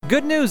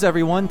Good news,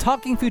 everyone!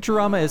 Talking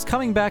Futurama is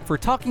coming back for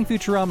Talking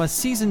Futurama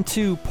Season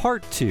 2,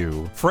 Part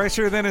 2.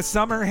 Fresher than a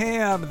summer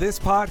ham, this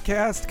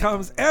podcast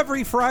comes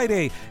every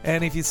Friday.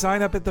 And if you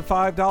sign up at the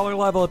 $5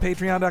 level at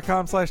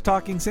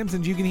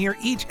patreon.com/TalkingSimpsons, you can hear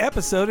each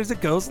episode as it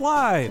goes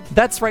live.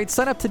 That's right.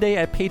 Sign up today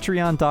at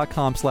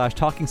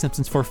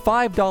patreon.com/TalkingSimpsons for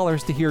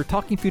 $5 to hear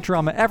Talking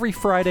Futurama every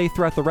Friday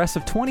throughout the rest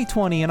of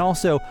 2020 and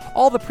also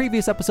all the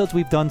previous episodes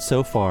we've done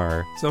so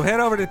far. So head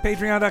over to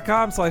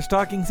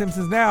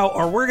patreon.com/TalkingSimpsons now,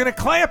 or we're going to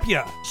clamp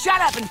you. Shut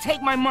up and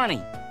take my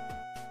money.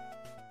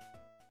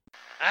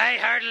 I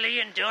heartily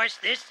endorse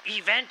this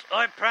event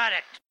or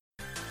product.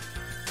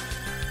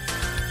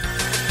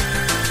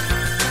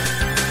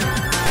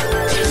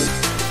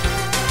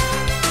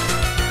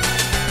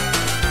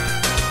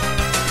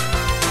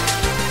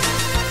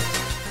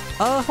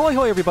 Ahoy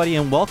hoy everybody,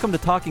 and welcome to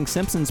Talking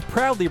Simpsons,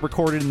 proudly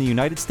recorded in the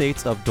United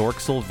States of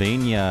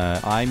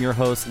Dorksylvania. I'm your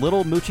host,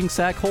 Little Mooching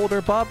Sack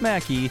Holder Bob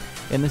Mackey,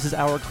 and this is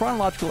our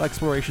chronological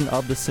exploration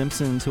of The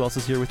Simpsons. Who else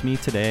is here with me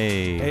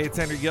today? Hey, it's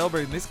Henry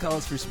Gilbert, and this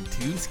calls for some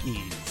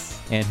Toonskis.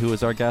 And who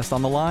is our guest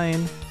on the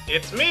line?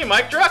 It's me,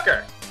 Mike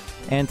Drucker.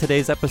 And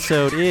today's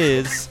episode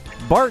is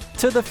Bart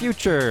to the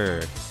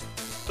Future.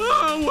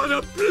 Oh, what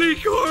a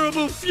bleak,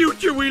 horrible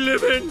future we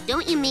live in!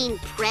 Don't you mean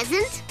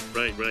present?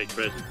 Right,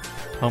 present.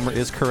 Homer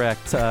is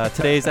correct.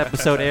 Today's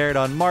episode aired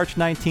on March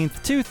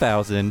 19th,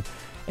 2000.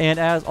 And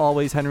as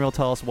always, Henry will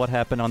tell us what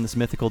happened on this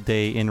mythical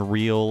day in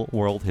real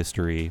world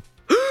history.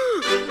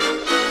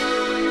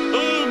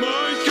 Oh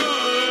my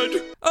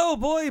God! Oh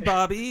boy,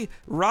 Bobby.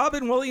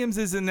 Robin Williams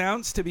is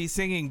announced to be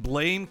singing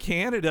Blame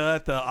Canada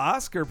at the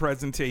Oscar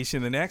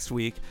presentation the next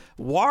week.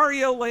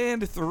 Wario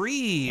Land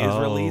 3 is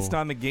released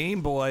on the Game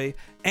Boy.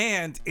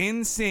 And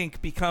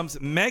NSYNC becomes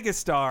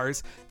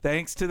megastars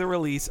thanks to the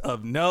release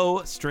of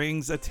No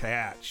Strings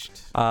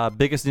Attached.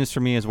 Biggest news for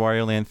me is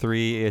Wario Land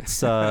 3.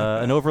 It's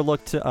an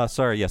overlooked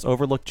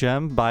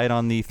gem. Buy it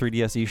on the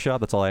 3DS eShop.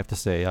 That's all I have to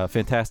say.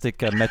 Fantastic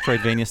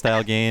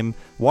Metroidvania-style game.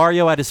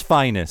 Wario at his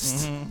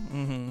finest.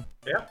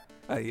 Yeah.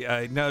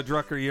 I know,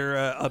 Drucker, you're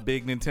a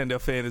big Nintendo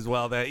fan as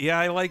well.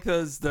 I like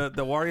those the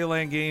Wario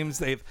Land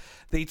games.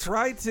 They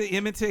tried to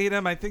imitate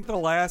them. I think the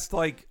last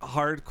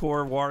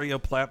hardcore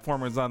Wario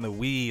platform was on the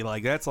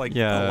Wii. That's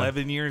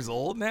 11 years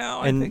old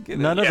now. And I think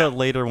none of the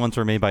later ones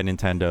were made by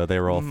Nintendo. They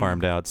were all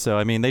farmed out. So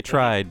I mean, they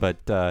tried,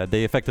 but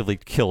they effectively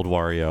killed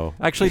Wario.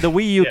 Actually, the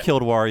Wii U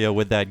killed Wario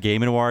with that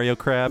Game & Wario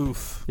crap.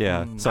 Oof.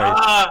 Yeah, sorry.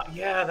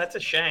 Yeah, that's a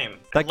shame.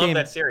 That I love game-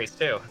 that series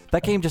too.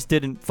 That game just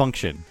didn't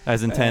function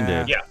as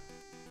intended. Yeah.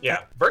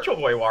 Virtual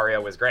Boy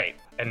Wario was great,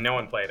 and no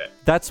one played it.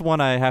 That's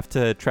one I have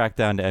to track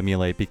down to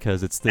emulate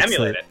because it's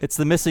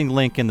the missing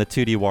link in the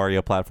 2D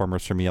Wario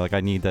platformers for me.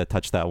 I need to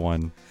touch that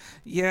one.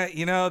 Yeah,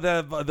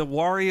 the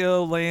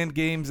Wario Land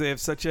games, they have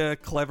such a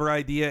clever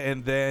idea,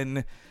 and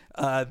then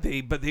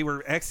they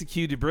were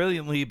executed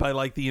brilliantly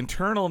by the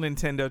internal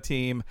Nintendo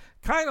team,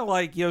 kind of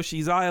like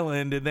Yoshi's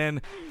Island. And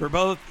then for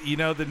both,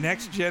 the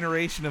next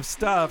generation of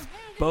stuff,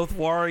 both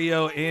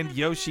Wario and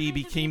Yoshi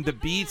became the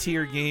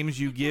B-tier games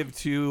you give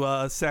to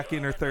a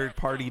second or third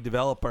party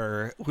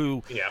developer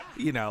who,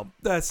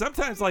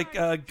 sometimes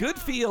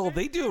Goodfield,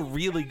 they do a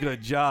really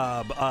good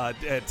job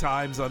at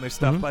times on their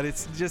stuff, but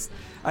it's just,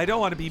 I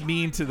don't want to be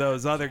mean to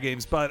those other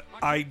games, but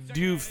I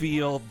do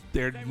feel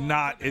they're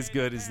not as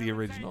good as the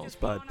originals.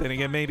 But then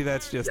again, maybe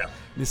that's just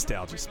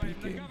nostalgia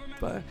speaking.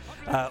 But,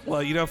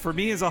 for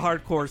me as a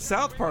hardcore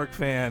South Park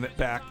fan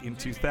back in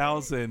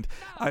 2000,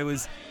 I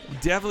was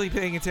definitely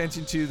paying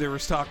attention to, there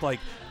was talk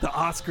the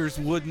Oscars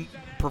wouldn't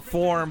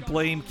perform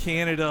Blame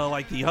Canada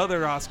like the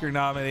other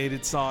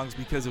Oscar-nominated songs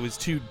because it was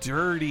too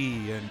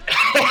dirty. And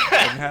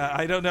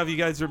I don't know if you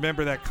guys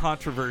remember that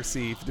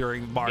controversy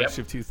during March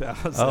of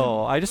 2000.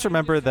 Oh, I just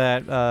remember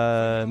that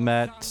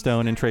Matt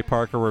Stone and Trey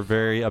Parker were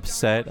very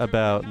upset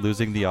about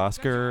losing the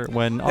Oscar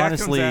when that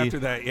honestly, comes after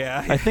that,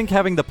 yeah. I think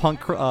having the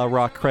punk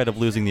rock cred of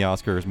losing the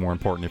Oscar is more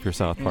important if you're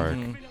South Park.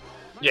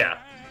 Yeah.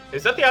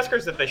 Is that the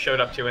Oscars that they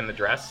showed up to in the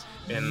dress?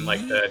 In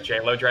the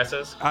J-Lo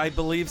dresses? I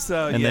believe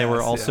so, And they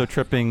were also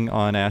tripping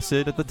on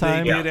acid at the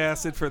time? They did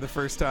acid for the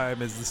first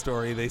time, is the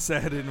story they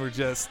said, and were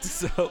just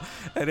so,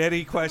 at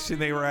any question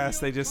they were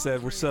asked, they just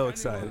said, we're so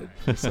excited.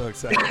 We're so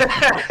excited.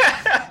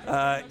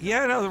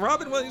 The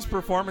Robin Williams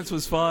performance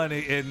was fun,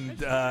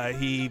 and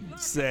he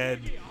said,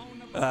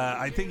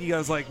 I think he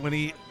goes when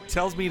he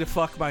tells me to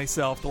fuck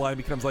myself, the line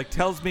becomes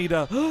tells me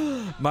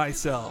to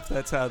myself.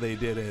 That's how they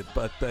did it.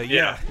 But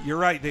you're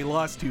right. They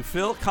lost to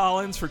Phil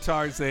Collins for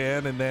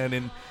Tarzan, and then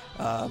in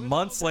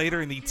months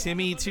later in the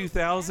Timmy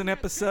 2000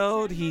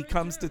 episode, he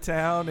comes to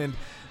town and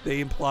they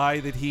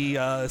imply that he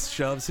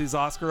shoves his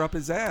Oscar up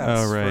his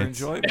ass for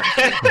enjoyment.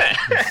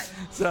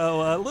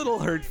 So little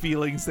hurt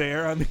feelings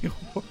there on the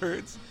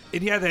awards.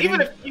 And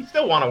even if you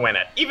still want to win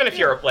it, even if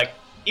you're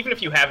even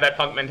if you have that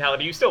punk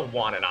mentality, you still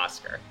want an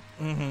Oscar.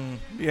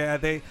 Yeah,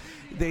 they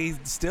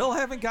still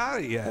haven't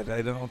got it yet.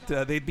 I don't.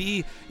 They'd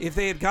be, if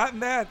they had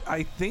gotten that,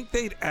 I think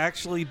they'd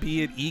actually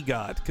be at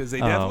EGOT, because they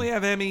definitely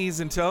have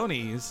Emmys and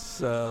Tonys.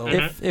 So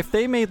If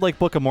they made like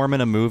Book of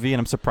Mormon a movie, and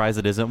I'm surprised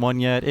it isn't one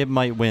yet, it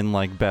might win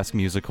like best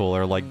musical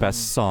or like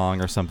best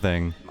song or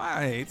something.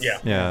 might.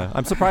 Yeah,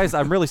 I'm surprised.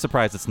 I'm really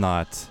surprised it's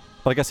not.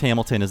 But I guess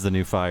Hamilton is the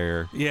new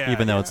fire. Yeah,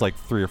 even though yeah. it's like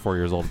 3 or 4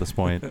 years old at this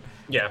point.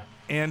 Yeah.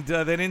 And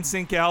that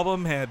NSYNC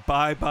album had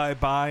Bye Bye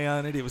Bye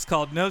on it. It was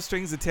called No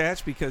Strings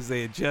Attached because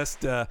they had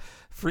just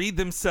freed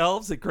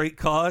themselves at great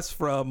cost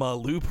from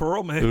Lou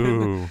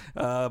Pearlman,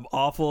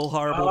 awful,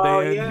 horrible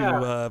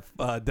band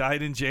who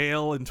died in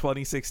jail in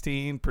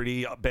 2016.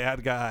 Pretty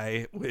bad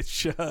guy.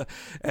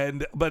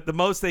 But the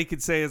most they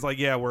could say is like,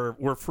 yeah,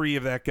 we're free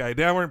of that guy.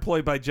 Now we're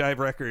employed by Jive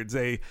Records,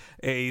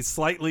 a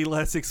slightly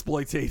less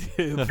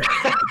exploitative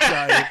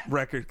giant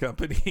record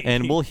company.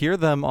 And we'll hear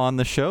them on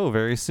the show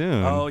very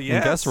soon. Oh,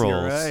 yes, in guest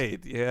roles. you're right.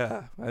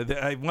 Yeah.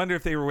 I wonder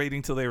if they were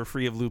waiting till they were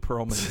free of Lou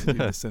Pearlman to do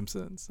The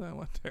Simpsons. I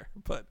wonder.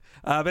 But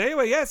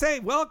anyway, yes. Hey,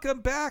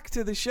 welcome back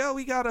to the show.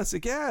 We got us a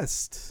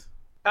guest.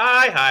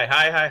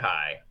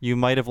 Hi. You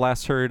might have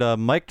last heard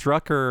Mike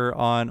Drucker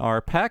on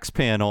our PAX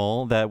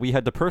panel that we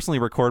had to personally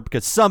record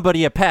because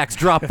somebody at PAX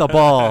dropped the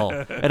ball.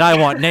 And I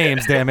want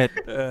names, damn it.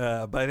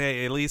 But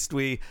hey, at least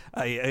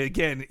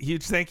again,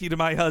 huge thank you to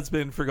my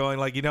husband for going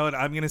like, you know what,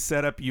 I'm going to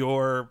set up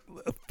your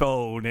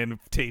phone and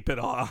tape it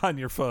on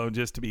your phone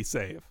just to be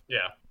safe. Yeah.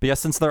 But yeah,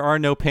 since there are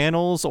no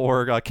panels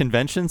or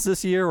conventions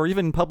this year or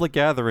even public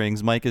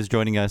gatherings, Mike is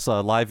joining us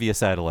live via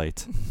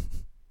satellite.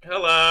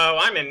 Hello,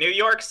 I'm in New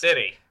York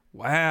City.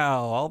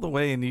 Wow, all the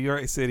way in New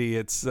York City.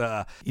 It's,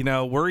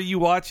 were you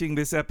watching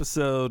this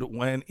episode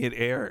when it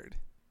aired?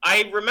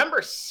 I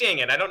remember seeing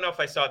it. I don't know if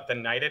I saw it the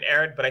night it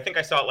aired, but I think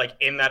I saw it like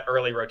in that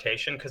early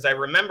rotation because I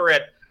remember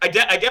it. I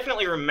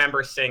definitely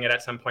remember seeing it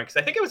at some point because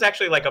I think it was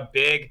actually like a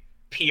big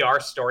PR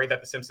story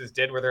that The Simpsons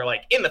did where they're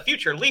like, in the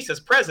future,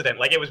 Lisa's president.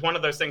 Like it was one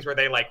of those things where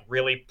they like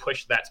really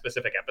pushed that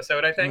specific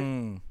episode, I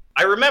think.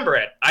 I remember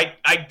it.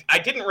 I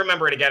didn't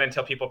remember it again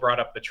until people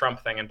brought up the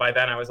Trump thing, and by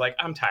then I was like,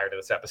 I'm tired of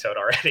this episode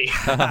already.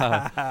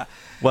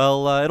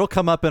 Well, it'll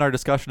come up in our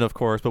discussion, of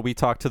course, but we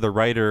talked to the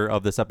writer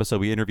of this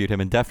episode. We interviewed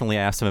him and definitely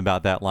asked him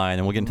about that line,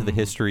 and we'll get into the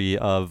history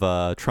of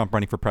Trump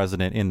running for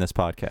president in this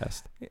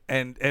podcast.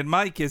 And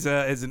Mike is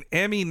an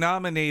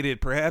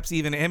Emmy-nominated, perhaps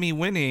even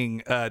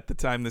Emmy-winning at the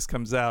time this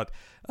comes out,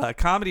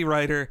 comedy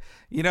writer.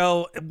 You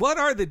know, what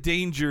are the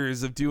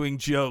dangers of doing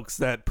jokes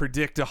that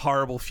predict a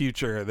horrible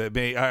future? That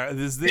may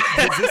does this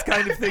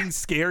kind of thing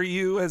scare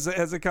you as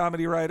a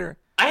comedy writer?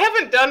 I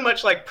haven't done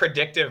much like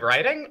predictive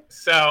writing,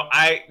 so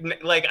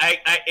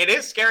it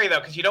is scary though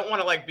because you don't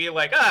want to like be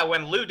like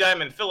when Lou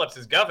Diamond Phillips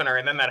is governor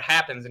and then that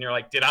happens and you're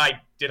like, did I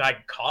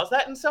cause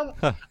that in some?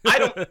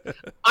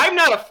 I'm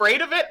not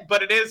afraid of it,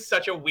 but it is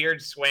such a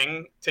weird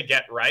swing to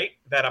get right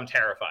that I'm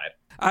terrified.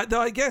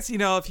 Though I guess,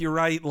 if you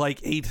write like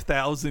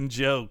 8,000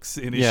 jokes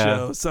in a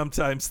show,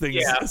 sometimes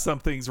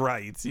something's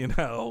right,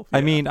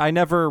 I mean, I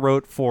never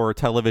wrote for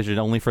television,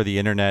 only for the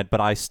internet, but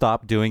I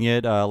stopped doing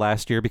it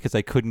last year because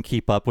I couldn't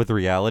keep up with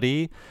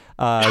reality.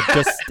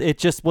 It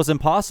just was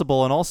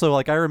impossible. And also,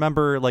 like, I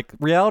remember, like,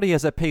 reality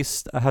has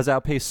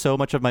outpaced so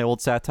much of my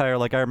old satire.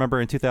 Like, I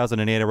remember in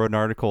 2008, I wrote an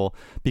article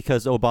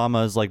because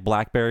Obama's, like,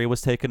 BlackBerry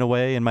was taken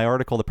away. In my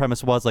article, the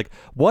premise was, like,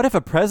 what if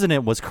a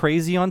president was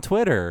crazy on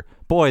Twitter?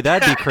 Boy,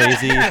 that'd be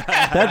crazy.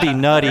 That'd be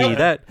nutty.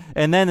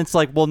 And then it's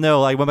like, well,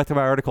 no, I went back to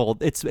my article.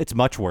 It's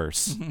much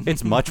worse.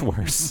 It's much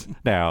worse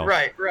now.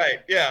 Right,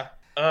 yeah.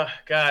 Oh,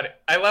 God.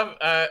 I love,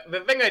 the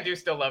thing I do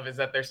still love is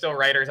that there's still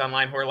writers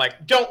online who are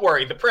like, don't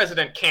worry, the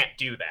president can't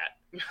do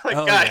that. Like,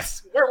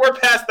 guys, we're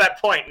past that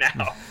point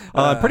now.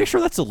 I'm pretty sure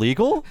that's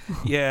illegal.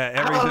 Yeah,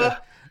 everything.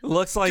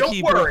 Looks like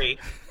don't worry.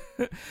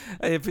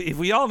 If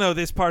we all know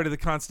this part of the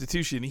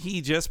Constitution,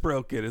 he just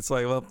broke it. It's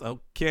like, well,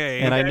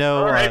 okay. And I know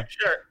all right,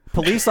 sure.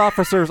 Police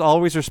officers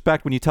always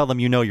respect when you tell them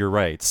you know your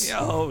rights.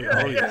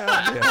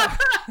 Yeah.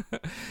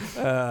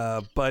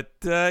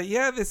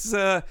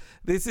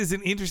 This is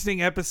an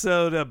interesting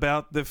episode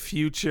about the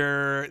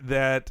future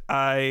that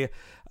they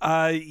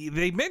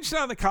mentioned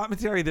on the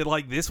commentary that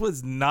like this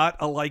was not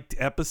a liked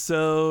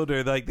episode,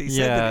 or like they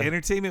said that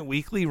Entertainment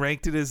Weekly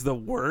ranked it as the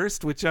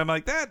worst, which I'm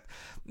like,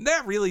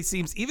 that really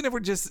seems, even if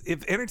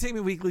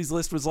Entertainment Weekly's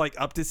list was like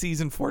up to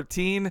season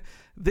 14,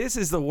 this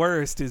is the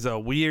worst is a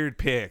weird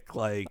pick.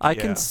 Like, I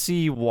can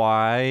see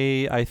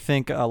why. I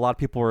think a lot of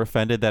people were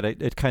offended that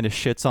it kind of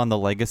shits on the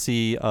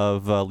legacy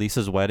of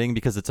Lisa's wedding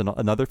because it's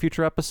another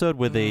future episode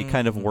with a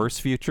kind of worse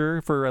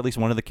future for at least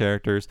one of the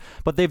characters.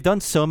 But they've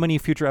done so many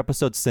future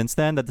episodes since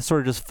then that this sort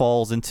of just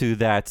falls into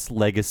that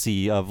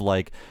legacy of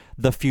like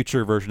the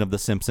future version of the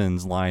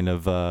Simpsons line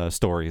of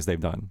stories they've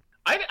done.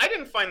 I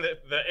didn't find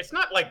that it's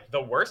not like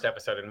the worst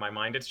episode in my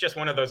mind. It's just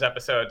one of those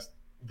episodes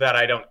that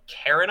I don't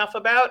care enough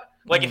about.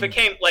 Like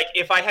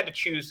if I had to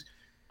choose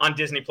on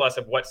Disney Plus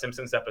of what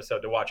Simpsons episode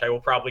to watch, I will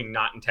probably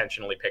not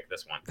intentionally pick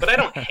this one, but I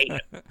don't hate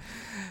it.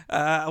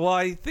 Well,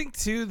 I think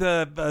too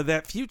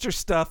that future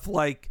stuff,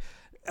 like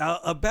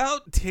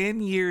about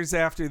 10 years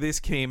after this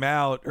came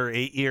out, or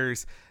 8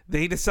 years,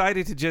 they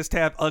decided to just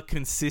have a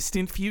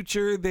consistent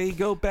future they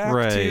go back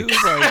to.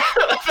 Like,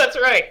 That's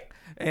right.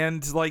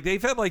 and like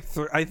they've had like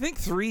I think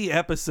 3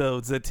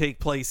 episodes that take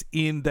place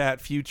in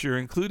that future,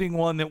 including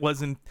one that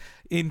wasn't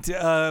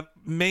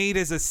made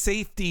as a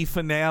safety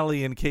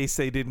finale in case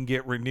they didn't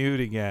get renewed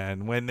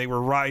again when they were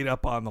right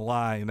up on the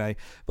line. I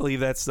believe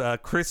that's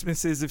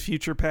Christmas is a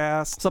Future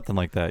Past. Something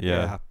like that, yeah.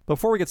 Yeah.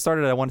 Before we get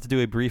started, I wanted to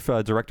do a brief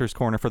director's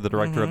corner for the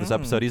director of this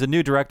episode. He's a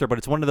new director, but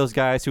it's one of those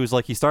guys who was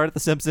like, he started The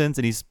Simpsons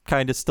and he's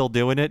kind of still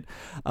doing it.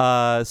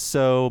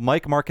 So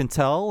Mike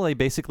Marcantel, he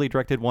basically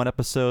directed one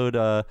episode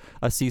a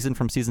season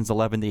from seasons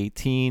 11 to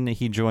 18.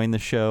 He joined the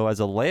show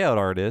as a layout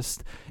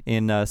artist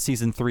in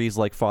season 3's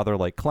Like Father,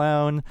 Like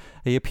Clown.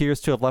 He appears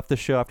to have left the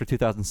show after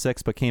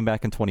 2006, but came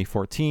back in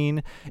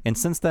 2014. And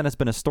since then has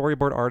been a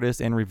storyboard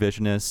artist and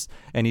revisionist.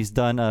 And he's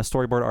done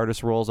storyboard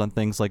artist roles on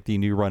things like the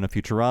new run of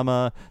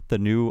Futurama, the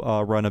new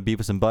run of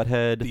Beavis and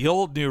Butthead. The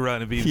old new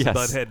run of Beavis and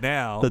Butthead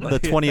now. The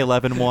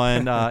 2011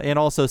 one. And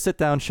also Sit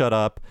Down, Shut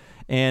Up.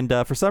 And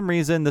for some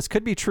reason, this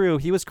could be true.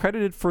 He was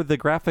credited for the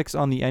graphics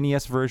on the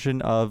NES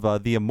version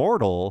of The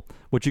Immortal,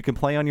 which you can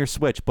play on your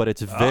Switch, but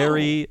it's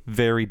very,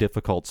 very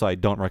difficult, so I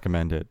don't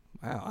recommend it.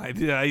 Wow,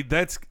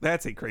 that's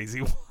a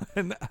crazy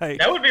one.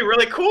 That would be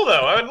really cool,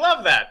 though. I would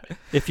love that.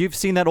 If you've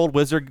seen that old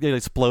wizard get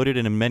exploded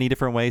in many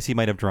different ways, he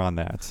might have drawn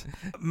that.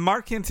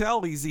 Mark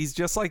Cantel, he's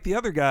just like the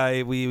other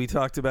guy we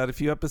talked about a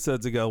few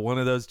episodes ago. One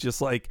of those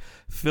just like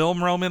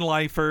film Roman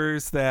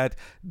lifers that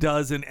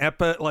does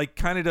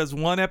does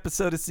one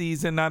episode a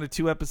season, not a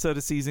 2 episode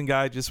a season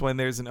guy, just when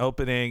there's an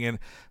opening, and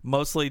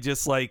mostly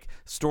just like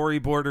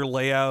storyboard or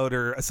layout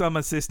or some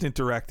assistant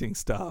directing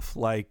stuff.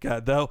 Like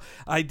though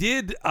I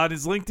did on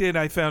his LinkedIn,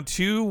 I found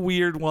 2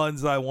 weird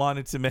ones I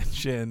wanted to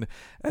mention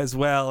as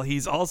well.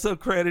 He's also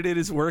credited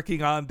as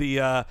working on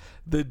the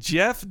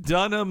Jeff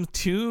Dunham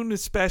Toon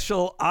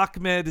special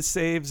Ahmed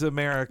Saves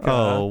America.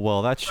 Oh,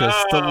 well, that's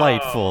just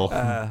delightful.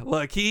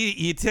 Look,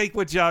 you take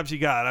what jobs you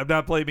got. I'm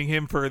not blaming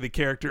him for the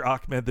character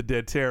Ahmed the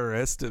Dead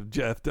Terrorist of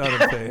Jeff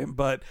Dunham fame,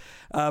 but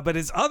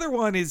his other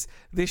one is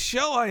this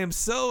show I am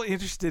so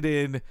interested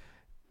in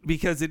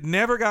because it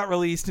never got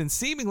released and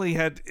seemingly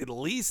had at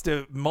least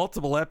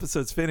multiple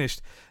episodes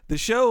finished. The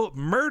show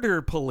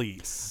Murder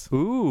Police.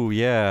 Ooh,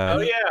 yeah.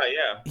 Oh,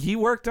 yeah. He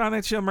worked on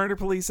that show, Murder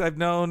Police. I've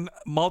known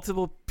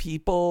multiple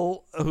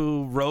people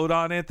who wrote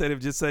on it that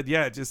have just said,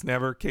 yeah, it just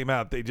never came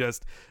out. They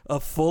just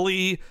a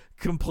fully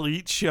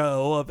complete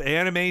show of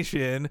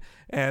animation,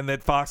 and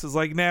that Fox was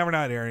like, nah, we're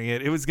not airing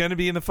it. It was going to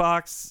be in the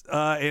Fox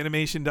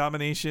Animation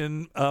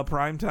Domination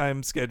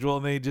primetime schedule,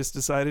 and they just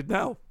decided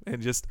no,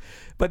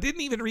 but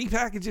didn't even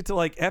repackage it to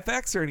like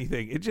FX or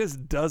anything. It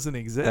just doesn't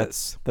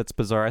exist. That's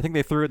bizarre. I think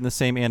they threw it in the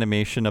same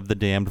animation of The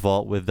Damned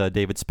Vault with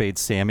David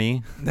Spade's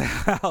Sammy.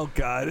 Oh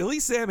God, at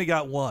least Sammy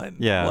got one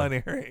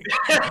airing.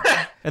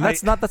 And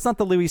that's not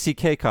the Louis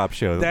C.K. cop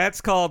show.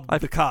 That's called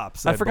The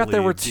Cops. I forgot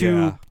there were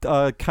 2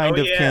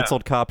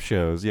 canceled cop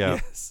shows. Yeah.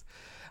 Yes.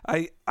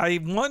 I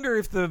wonder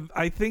if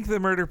I think the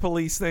Murder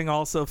Police thing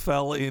also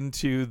fell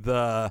into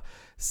the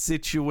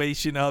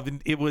situation of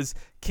it was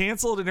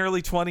canceled in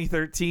early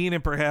 2013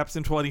 and perhaps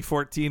in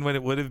 2014 when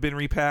it would have been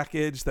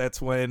repackaged.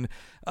 That's when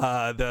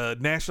the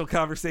national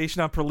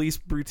conversation on police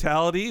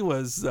brutality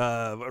rose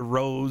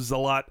a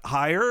lot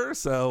higher.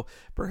 So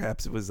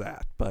perhaps it was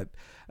that. But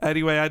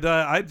anyway,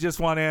 I just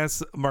want to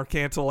ask Mark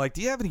Cantel, like,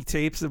 do you have any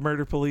tapes of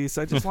Murder Police?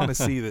 I just want to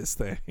see this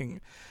thing.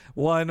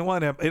 One.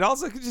 It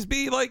also could just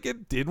be like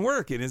it didn't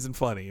work. It isn't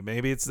funny.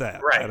 Maybe it's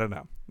that. Right. I don't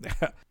know.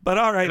 But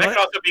all right. And that could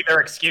also be their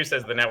excuse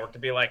as the network to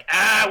be like,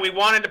 we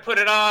wanted to put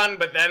it on,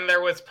 but then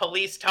there was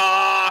police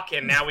talk,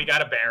 and now we got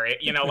to bury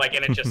it.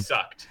 And it just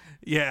sucked.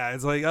 Yeah,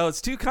 it's like,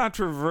 it's too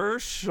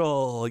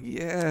controversial.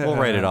 Yeah. We'll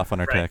write it off on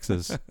our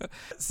taxes.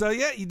 So,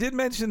 yeah, you did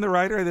mention the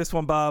writer of this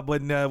one, Bob.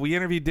 When we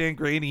interviewed Dan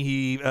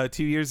Graney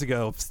 2 years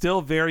ago,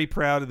 still very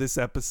proud of this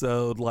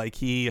episode. Like,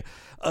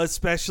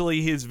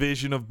 especially his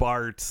vision of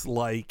Bart,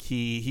 like,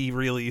 he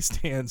really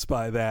stands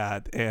by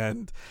that.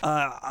 And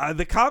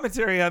the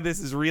commentary on this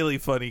is really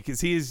funny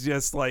because he is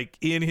just, like,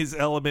 in his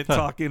element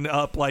talking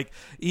up. Like,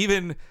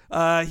 even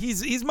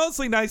he's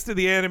mostly nice to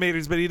the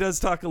animators, but he does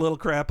talk a little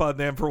crap on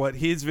them for what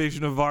his vision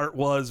of art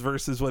was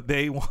versus what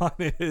they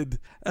wanted.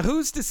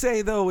 Who's to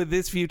say, though, in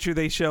this future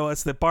they show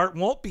us that Bart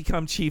won't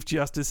become Chief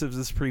Justice of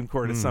the Supreme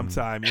Court at some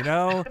time,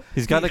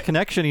 He's got a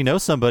connection. He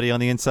knows somebody on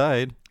the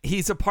inside.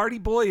 He's a party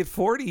boy at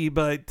 40,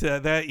 but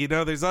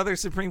there's other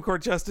Supreme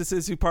Court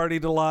justices who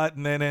partied a lot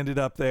and then ended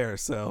up there.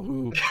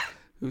 So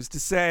who's to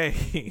say?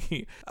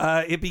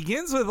 It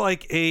begins with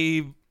like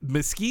a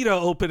mosquito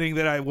opening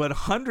that I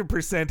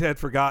 100% had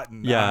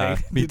forgotten. Yeah,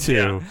 me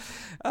too.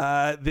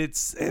 And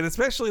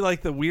especially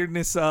like the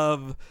weirdness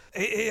of,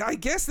 I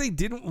guess they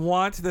didn't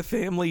want the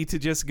family to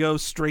just go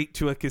straight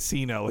to a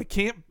casino.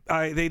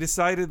 They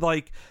decided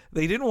like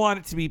they didn't want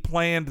it to be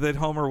planned that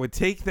Homer would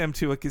take them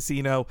to a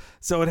casino.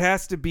 So it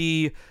has to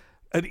be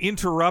an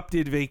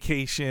interrupted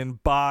vacation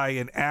by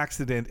an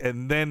accident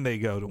and then they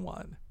go to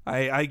one.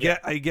 I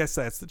guess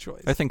that's the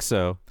choice. I think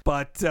so.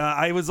 But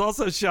I was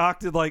also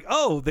shocked at like,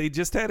 oh, they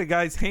just had a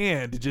guy's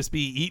hand to just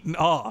be eaten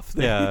off.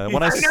 Yeah,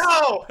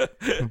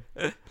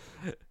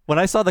 when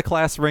I saw the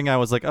class ring, I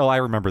was like, oh, I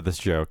remember this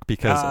joke,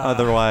 because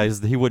otherwise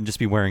he wouldn't just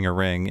be wearing a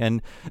ring.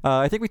 And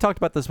I think we talked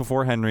about this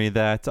before, Henry,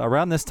 that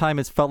around this time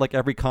it felt like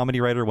every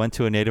comedy writer went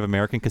to a Native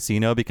American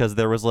casino, because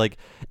there was like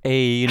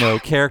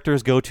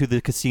characters go to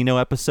the casino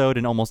episode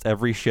in almost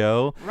every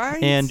show.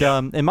 Right. And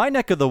in my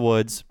neck of the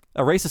woods,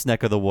 a racist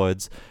neck of the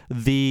woods,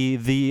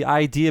 the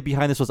idea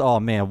behind this was, oh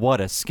man, what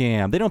a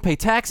scam. They don't pay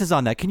taxes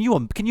on that. Can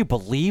you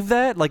believe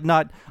that? Like,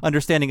 not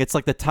understanding it's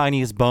like the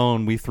tiniest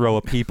bone we throw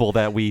at people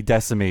that we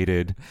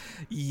decimated.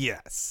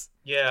 Yes.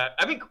 Yeah,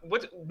 I mean,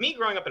 me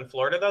growing up in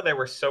Florida, though, they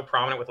were so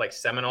prominent with like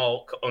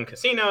Seminole-owned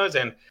casinos,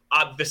 and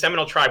the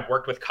Seminole tribe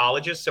worked with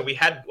colleges, so we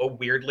had a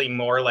weirdly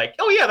more like,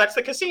 oh yeah, that's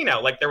the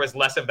casino. Like, there was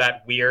less of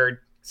that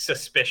weird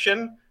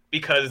suspicion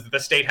because the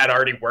state had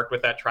already worked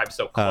with that tribe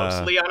so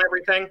closely on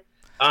everything.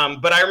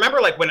 But I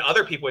remember, like, when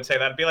other people would say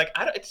that, I'd be like,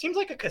 it seems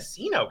like a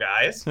casino,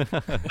 guys.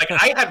 Like,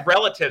 I had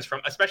relatives from,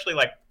 especially,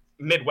 like,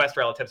 Midwest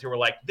relatives who were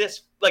like,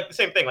 this, like, the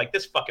same thing, like,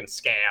 this fucking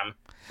scam.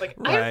 Like,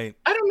 right.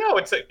 I don't know.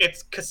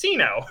 It's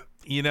casino.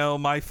 You know,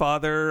 my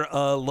father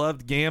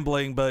loved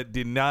gambling, but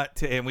did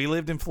not, and we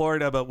lived in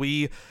Florida, but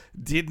we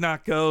did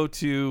not go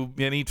to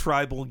any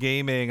tribal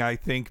gaming, I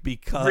think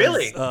because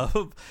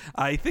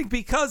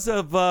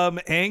of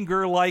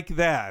anger like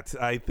that,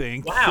 I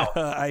think.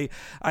 Wow.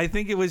 I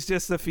think it was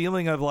just the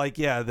feeling of like,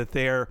 yeah, that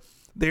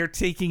they're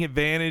taking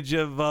advantage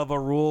of a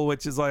rule,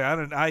 which is like,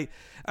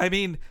 I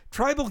mean,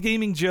 tribal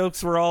gaming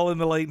jokes were all in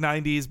the late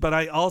 90s, but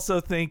I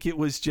also think it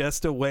was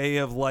just a way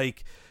of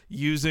like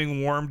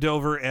using warmed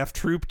over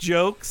F-Troop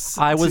jokes.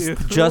 I was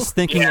just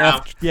thinking,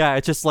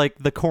 it's just like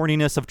the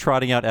corniness of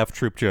trotting out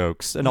F-Troop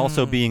jokes and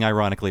also being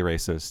ironically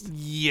racist.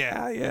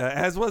 Yeah,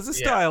 as was the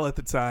style at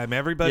the time.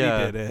 Everybody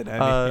did it.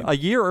 A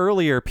year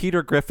earlier,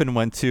 Peter Griffin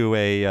went to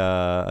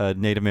a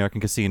Native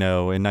American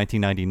casino in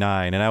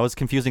 1999, and I was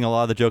confusing a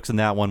lot of the jokes in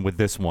that one with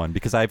this one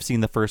because I've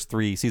seen the first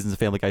 3 seasons of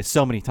Family Guy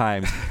so many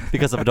times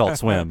because of Adult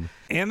Swim.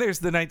 And there's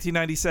the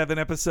 1997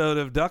 episode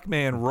of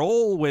Duckman,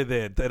 Roll With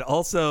It, that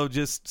also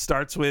just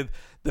starts with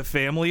the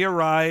family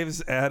arrives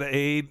at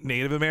a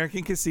Native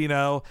American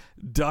casino.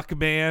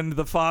 Duckman,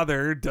 the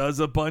father, does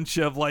a bunch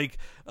of like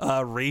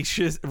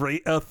racist,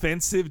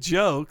 offensive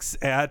jokes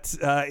at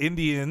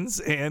Indians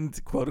and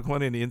quote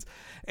unquote Indians.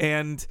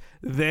 And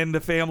then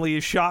the family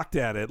is shocked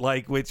at it,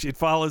 like, which it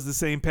follows the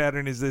same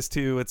pattern as this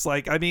too. It's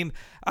like, I mean,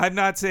 I'm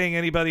not saying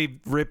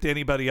anybody ripped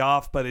anybody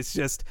off, but it's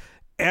just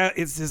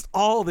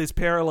all this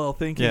parallel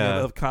thinking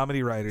of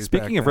comedy writers.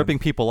 Speaking of ripping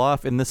people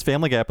off, in this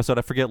Family Guy episode,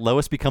 I forget,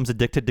 Lois becomes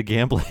addicted to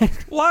gambling.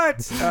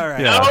 What? All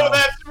right. Yeah. Oh,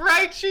 that's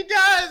right, she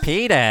does.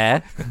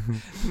 Peter.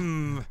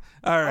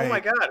 All right. Oh my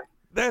God.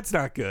 That's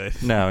not good.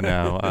 No.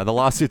 The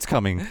lawsuit's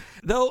coming.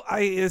 Though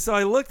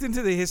I looked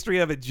into the history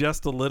of it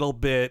just a little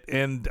bit,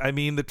 and I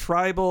mean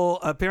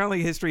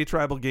apparently history of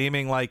tribal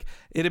gaming, like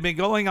it had been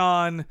going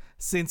on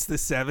since the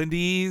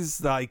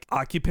 70s. Like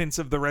occupants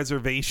of the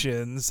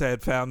reservations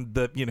had found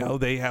that,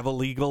 they have a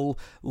legal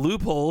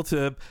loophole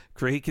to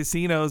create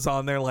casinos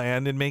on their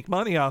land and make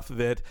money off of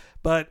it.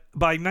 But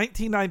by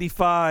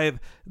 1995,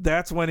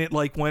 that's when it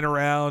like went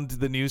around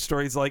the news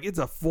stories like it's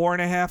a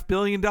 $4.5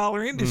 billion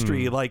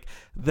industry. Like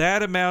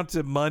that amount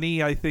of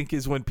money, I think,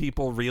 is when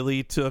people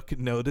really took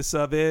notice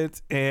of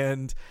it.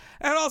 And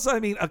also, I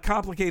mean, a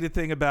complicated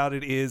thing about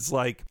it is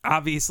like,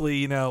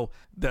 obviously,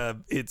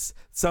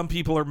 some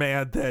people are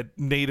mad that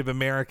Native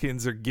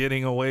Americans are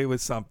getting away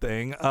with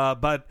something.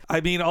 But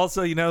I mean,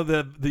 also,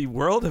 the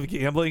world of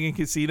gambling and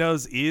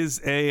casinos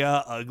is a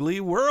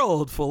ugly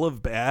world full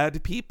of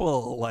bad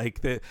people.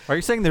 Like that. Are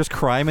you saying there's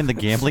crime in the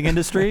gambling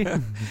industry?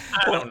 I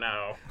don't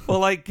know. Well,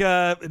 like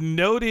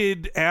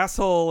noted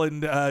asshole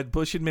and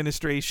Bush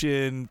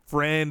administration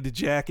friend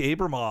Jack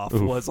Abramoff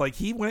was like,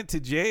 he went to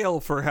jail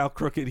for how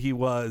crooked he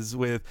was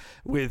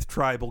with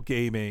tribal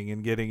gaming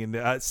and getting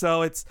into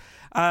so it's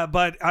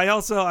but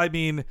I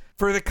mean,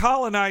 for the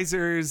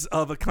colonizers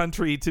of a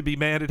country to be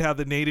mad at how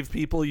the native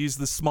people use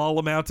the small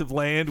amount of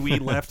land we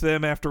left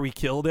them after we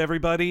killed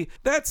everybody,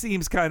 that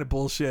seems kind of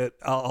bullshit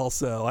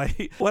also.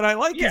 What I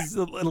like is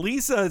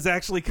Lisa is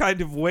actually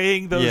kind of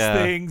weighing those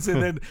things,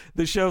 and then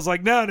the show's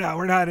like, no,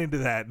 we're not into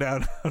that.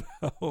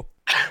 No.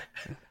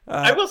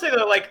 I will say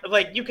though,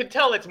 like you could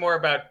tell it's more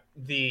about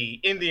the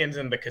Indians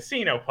and the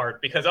casino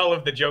part because all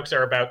of the jokes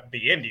are about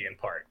the Indian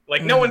part.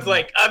 Like no one's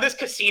like, this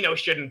casino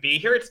shouldn't be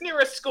here. It's near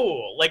a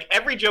school. Like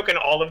every joke in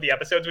all of the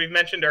episodes we've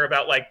mentioned are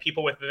about like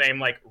people with the name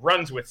like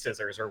runs with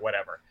scissors or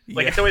whatever.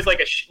 Like it's always like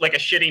a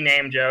shitty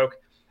name joke.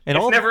 And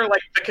it's never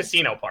like the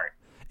casino part.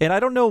 And I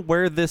don't know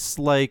where this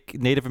like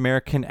Native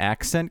American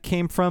accent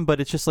came from,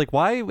 but it's just like,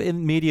 why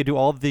in media do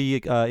all the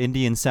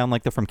Indians sound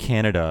like they're from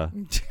Canada?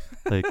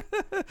 Like,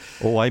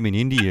 oh, I'm an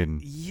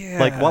Indian. Yeah.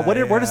 Like,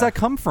 where does that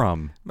come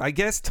from? I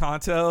guess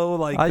Tonto,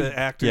 like the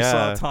actor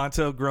saw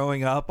Tonto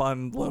growing up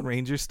on Lone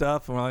Ranger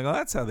stuff, and we're like, oh,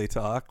 that's how they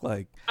talk.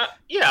 Like,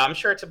 yeah, I'm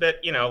sure it's a bit,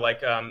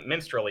 like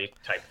minstrelly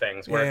type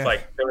things where it's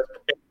like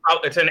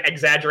it's an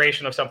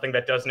exaggeration of something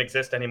that doesn't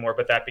exist anymore,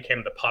 but that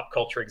became the pop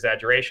culture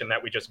exaggeration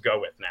that we just go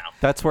with now.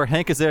 That's where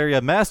Hank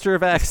Azaria, master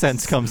of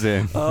accents, comes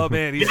in. Oh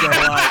man, he's got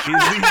a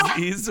lot.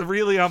 He's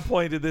really on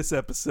point in this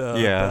episode.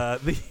 Yeah.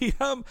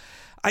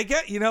 I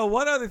get,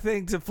 one other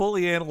thing to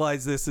fully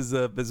analyze this is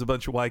a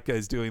bunch of white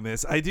guys doing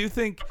this. I do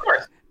think, Of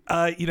course.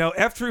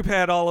 F Troop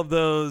had all of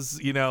those,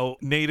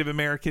 Native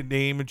American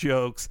name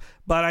jokes,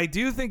 but I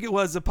do think it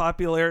was the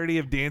popularity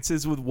of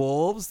Dances with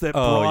Wolves that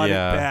brought it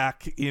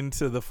back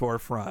into the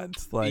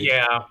forefront.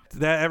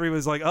 That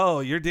everyone's like,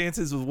 oh, your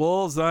Dances with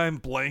Wolves, I'm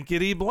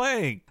blankety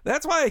blank.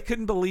 That's why I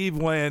couldn't believe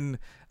when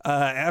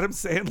Adam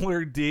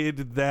Sandler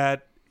did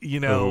that,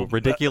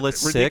 Ridiculous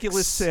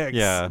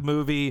Six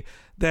movie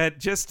that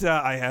just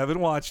I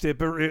haven't watched it,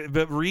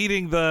 but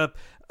reading the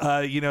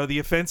the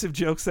offensive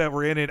jokes that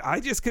were in it, I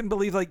just couldn't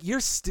believe you're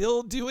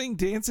still doing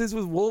Dances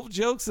with Wolves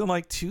jokes in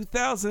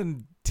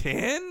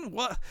 2010.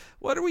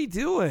 What are we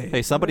doing?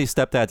 Hey, somebody's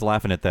stepdad's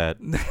laughing at that.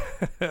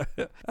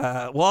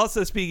 Well,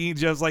 also speaking of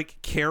jokes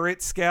like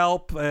carrot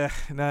scalp,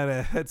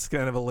 that's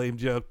kind of a lame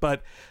joke,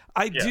 but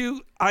I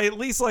at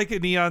least like a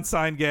neon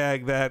sign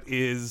gag that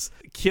is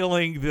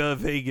killing the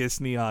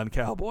Vegas neon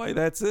cowboy.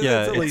 That's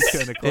at least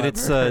kind of clever.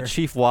 It's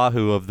Chief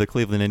Wahoo of the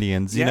Cleveland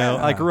Indians.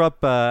 I grew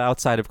up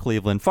outside of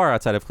Cleveland, far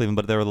outside of Cleveland,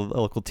 but they were the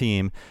local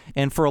team.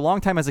 And for a long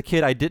time as a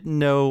kid, I didn't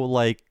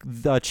know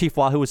Chief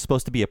Wahoo was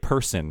supposed to be a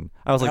person.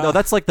 I was like, no,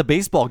 that's like the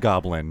baseball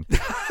goblin.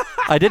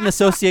 I didn't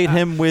associate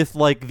him with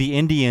the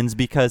Indians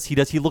because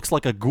he looks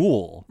like a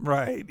ghoul.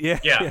 Right.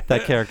 Yeah.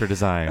 That character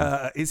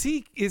design. Is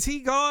he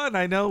gone?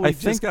 I know we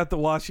just got the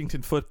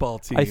Washington football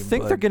team. I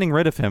think they're getting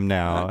rid of him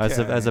now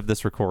as of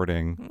this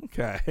recording.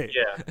 Okay.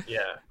 Yeah.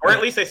 Or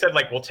at least they said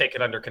we'll take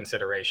it under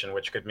consideration,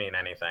 which could mean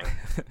anything.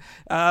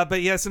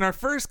 But yes, in our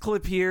first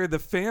clip here, the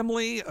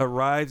family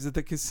arrives at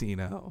the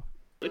casino.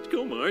 Let's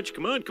go, Marge.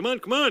 Come on.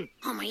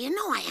 Homer, you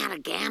know I had a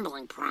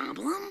gambling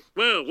problem.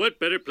 Well, what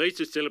better place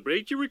to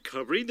celebrate your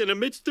recovery than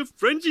amidst the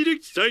frenzied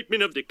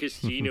excitement of the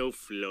casino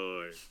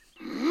floor?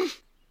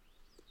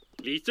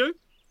 Lisa?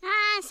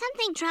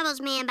 Something troubles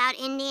me about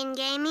Indian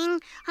gaming.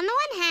 On the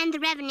one hand, the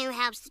revenue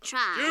helps the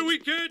tribe. Sure, we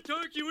can't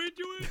talk you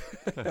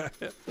into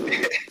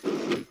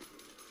it?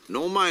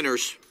 No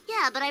minors.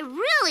 Yeah, but I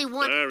really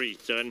want... Sorry,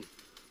 son.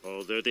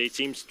 Although they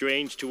seem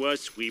strange to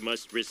us, we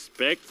must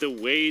respect the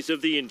ways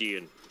of the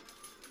Indian.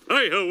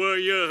 Hey, how are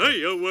ya?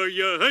 Hey, how are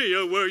ya? Hey,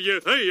 how are ya?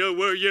 Hey,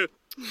 how are ya?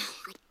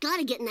 I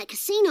gotta get in that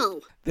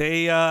casino.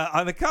 They,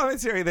 on the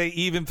commentary, they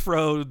even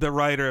throw the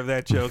writer of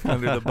that joke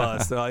under the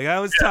bus. They're like, that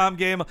was Tom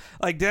Gamble.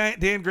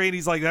 Dan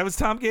Grady's like, that was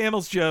Tom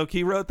Gamble's joke.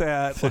 He wrote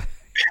that.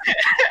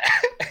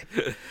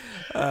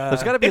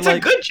 There's got to be it's a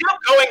good joke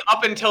going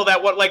up until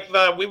that.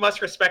 We must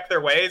respect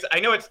their ways. I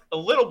know it's a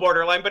little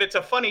borderline, but it's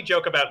a funny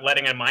joke about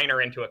letting a minor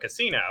into a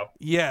casino.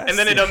 Yes, and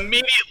then it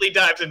immediately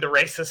dives into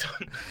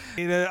racism.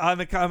 On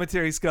the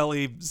commentary,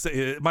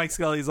 Mike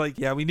Scully's like,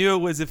 yeah, we knew it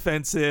was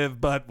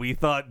offensive, but we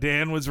thought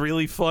Dan was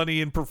really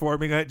funny in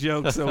performing that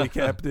joke, so we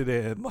kept it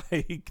in.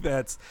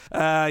 That's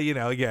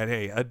again,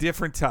 hey, a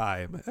different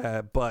time.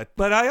 But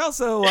I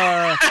also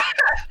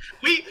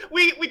we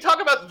talk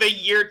about the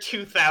year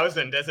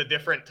 2000 as a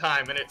different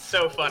time, and it's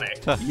so funny.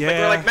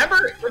 Yeah, we're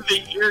remember the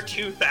year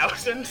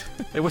 2000?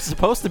 It was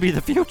supposed to be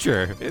the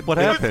future. What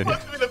happened? It was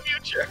supposed to be the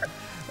future.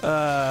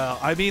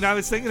 I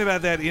was thinking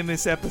about that in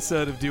this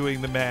episode of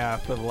doing the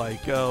math of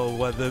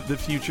what the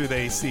future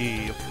they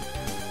see.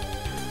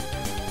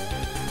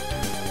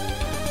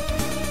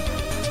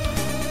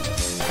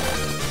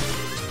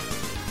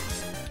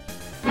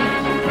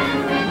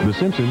 The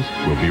Simpsons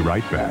will be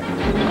right back.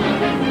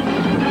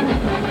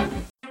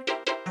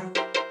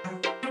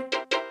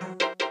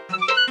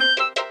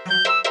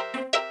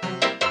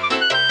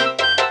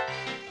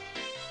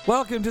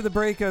 Welcome to the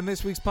break on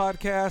this week's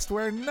podcast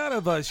where none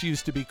of us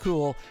used to be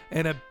cool,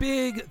 and a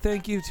big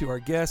thank you to our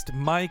guest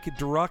Mike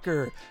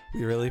Drucker.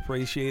 We really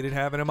appreciated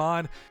having him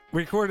on.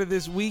 We recorded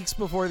this weeks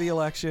before the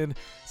election,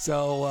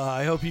 so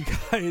I hope you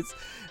guys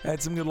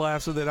had some good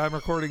laughs with it. I'm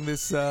recording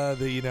this a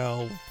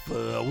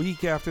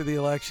week after the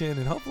election,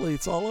 and hopefully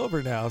it's all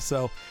over now.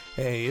 So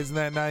hey, isn't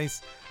that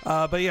nice?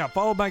 But yeah,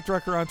 follow Mike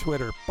Drucker on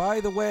Twitter. By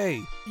the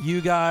way,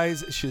 you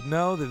guys should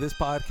know that this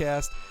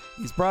podcast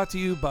is brought to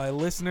you by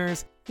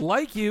listeners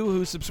like you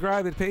who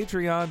subscribe at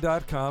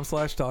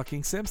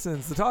patreon.com/Talking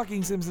Simpsons. The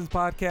Talking Simpsons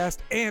podcast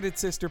and its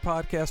sister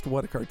podcast,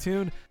 What a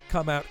Cartoon,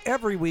 come out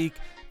every week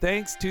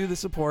thanks to the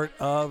support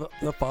of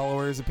the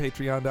followers at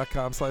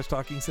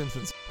patreon.com/Talking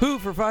Simpsons, who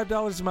for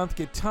 $5 a month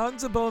get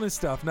tons of bonus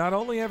stuff. Not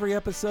only every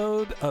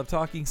episode of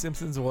Talking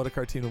Simpsons and What a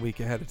Cartoon a week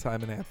ahead of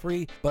time and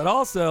ad-free, but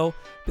also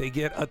they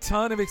get a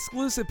ton of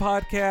exclusive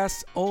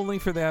podcasts only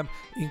for them,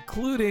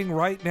 including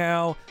right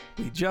now,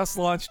 we just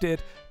launched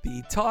it,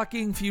 the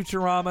Talking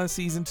Futurama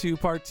Season 2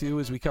 Part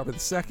 2, as we cover the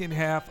second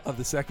half of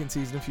the second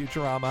season of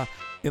Futurama.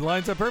 It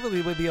lines up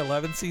perfectly with the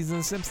 11th season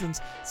of The Simpsons,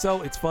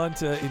 so it's fun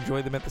to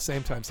enjoy them at the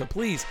same time. So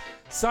please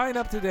sign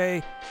up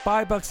today,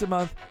 $5 a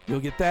month. You'll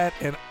get that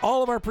and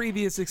all of our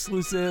previous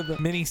exclusive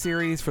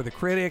miniseries for The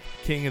Critic,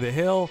 King of the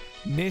Hill,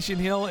 Mission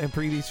Hill, and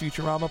previous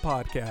Futurama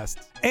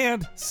podcasts,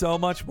 and so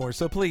much more.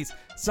 So please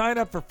sign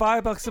up for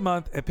 $5 a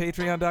month at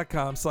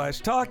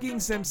patreon.com/Talking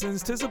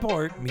Simpsons to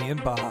support me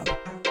and Bob.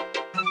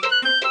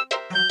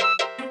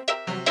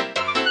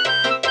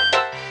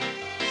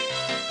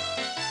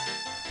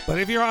 But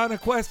if you're on a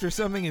quest for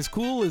something as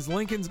cool as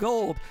Lincoln's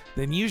Gold,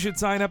 then you should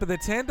sign up at the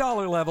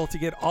 $10 level to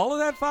get all of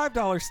that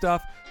 $5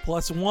 stuff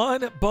plus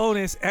one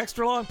bonus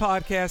extra long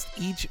podcast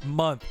each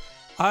month.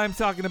 I'm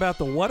talking about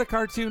the What a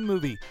Cartoon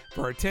Movie.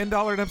 For our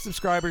 $10 and up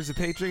subscribers at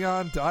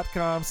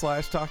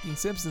patreon.com/Talking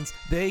Simpsons,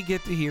 they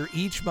get to hear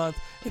each month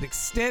an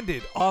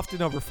extended,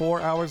 often over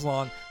 4 hours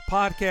long,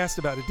 podcast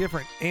about a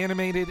different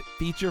animated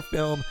feature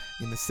film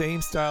in the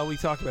same style we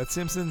talk about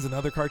Simpsons and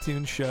other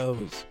cartoon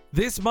shows.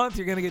 This month,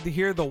 you're going to get to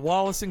hear the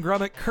Wallace and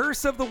Gromit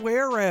Curse of the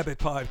Were-Rabbit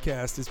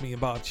podcast as me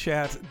and Bob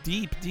chat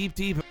deep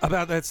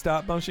about that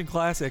stop-motion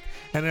classic.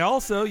 And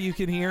also, you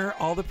can hear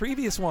all the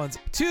previous ones.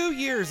 2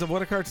 years of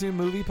What a Cartoon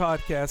Movie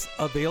podcast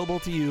available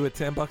to you at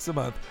 $10 a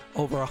month.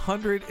 Over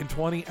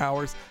 120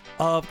 hours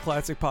of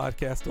classic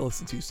podcasts to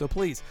listen to. So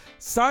please,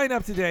 sign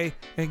up today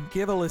and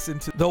give a listen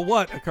to the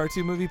What a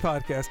Cartoon Movie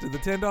podcast at the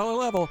 $10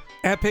 level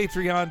at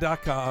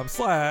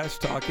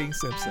patreon.com/Talking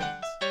Simpsons.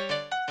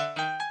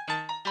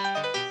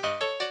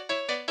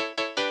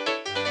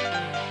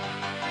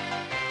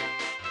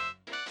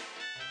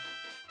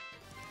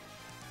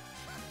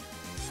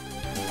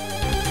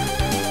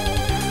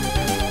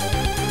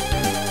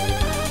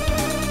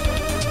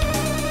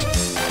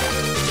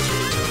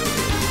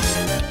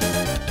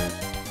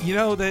 You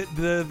know,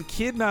 the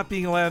kid not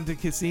being allowed to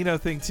casino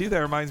thing, too, that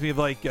reminds me of,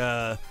 like,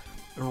 I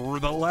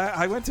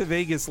went to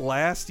Vegas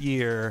last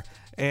year,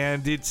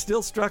 and it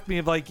still struck me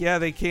of, like, yeah,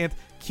 they can't.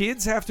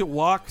 Kids have to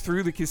walk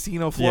through the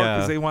casino floor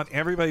because they want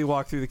everybody to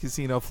walk through the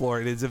casino floor.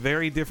 It is a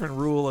very different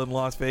rule in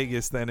Las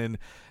Vegas than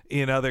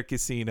in other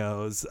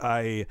casinos.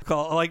 I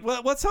call, like,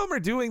 what's Homer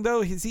doing,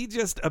 though? Is he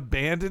just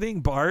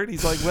abandoning Bart?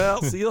 He's like,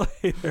 well, see you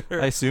later.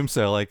 I assume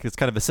so. Like, it's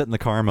kind of a sit in the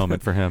car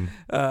moment for him.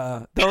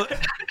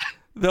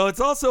 Though it's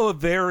also a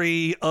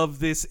very of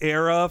this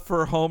era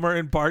for Homer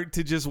and Bart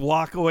to just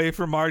walk away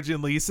from Marge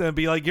and Lisa and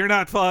be like, you're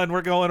not fun,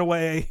 we're going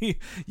away.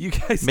 You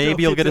guys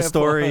maybe you'll get a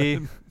story.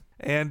 Fun.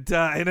 And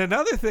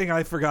another thing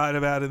I forgot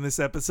about in this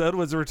episode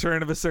was the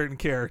return of a certain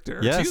character.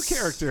 Yes. 2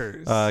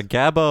 characters.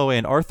 Gabbo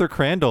and Arthur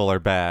Crandall are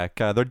back.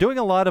 They're doing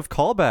a lot of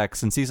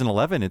callbacks in season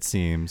 11, it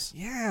seems.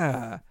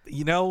 Yeah.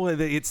 You know,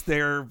 it's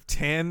their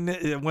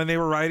 10. When they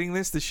were writing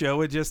this, the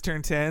show had just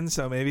turned 10,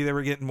 so maybe they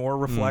were getting more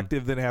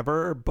reflective than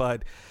ever.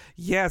 But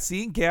yeah,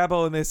 seeing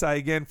Gabbo in this, I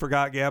again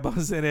forgot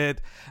Gabbo's in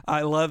it.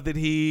 I love that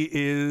he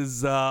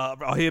is,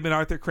 him and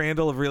Arthur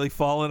Crandall have really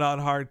fallen on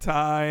hard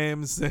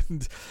times,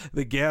 and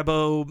the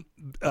Gabbo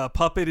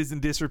puppet is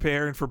in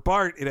disrepair, and for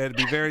Bart, it had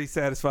to be very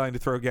satisfying to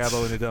throw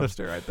Gabbo in a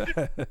dumpster, I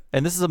bet.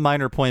 And this is a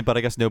minor point, but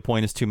I guess no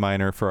point is too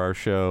minor for our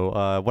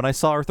show. When I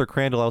saw Arthur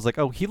Crandall, I was like,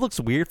 oh, he looks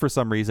weird for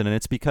some reason, and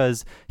it's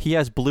because he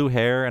has blue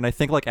hair, and I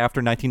think like after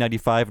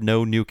 1995,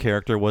 no new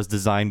character was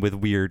designed with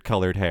weird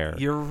colored hair.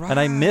 You're right. And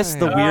I miss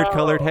the weird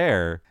colored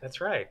hair.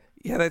 That's right.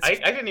 Yeah, I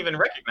didn't even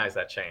recognize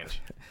that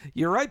change.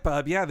 You're right,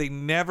 Bob. Yeah, they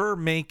never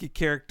make a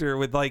character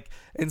with like,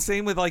 and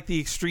same with like the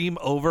extreme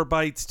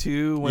overbites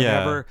too.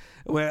 Whenever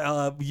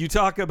you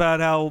talk about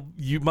how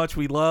much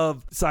we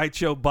love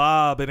Sideshow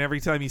Bob, and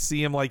every time you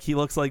see him, like he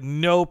looks like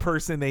no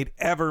person they'd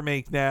ever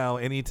make now.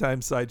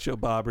 Anytime Sideshow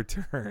Bob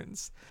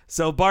returns,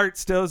 so Bart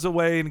stows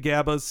away in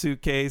Gabbo's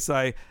suitcase.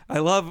 I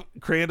love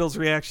Crandall's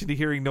reaction to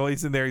hearing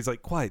noise in there. He's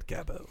like, "Quiet,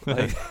 Gabbo."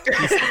 Like,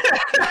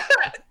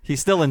 he's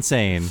still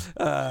insane.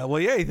 Well,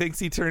 yeah, he thinks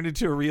he turned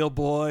into a real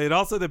boy. And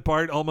also that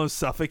Bart almost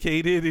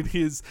suffocated in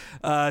his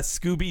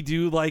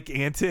Scooby-Doo-like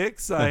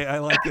antics. I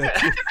like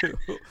that, too.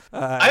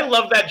 I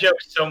love that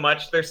joke so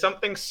much. There's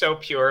something so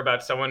pure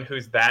about someone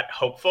who's that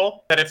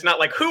hopeful that it's not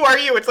like, who are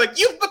you? It's like,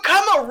 you've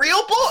become a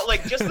real boy.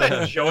 Like, just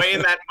that joy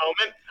in that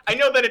moment. I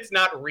know that it's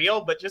not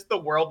real, but just the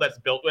world that's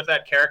built with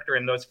that character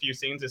in those few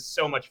scenes is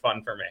so much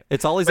fun for me.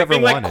 It's all he's like, ever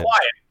being wanted. Like,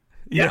 quiet.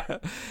 Yeah.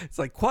 It's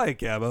like, quiet,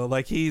 Gabbo.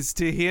 Like,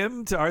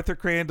 to Arthur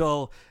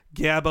Crandall,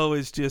 Gabbo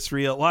is just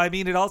real. Well, I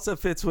mean, it also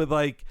fits with,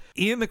 like,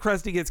 in the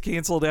Krusty Gets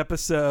Canceled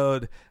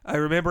episode, I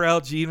remember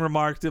Al Jean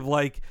remarked of,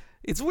 like,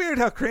 it's weird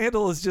how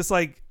Crandall is just,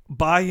 like,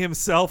 by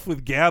himself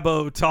with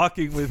Gabbo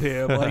talking with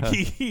him. Like,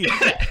 he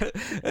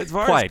as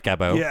far quiet, as,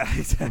 Gabbo. Yeah,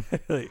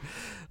 exactly.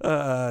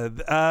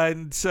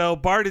 And so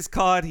Bart is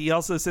caught. He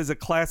also says a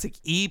classic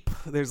eep.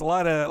 There's a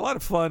lot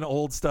of fun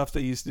old stuff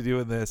they used to do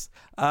in this.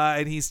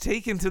 And he's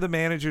taken to the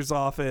manager's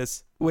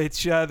office.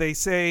 which they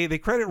say they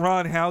credit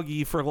Ron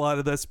Hauge for a lot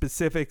of the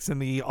specifics in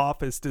the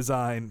office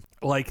design,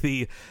 like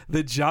the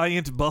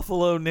giant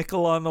buffalo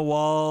nickel on the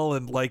wall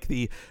and like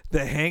the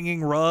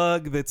hanging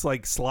rug that's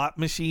like slot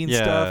machine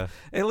stuff.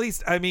 At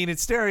least, I mean,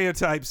 it's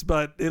stereotypes,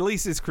 but at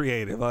least it's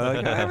creative. I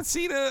haven't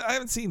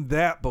seen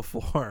that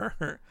before.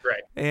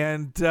 Right.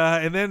 And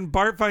then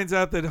Bart finds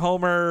out that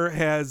Homer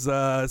has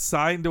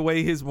signed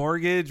away his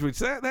mortgage, which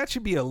that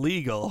should be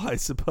illegal, I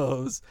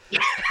suppose.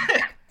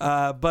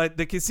 But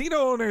the casino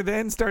owner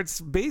then starts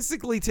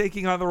basically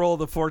taking on the role of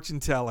the fortune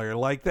teller.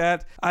 Like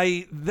that,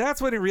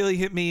 that's when it really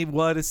hit me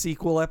what a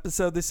sequel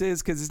episode this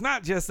is, because it's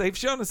not just, they've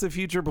shown us the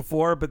future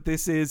before, but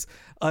this is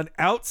an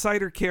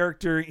outsider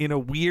character in a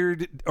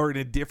weird or in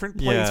a different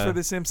place for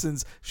The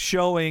Simpsons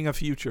showing a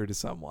future to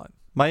someone.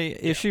 My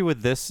issue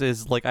with this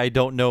is, like, I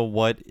don't know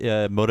what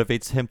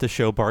motivates him to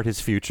show Bart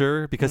his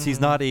future, because he's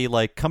not a,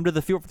 like, come to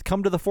the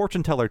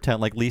fortune teller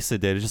tent like Lisa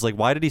did. It's just like,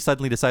 why did he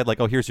suddenly decide,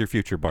 like, oh, here's your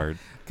future, Bart?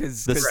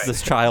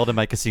 This child in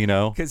my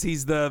casino. Because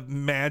he's the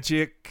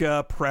magic,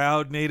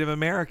 proud Native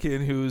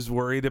American who's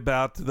worried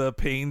about the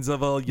pains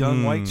of a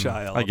young white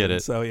child. I get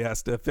it. So he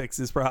has to fix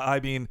his I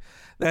mean,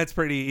 that's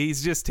pretty.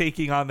 He's just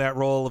taking on that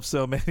role of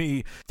so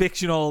many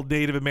fictional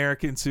Native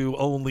Americans who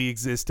only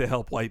exist to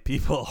help white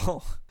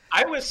people.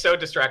 I was so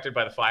distracted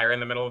by the fire in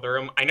the middle of the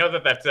room. I know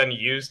that that's then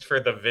used for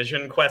the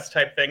vision quest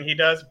type thing he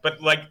does,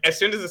 but like as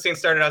soon as the scene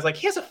started, I was like,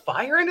 he has a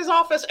fire in his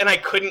office, and I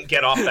couldn't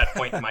get off that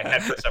point in my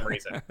head for some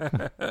reason.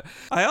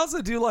 I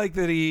also do like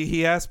that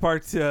he asked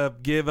Bart to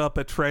give up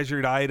a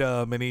treasured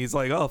item, and he's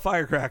like, oh,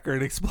 firecracker,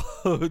 it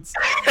explodes.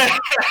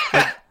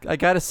 I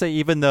gotta say,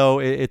 even though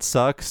it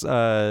sucks,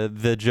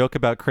 the joke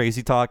about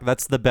crazy talk,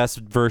 that's the best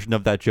version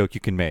of that joke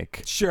you can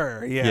make.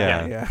 Sure,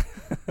 yeah.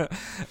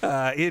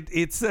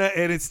 It's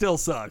and it still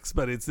sucks,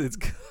 but it's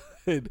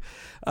good.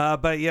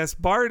 But yes,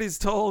 Bart is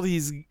told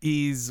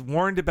he's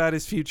warned about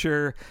his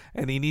future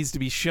and he needs to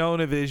be shown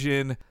a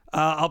vision.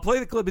 I'll play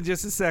the clip in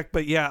just a sec,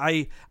 but yeah,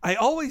 I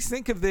always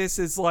think of this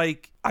as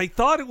like, I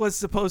thought it was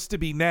supposed to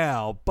be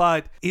now,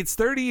 but it's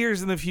 30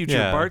 years in the future.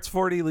 Yeah. Bart's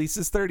 40,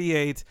 Lisa's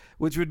 38,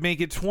 which would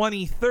make it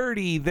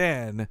 2030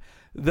 then.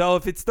 Though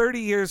if it's 30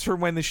 years from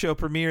when the show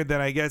premiered,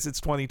 then I guess it's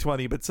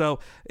 2020. But so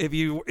if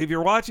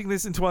you're watching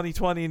this in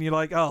 2020 and you're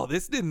like, oh,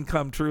 this didn't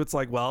come true, it's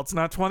like, well, it's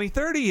not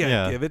 2030 yet.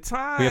 Yeah. Give it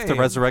time. We have to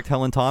resurrect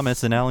Helen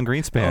Thomas and Alan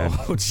Greenspan.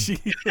 Oh, gee.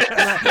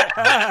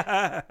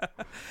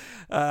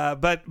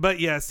 But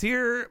yes,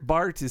 here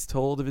Bart is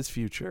told of his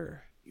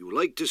future. You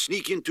like to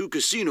sneak into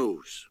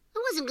casinos. I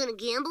wasn't gonna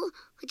gamble.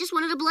 I just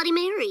wanted a Bloody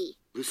Mary.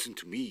 Listen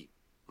to me.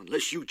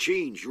 Unless you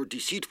change your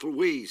deceitful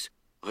ways,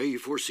 I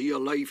foresee a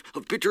life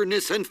of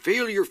bitterness and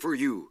failure for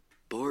you,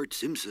 Bart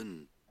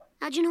Simpson.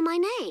 How'd you know my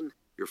name?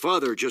 Your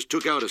father just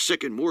took out a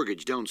second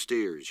mortgage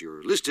downstairs.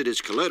 You're listed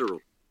as collateral.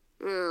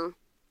 Oh,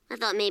 I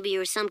thought maybe you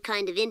were some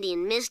kind of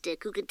Indian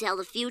mystic who could tell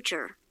the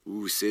future.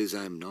 Who says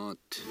I'm not?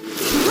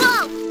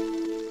 Whoa!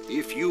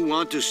 If you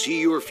want to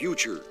see your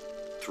future,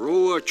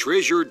 throw a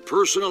treasured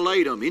personal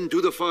item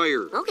into the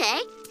fire. Okay.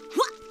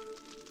 What?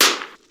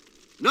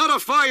 Not a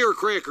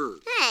firecracker!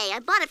 Hey, I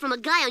bought it from a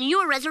guy on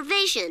your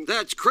reservation.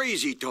 That's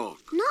crazy talk.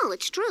 No,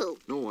 it's true.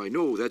 No, I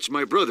know. That's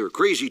my brother,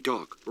 Crazy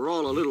Talk. We're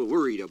all a little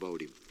worried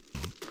about him.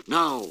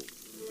 Now,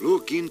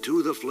 look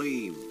into the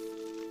flame.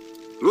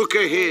 Look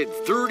ahead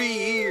 30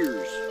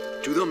 years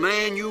to the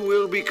man you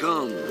will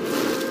become.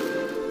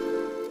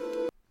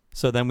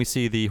 So then we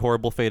see the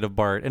horrible fate of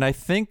Bart. And I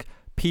think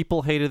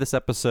people hated this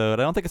episode.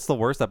 I don't think it's the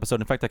worst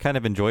episode. In fact, I kind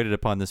of enjoyed it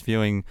upon this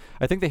viewing.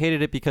 I think they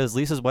hated it because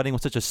Lisa's Wedding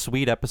was such a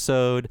sweet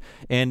episode,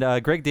 and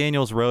Greg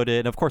Daniels wrote it.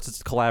 And of course, it's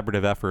a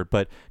collaborative effort,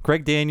 but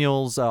Greg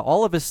Daniels,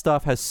 all of his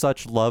stuff has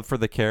such love for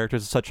the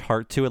characters, such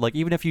heart to it. Like,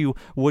 even if you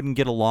wouldn't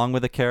get along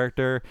with a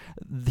character,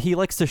 he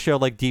likes to show,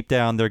 like, deep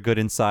down they're good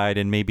inside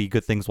and maybe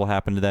good things will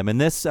happen to them. And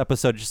this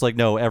episode, just like,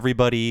 no,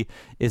 everybody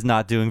is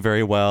not doing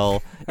very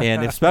well,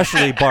 and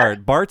especially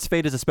Bart. Bart's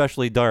fate is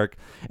especially dark.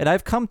 And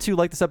I've come to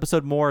like this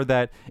episode more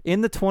that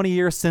in the 20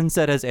 years since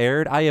it has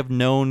aired, I have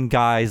known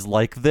guys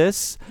like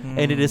this,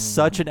 and it is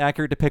such an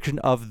accurate depiction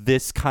of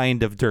this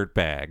kind of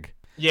dirtbag.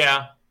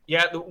 Yeah.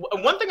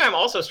 One thing I'm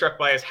also struck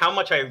by is how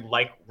much I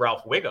like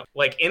Ralph Wiggum.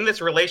 Like, in this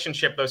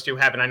relationship those two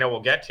have, and I know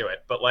we'll get to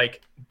it, but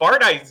like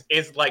Bart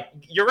is like,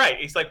 you're right.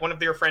 He's like one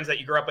of your friends that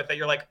you grew up with that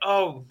you're like,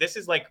 oh, this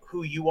is like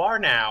who you are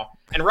now.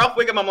 And Ralph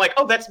Wiggum, I'm like,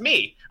 oh, that's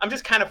me. I'm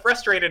just kind of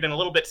frustrated and a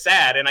little bit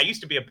sad, and I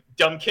used to be a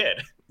dumb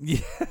kid.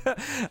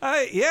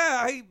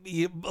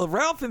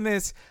 Ralph in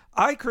this,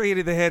 I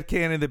created the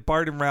headcanon that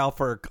Bart and Ralph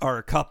are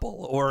a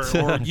couple, or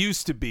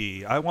used to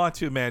be. I want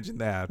to imagine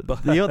that.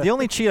 But the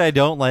only cheat I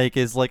don't like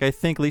is, like, I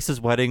think Lisa's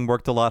Wedding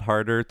worked a lot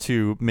harder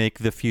to make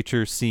the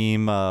future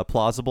seem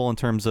plausible in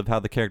terms of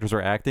how the characters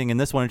are acting. And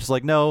this one is just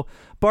like, no,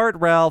 Bart,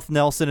 Ralph,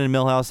 Nelson, and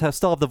Milhouse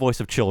still have the voice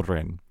of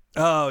children.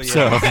 Oh,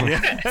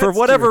 yeah. So, for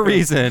whatever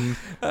reason.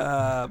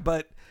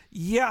 But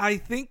yeah, I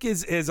think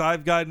as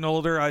I've gotten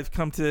older, I've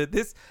come to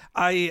this.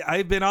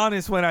 I've been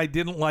honest when I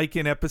didn't like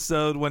an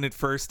episode when it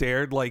first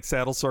aired, like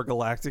Battlestar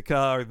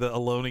Galactica or the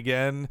Alone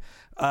Again.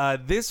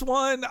 This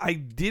one, I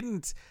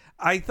didn't.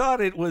 I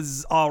thought it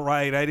was all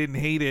right. I didn't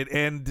hate it.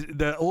 And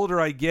the older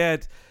I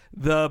get,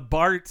 the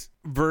Bart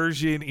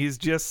version is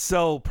just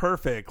so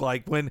perfect.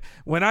 Like when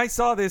I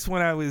saw this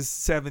when I was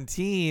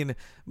 17,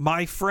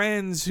 my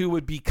friends who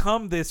would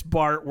become this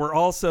Bart were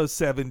also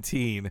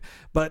 17.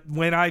 But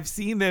when I've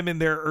seen them in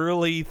their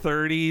early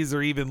 30s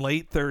or even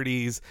late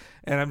 30s,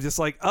 and I'm just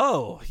like,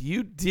 oh,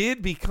 you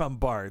did become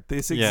Bart.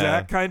 This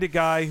exact kind of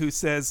guy who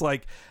says,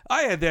 like,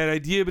 I had that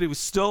idea, but it was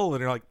stolen.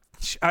 And you're like,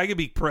 I could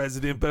be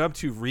president, but I'm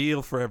too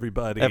real for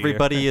everybody.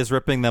 Everybody is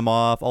ripping them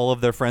off. All of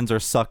their friends are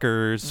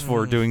suckers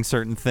for doing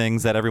certain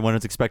things that everyone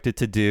is expected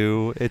to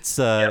do. It's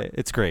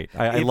great.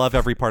 I love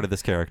every part of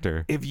this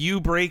character. If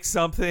you break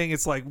something,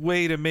 it's like,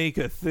 way to make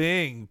a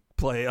thing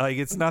play. Like,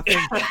 it's nothing.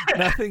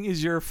 Nothing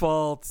is your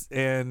fault,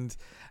 and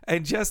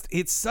just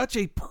it's such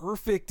a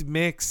perfect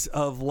mix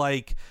of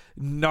like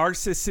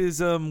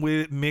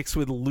narcissism mixed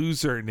with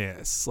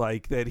loserness.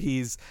 Like that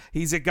he's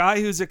a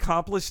guy who's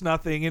accomplished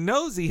nothing and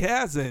knows he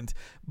hasn't,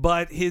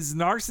 but his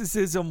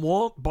narcissism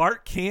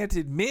Bart can't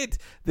admit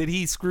that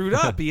he screwed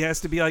up. He has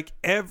to be like,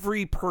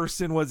 every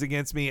person was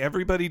against me,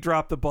 everybody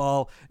dropped the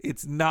ball,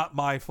 it's not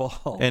my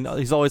fault. And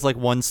he's always like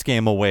one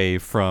scam away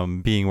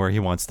from being where he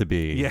wants to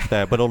be.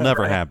 But it'll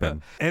never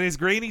happen. And as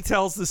Granny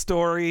tells the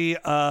story,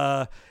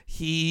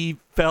 he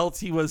felt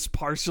he was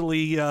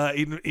partially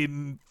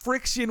in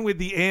friction with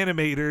the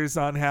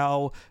animators on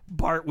how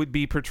Bart would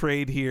be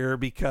portrayed here,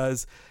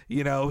 because he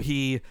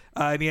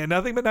had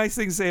nothing but nice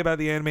things to say about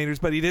the animators,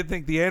 but he did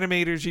think the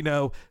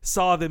animators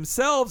saw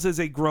themselves as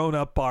a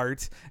grown-up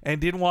Bart and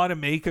didn't want to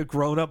make a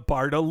grown-up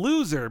Bart a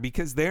loser,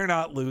 because they're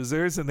not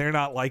losers and they're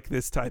not like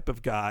this type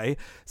of guy,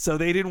 so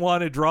they didn't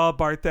want to draw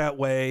Bart that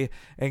way.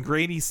 And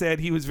Granny said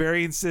he was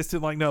very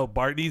insistent, like, no,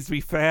 Bart needs to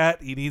be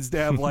fat, he needs to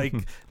have like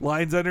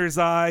lines under his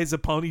eyes, a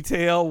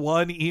ponytail,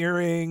 one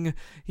earring,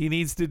 he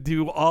needs to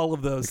do all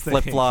of those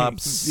things.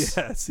 Flip-flops.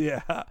 Yes,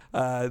 yeah.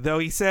 Though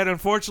he said,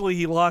 unfortunately,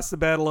 he lost the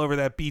battle over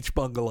that beach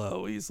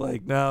bungalow. He's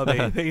like, no,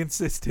 they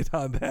insisted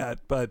on that.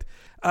 But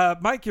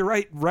Mike, you're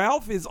right.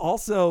 Ralph is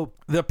also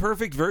the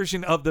perfect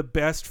version of the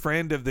best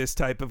friend of this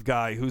type of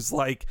guy who's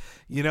like,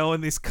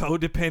 in this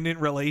codependent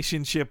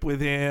relationship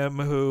with him,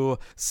 who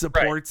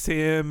supports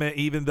him,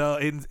 even though,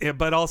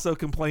 but also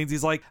complains.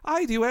 He's like,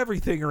 I do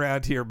everything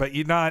around here, but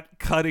you're not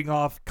cutting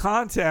off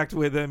contact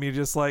with him. You're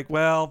just like,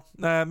 well,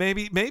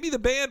 maybe the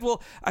band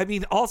will. I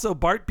mean, also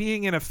Bart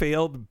being in a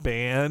failed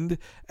band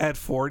at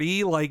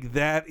 40, like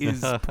that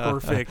is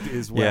perfect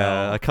as well.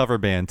 Yeah, a cover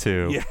band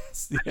too.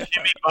 Yes, yeah.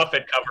 Jimmy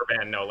Buffett cover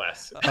band, no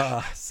less.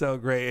 So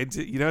great.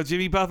 And,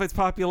 Jimmy Buffett's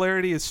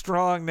popularity is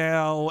strong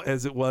now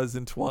as it was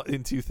in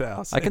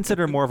 2000. I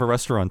consider him more of a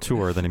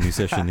restaurateur than a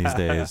musician these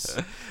days.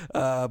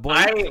 I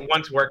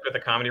once worked with a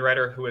comedy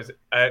writer who was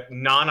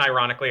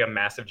non-ironically a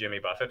massive Jimmy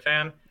Buffett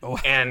fan,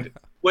 and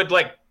would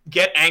like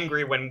get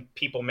angry when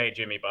people made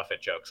Jimmy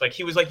Buffett jokes. Like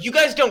he was like, you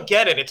guys don't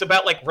get it. It's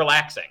about like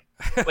relaxing.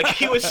 Like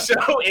he was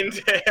so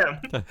into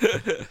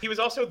him. He was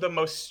also the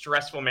most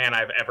stressful man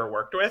I've ever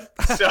worked with.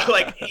 So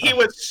like he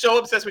was so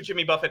obsessed with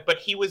Jimmy Buffett, but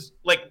he was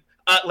like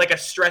a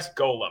stress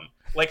golem.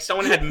 Like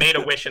someone had made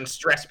a wish and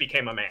stress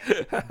became a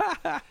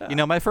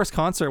man. My first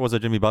concert was a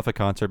Jimmy Buffett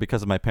concert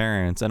because of my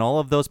parents, and all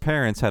of those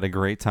parents had a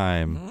great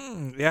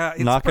time.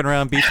 Knocking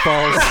around beach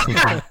balls.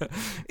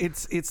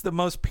 It's the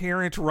most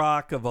parent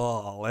rock of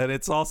all, and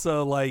it's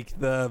also like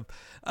the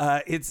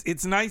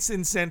it's nice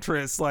and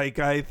centrist. Like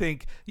I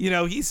think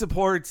he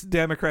supports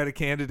Democratic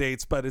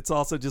candidates, but it's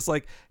also just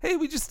like, hey,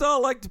 we just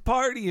all like to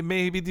party and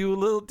maybe do a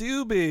little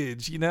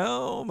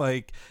doobage.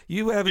 Like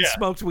you haven't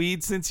smoked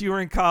weed since you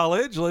were in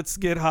college. Let's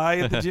get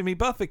high at the Jimmy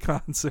Buffett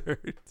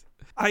concert.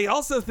 I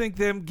also think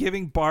them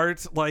giving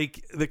Bart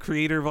like the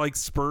creator of like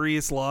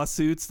spurious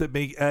lawsuits that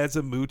make as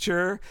a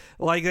moocher,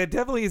 like that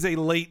definitely is a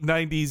late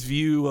 90s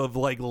view of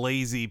like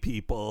lazy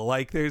people.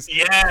 Like there's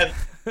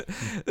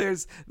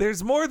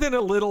there's more than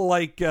a little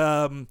like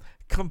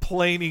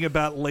complaining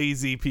about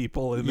lazy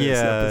people in this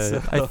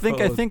episode.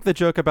 I think the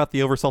joke about the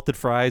oversalted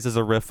fries is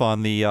a riff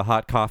on the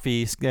hot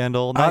coffee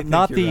scandal.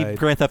 Not the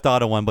Grand Theft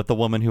Auto one, but the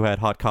woman who had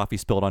hot coffee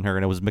spilled on her,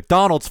 and it was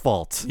McDonald's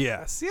fault.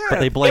 Yes, yeah. But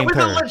they blamed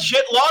her.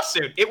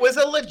 It was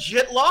a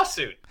legit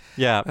lawsuit.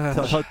 Yeah,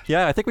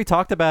 I think we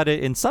talked about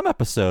it in some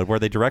episode where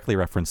they directly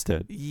referenced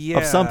it.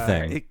 Of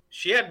something.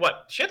 She had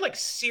like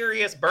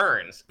serious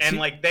burns, and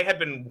like they had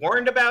been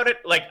warned about it.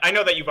 Like I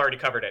know that you've already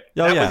covered it.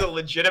 That was a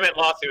legitimate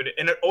lawsuit,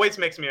 and it always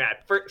makes me mad.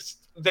 For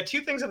the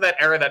two things of that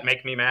era that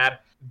make me mad,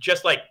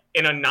 just like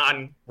in a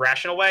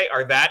non-rational way,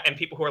 are that and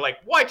people who are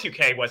like,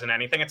 Y2K wasn't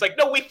anything. It's like,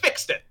 no, we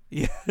fixed it.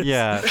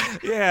 Yeah.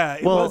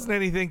 It wasn't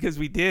anything because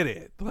we did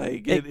it.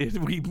 Like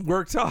we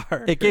worked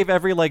hard. It gave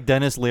every like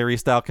Dennis Leary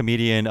style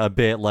comedian a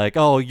bit like,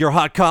 oh, your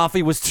hot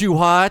coffee was too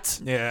hot.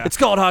 Yeah, it's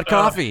called hot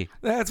coffee.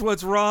 That's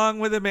what's wrong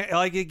with America.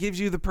 Like it gives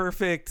you the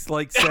perfect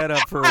like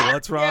setup for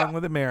what's wrong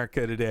with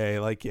America today.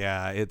 Like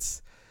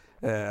it's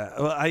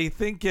Well, I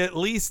think at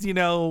least,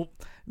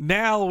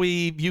 now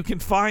you can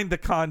find the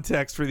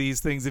context for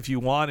these things if you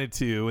wanted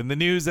to. In the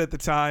news at the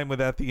time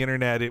without the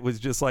internet, it was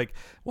just like,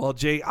 well,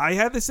 I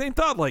had the same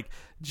thought, like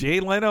Jay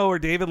Leno or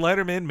David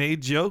Letterman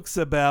made jokes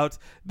about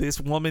this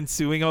woman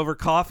suing over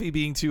coffee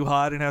being too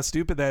hot and how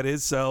stupid that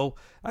is. So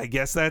I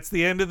guess that's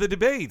the end of the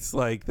debates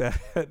like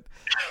that.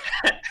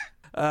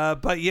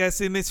 But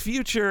yes, in this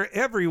future,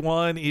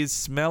 everyone is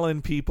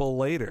smelling people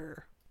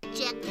later.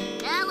 Check.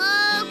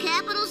 Hello,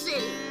 Capital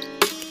City.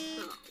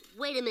 Oh,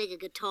 way to make a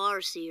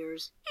guitar,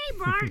 Sears. Hey,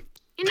 Bart.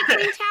 Any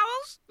clean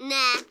towels?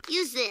 Nah,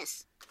 use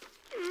this.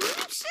 I'm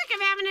sick of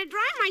having to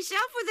dry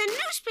myself with a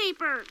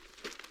newspaper.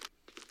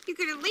 You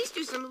could at least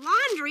do some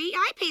laundry.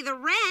 I pay the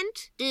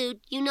rent.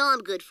 Dude, you know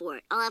I'm good for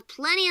it. I'll have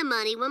plenty of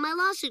money when my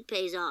lawsuit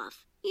pays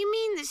off. You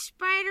mean the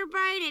spider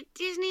bite at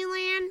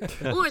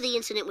Disneyland? Or the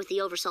incident with the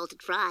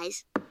oversalted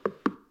fries.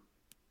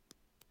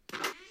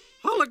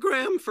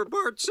 Hologram for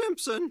Bart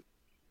Simpson.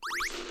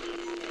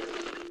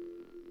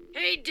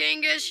 Hey,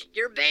 Dingus,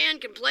 your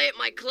band can play at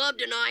my club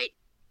tonight.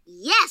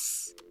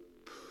 Yes!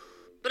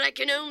 But I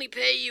can only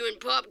pay you in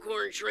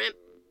popcorn shrimp.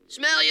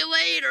 Smell you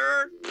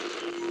later.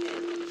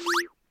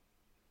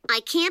 I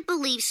can't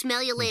believe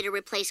smell you later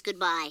replaced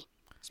goodbye.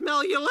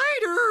 Smell you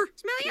later.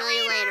 Smell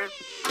you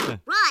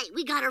later. Right,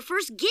 we got our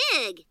first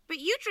gig. But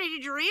you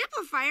traded your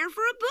amplifier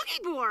for a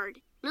boogie board.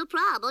 No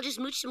prob, I'll just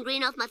mooch some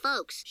green off my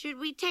folks. Should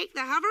we take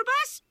the hover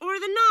bus or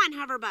the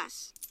non-hover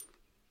bus?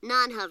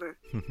 Non-hover.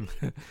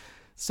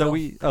 So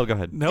go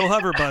ahead. No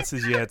hover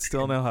buses yet.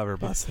 Still no hover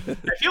buses.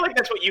 I feel like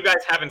that's what you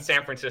guys have in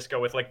San Francisco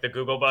with like the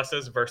Google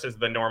buses versus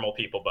the normal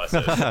people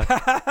buses.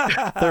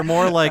 They're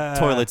more like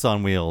toilets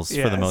on wheels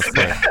for the most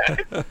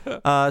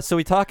part. So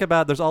we talk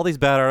about there's all these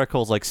bad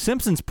articles like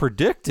Simpsons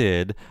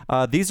predicted.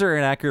 These are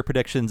inaccurate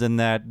predictions in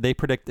that they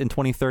predict in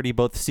 2030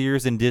 both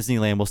Sears and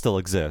Disneyland will still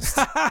exist.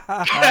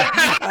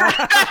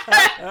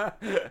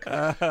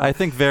 I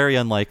think very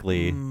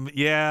unlikely.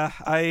 Yeah,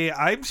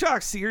 I'm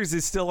shocked Sears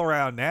is still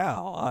around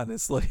now,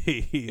 honestly.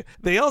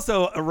 They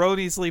also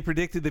erroneously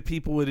predicted that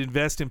people would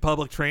invest in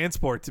public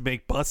transport to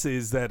make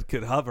buses that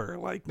could hover.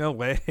 Like, no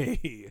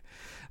way.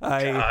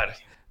 God.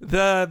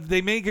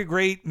 They make a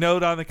great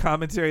note on the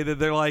commentary that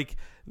they're like,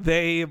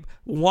 they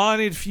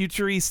wanted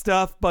futury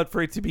stuff, but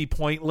for it to be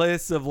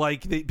pointless of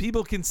like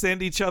people can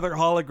send each other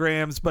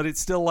holograms, but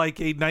it's still like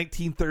a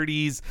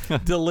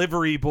 1930s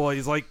delivery boy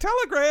is like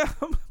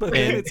telegram, but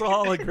then it's a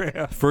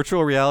hologram.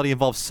 Virtual reality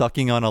involves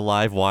sucking on a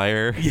live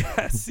wire.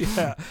 Yes,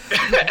 yeah.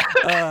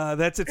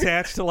 That's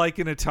attached to like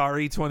an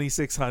Atari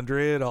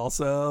 2600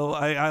 also.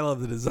 I love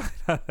the design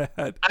of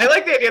that. I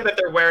like the idea that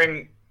they're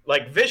wearing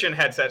like vision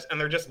headsets and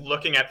they're just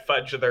looking at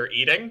fudge they're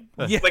eating.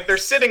 Yes. Like they're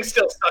sitting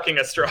still sucking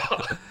a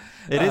straw.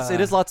 It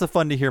is lots of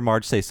fun to hear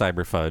Marge say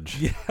cyber fudge.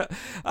 Yeah.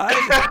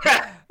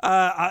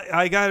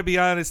 I got to be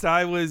honest.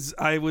 I was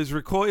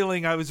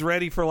recoiling. I was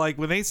ready for like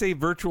when they say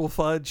virtual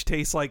fudge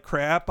tastes like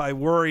crap. I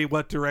worry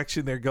what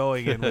direction they're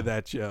going in with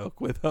that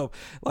joke. With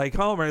like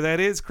Homer, that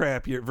is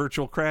crap. Your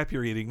virtual crap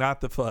you're eating,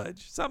 not the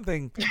fudge.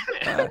 Something.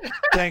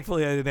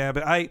 Thankfully, I didn't have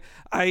it.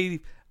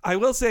 I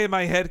will say in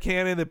my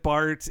headcanon that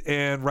Bart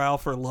and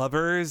Ralph are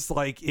lovers.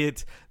 Like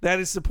that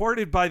is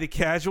supported by the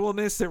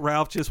casualness that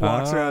Ralph just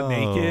walks around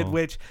naked,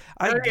 which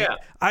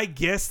I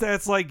guess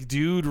that's like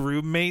dude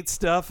roommate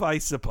stuff, I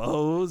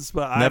suppose.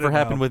 But never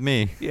happened with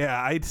me.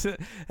 Yeah,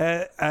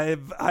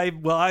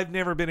 I've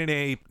never been in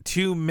a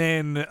two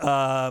men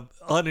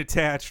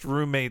unattached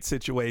roommate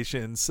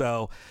situation.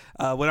 So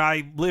when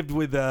I lived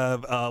with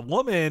a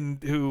woman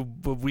who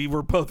we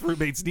were both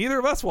roommates, neither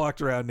of us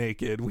walked around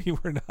naked. We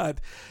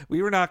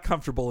were not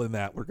comfortable in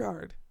that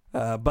regard.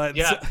 But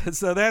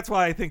so that's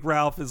why I think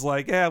Ralph is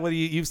like, what do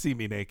you've seen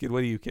me naked.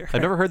 What do you care?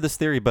 I've never heard this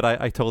theory, but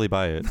I totally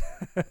buy it.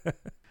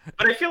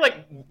 But I feel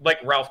like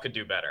Ralph could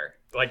do better.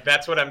 Like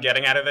that's what I'm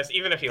getting out of this.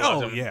 Even if he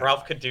loves him,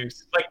 Ralph could do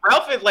like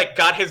Ralph had like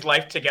got his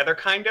life together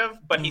kind of,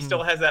 but he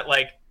still has that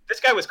like this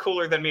guy was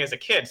cooler than me as a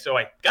kid, so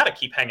I got to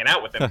keep hanging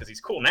out with him because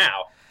he's cool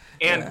now.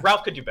 And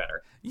Ralph could do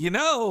better.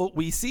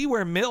 We see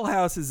where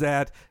Milhouse is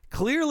at.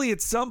 Clearly,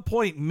 at some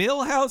point,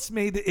 Milhouse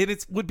made it.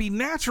 It would be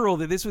natural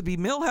that this would be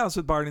Milhouse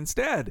with Bart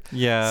instead.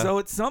 Yeah. So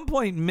at some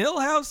point,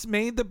 Milhouse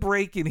made the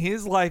break in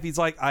his life. He's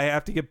like, I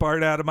have to get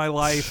Bart out of my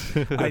life.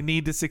 I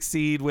need to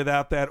succeed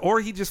without that.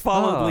 Or he just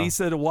followed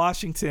Lisa to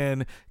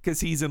Washington because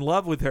he's in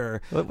love with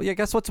her. Well, I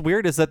guess what's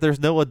weird is that there's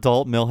no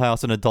adult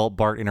Milhouse and adult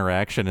Bart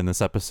interaction in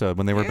this episode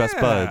when they were best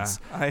buds.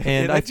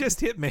 It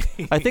just hit me.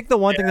 I think the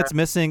one thing that's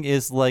missing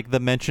is like the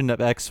mention of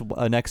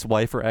an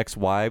ex-wife or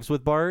ex-wives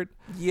with Bart.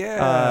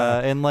 Yeah.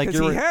 And like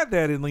because he had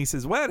that in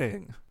Lisa's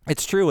wedding.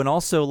 It's true, and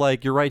also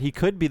like you're right.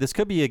 This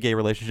could be a gay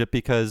relationship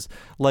because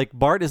like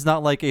Bart is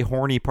not like a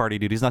horny party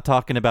dude. He's not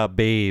talking about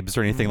babes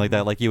or anything like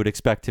that, like you would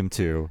expect him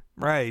to.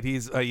 Right.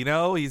 He's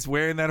he's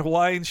wearing that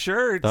Hawaiian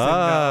shirt. And,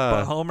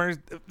 but Homer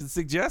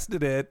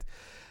suggested it.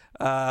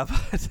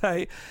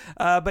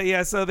 But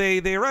yeah, so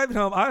they arrive at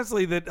home.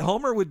 Honestly, that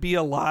Homer would be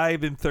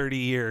alive in 30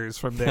 years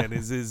from then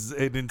is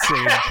an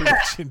insane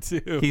prediction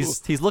too.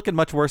 He's looking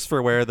much worse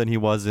for wear than he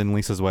was in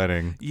Lisa's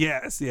wedding.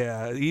 Yes,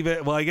 yeah.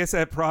 I guess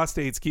that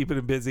prostate's keeping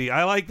him busy.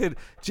 I like that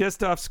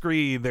just off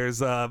screen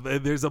there's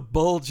a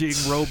bulging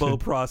robo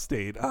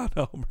prostate on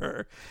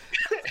Homer.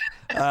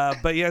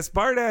 But yes,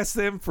 Bart asks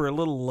them for a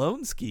little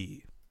loan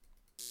ski.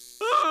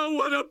 Oh,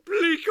 what a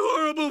bleak,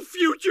 horrible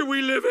future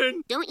we live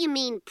in. Don't you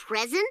mean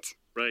present?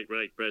 Right,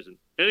 present.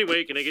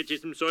 Anyway, can I get you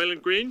some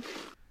Soylent Green?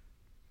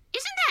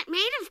 Isn't that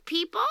made of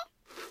people?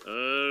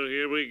 Oh,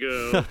 here we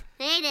go.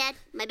 Hey, Dad.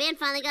 My band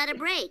finally got a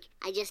break.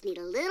 I just need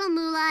a little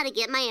moolah to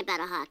get my imp out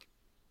of hock.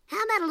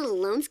 How about a little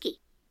loan ski?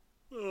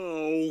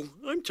 Oh,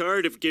 I'm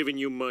tired of giving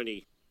you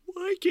money.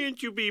 Why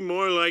can't you be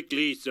more like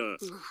Lisa?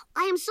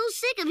 I am so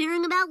sick of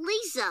hearing about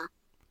Lisa.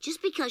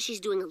 Just because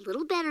she's doing a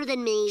little better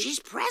than me. She's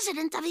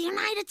president of the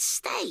United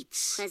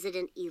States.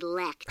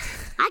 President-elect.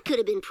 I could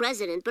have been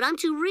president, but I'm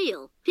too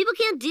real. People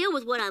can't deal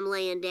with what I'm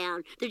laying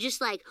down. They're just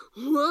like,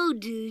 whoa,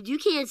 dude, you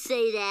can't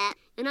say that.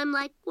 And I'm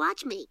like,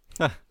 watch me.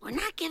 We're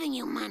not giving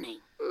you money.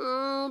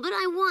 Oh, but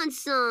I want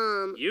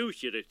some. You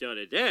should have thought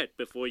of that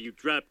before you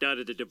dropped out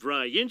of the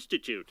DeVry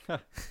Institute.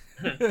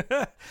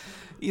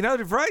 You know,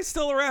 DeVry's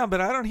still around, but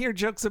I don't hear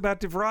jokes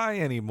about DeVry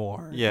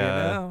anymore. Yeah.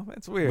 You know?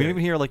 That's weird. We don't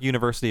even hear like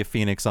University of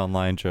Phoenix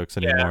online jokes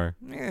anymore.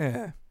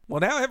 Yeah.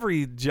 Well, now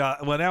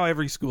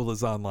every school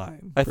is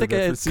online. I think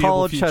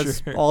college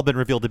has all been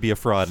revealed to be a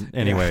fraud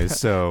anyways,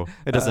 so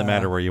it doesn't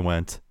matter where you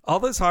went. All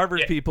those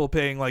Harvard people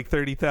paying like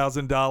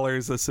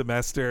 $30,000 a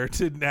semester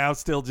to now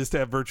still just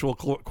have virtual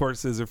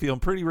courses are feeling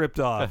pretty ripped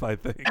off, I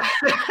think.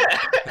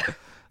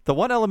 The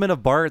one element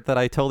of Bart that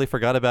I totally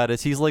forgot about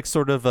is he's like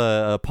sort of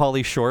a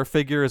Pauly Shore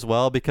figure as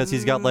well, because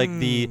he's got like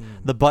the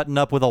button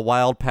up with a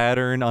wild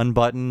pattern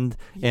unbuttoned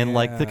and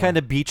like the kind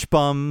of beach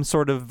bum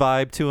sort of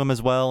vibe to him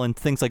as well, and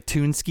things like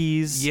tune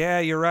skis. Yeah,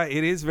 you're right.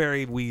 It is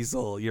very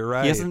Weasel. You're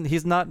right.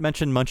 He's not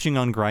mentioned munching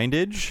on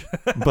grindage,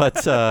 but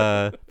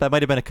that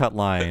might have been a cut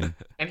line.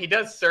 And he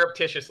does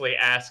surreptitiously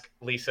ask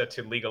Lisa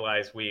to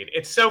legalize weed.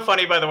 It's so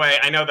funny, by the way.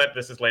 I know that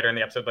this is later in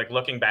the episode, like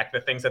looking back,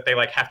 the things that they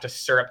like have to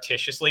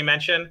surreptitiously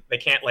mention. They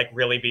can't like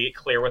really be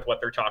clear with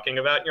what they're talking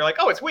about. And you're like,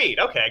 oh, it's weed.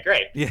 Okay,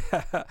 great. Yeah.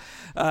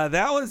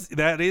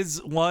 That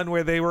is one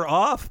where they were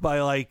off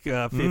by like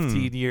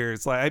 15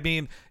 years. Like, I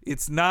mean,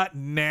 it's not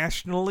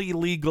nationally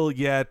legal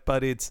yet,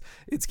 but it's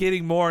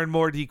getting more and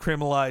more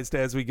decriminalized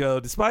as we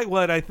go, despite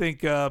what I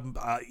think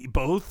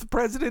both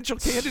presidential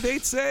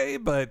candidates say.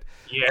 But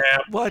yeah,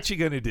 what you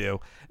gonna do?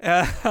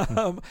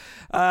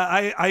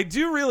 I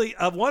do really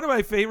one of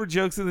my favorite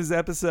jokes in this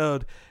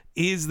episode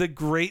is the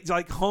great,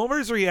 like,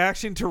 Homer's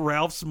reaction to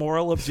Ralph's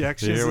moral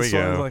objections. Here we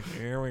go. Like,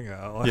 here we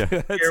go. Yeah.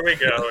 Here we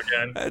go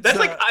again. That's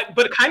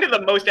but kind of the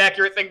most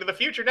accurate thing to the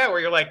future now, where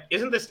you're like,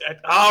 isn't this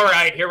all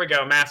right? Here we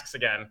go, masks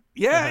again.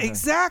 Yeah,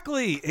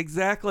 exactly.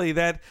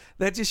 That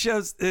just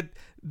shows that.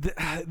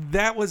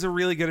 That was a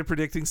really good at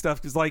predicting stuff,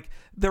 because like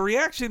the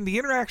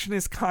interaction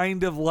is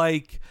kind of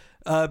like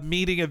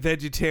meeting a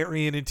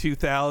vegetarian in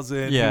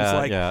 2000 who's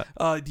like,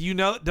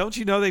 don't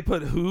you know they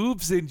put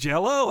hooves in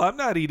Jell-O? I'm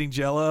not eating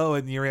Jell-O.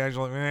 And your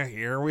reaction like,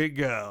 here we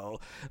go.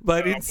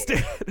 But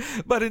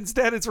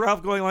instead it's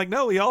Ralph going like,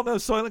 no, we all know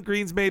Soylent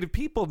Green's made of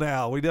people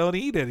now. We don't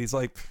eat it. He's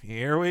like,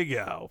 here we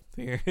go.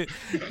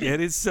 Get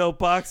his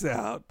soapbox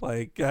out.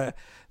 Like,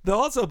 though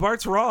also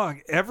Bart's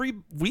wrong.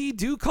 We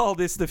do call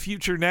this the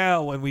future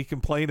now when we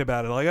complain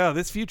about it. Like, oh,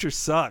 this future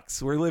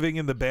sucks. We're living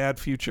in the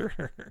bad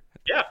future.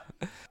 Yeah.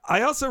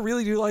 I also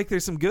really do like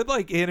there's some good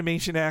like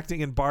animation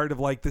acting in Bart of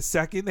like the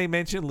second they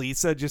mention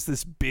Lisa, just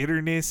this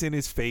bitterness in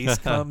his face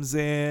comes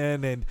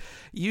in, and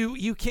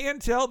you can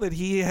tell that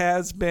he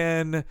has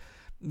been,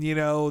 you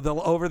know,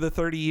 over the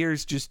 30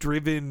 years just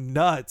driven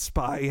nuts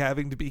by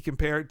having to be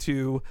compared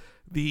to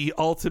the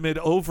ultimate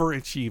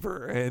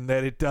overachiever, and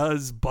that it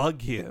does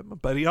bug him,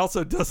 but he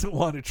also doesn't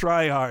want to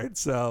try hard.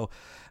 So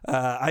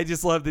I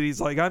just love that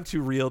he's like, I'm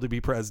too real to be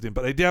president,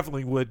 but I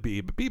definitely would be.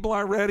 But people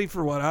aren't ready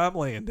for what I'm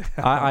laying down.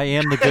 I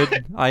am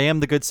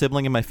the good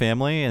sibling in my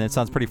family, and it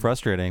sounds pretty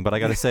frustrating. But I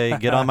got to say,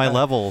 get on my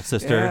level,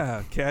 sister.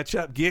 Yeah, catch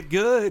up, get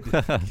good.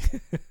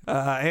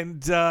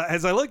 And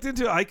as I looked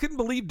into it, I couldn't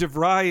believe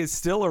DeVry is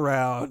still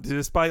around,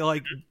 despite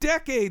like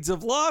decades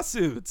of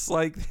lawsuits,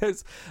 like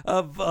there's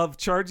of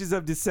charges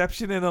of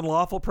deception and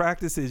unlawful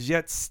practices,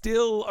 yet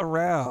still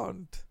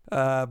around.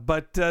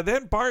 But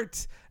then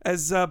Bart,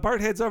 as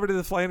Bart heads over to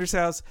the Flanders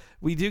house,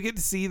 we do get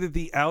to see that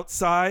the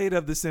outside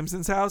of the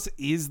Simpsons house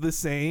is the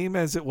same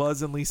as it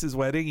was in Lisa's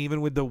wedding,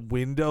 even with the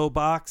window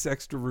box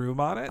extra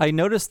room on it. I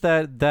noticed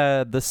that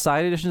the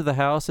side addition to the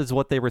house is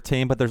what they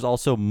retain, but there's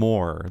also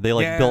more. They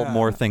built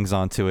more things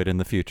onto it in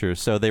the future.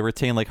 So they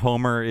retain, like,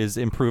 Homer is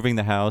improving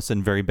the house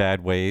in very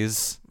bad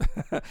ways.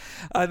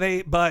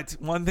 But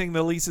one thing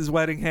that Lisa's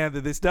wedding had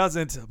that this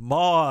doesn't,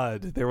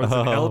 Maude. There was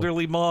an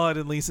elderly Maude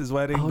in Lisa's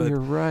wedding. Oh, you're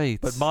right.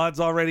 But Maude's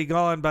already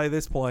gone by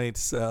this point,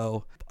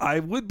 so I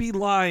would be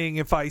lying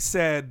if I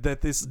said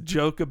that this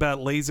joke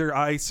about laser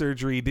eye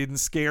surgery didn't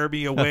scare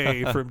me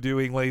away from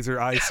doing laser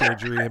eye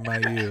surgery in my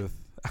youth.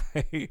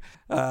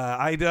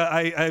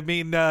 I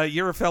mean,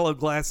 you're a fellow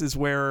glasses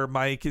wearer,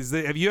 Mike.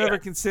 Have you ever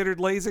considered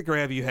LASIK, or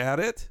have you had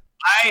it?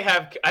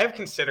 I have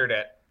considered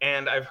it,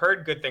 and I've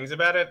heard good things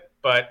about it,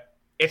 but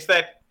it's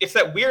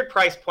that weird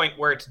price point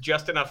where it's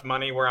just enough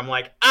money where I'm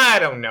like, I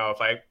don't know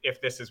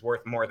if this is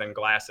worth more than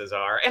glasses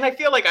are. And I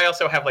feel like I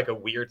also have like a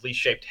weirdly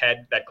shaped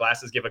head that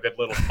glasses give a good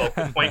little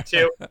focal point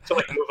to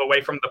like move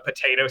away from the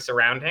potato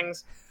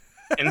surroundings.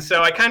 And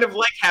so I kind of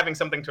like having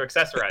something to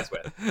accessorize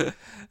with.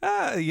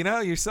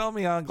 You're selling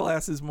me on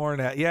glasses more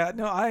now. Yeah,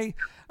 no,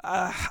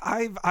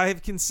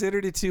 I've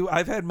considered it too.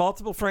 I've had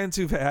multiple friends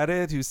who've had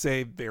it who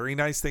say very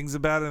nice things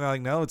about it. And I'm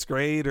like, no, it's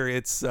great, or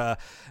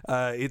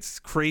it's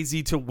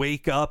crazy to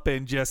wake up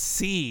and just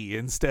see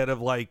instead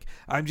of like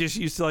I'm just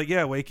used to like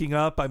waking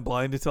up. I'm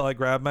blind until I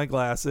grab my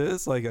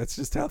glasses. Like that's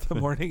just how the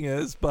morning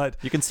is. But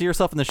you can see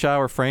yourself in the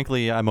shower.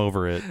 Frankly, I'm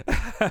over it.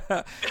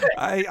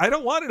 I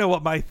don't want to know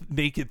what my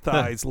naked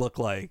thighs look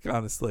like,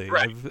 honestly.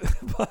 Right.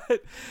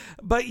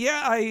 But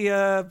yeah,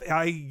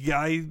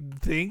 I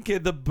think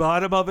at the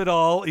bottom of it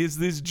all is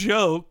this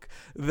joke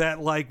that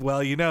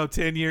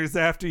 10 years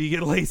after you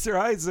get laser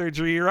eye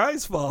surgery, your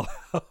eyes fall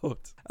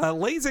out.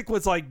 LASIK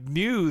was like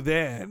new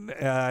then.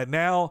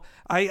 Now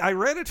I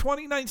read a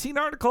 2019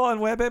 article on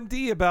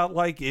WebMD about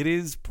it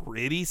is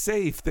pretty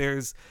safe.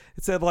 It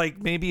said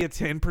maybe a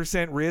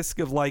 10% risk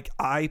of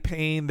eye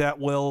pain that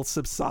will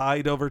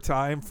subside over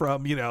time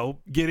from,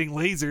 getting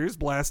lasers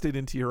blasted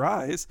into your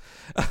eyes.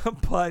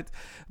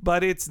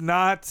 But it's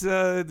not,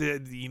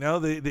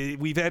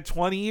 we've had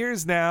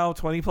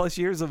 20 plus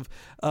years of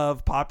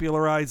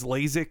popularized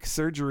LASIK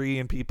surgery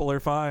and people are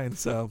fine.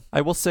 So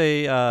I will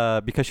say,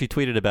 because she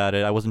tweeted about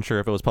it, I wasn't sure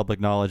if it was public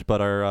knowledge, but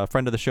our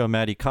friend of the show,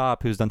 Maddie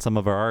Kopp, who's done some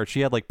of our art,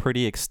 she had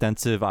pretty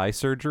extensive eye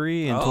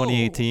surgery in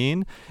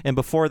 2018. And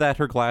before that,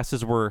 her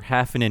glasses were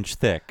half an inch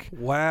thick.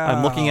 Wow.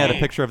 I'm looking at a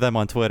picture of them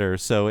on Twitter,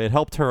 so it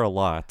helped her a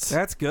lot.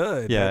 That's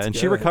good. Yeah, that's and good.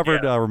 She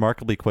recovered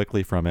remarkably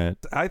quickly from it.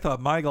 I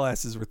thought my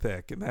glasses were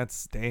thick, and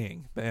that's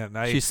dang, man.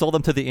 She sold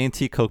them to the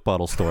antique Coke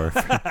bottle store.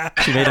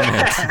 She made them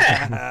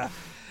hits.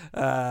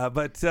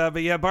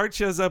 But yeah, Bart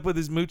shows up with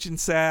his moochin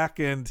sack,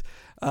 and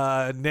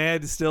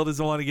Ned still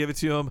doesn't want to give it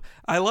to him.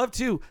 I love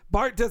too,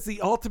 Bart does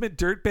the ultimate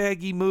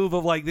dirtbaggy move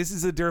of this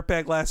is a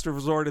dirtbag last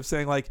resort of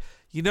saying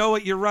you know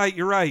what, you're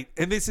right,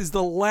 and this is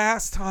the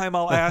last time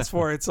I'll ask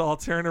for it, so I'll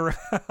turn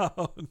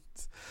around.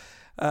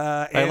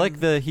 I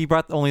like he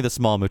brought only the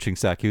small mooching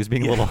sack. He was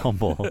being a little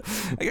humble.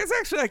 I guess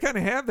actually I kind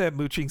of have that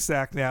mooching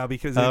sack now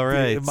because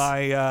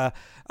I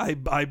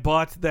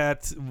bought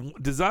that,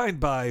 designed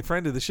by a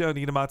friend of the show,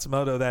 Nina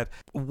Matsumoto, that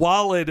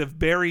wallet of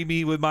bury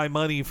me with my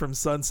money from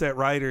Sunset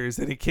Riders,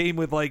 and it came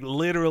with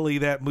literally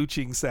that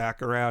mooching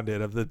sack around it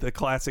of the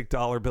classic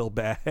dollar bill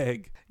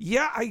bag.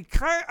 Yeah,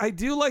 I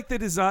do like the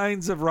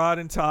designs of Rod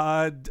and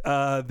Todd,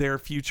 their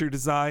future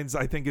designs.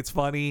 I think it's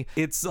funny.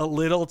 It's a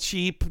little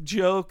cheap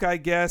joke, I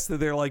guess, that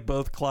they're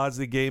both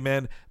closeted gay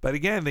men. But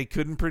again, they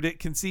couldn't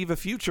conceive a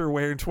future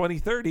where in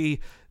 2030,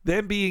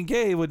 them being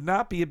gay would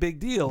not be a big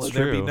deal. And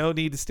there'd be no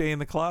need to stay in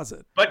the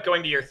closet. But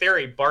going to your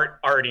theory, Bart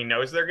already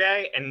knows they're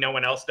gay and no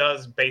one else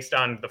does based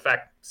on the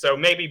fact. So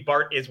maybe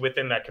Bart is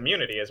within that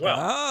community as well.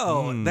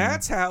 Oh,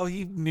 that's how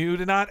he knew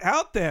to not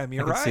out them.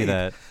 You're right. I can see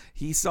that.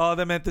 He saw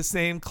them at the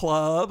same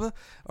club,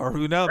 or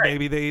who knows,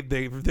 maybe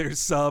there's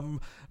some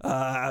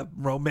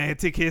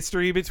romantic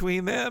history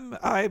between them.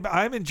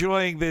 I'm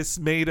enjoying this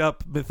made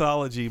up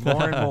mythology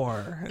more and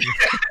more.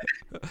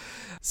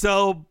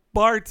 So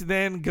Bart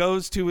then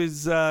goes to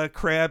his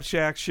Crab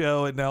Shack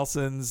show at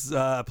Nelson's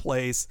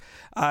place.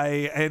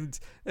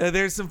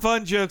 There's some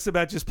fun jokes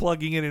about just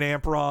plugging in an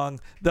amp wrong,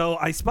 though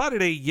I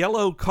spotted a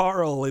yellow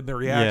Carl in the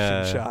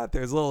reaction shot.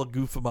 There's a little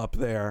goof him up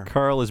there.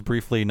 Carl is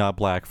briefly not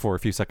black for a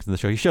few seconds in the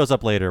show. He shows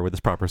up later with his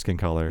proper skin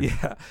color.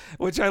 Yeah,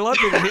 which I love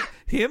that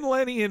him,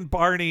 Lenny, and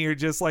Barney are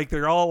just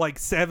they're all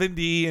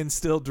 70 and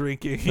still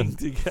drinking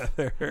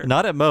together.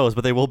 Not at Moe's,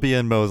 but they will be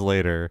in Moe's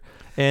later.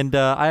 And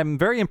I'm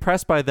very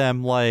impressed by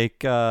them.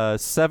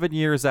 7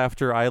 years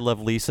after I Love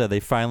Lisa, they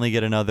finally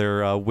get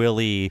another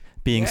Willie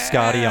being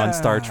Scotty on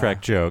Star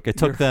Trek joke. It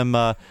took them,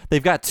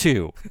 they've got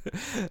two.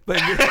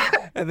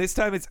 And this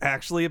time it's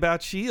actually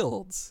about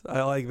Shields.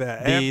 I like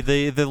that.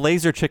 The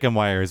laser chicken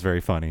wire is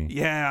very funny.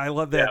 Yeah, I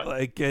love that.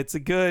 Yeah. It's a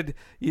good,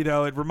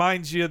 it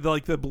reminds you of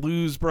the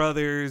Blues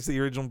Brothers, the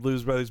original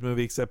Blues Brothers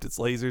movie, except it's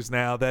lasers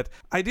now. That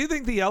I do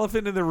think the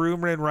elephant in the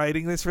room in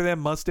writing this for them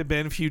must have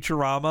been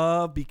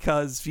Futurama,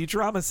 because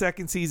Futurama's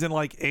second season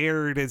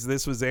aired as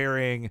this was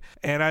airing.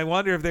 And I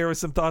wonder if there was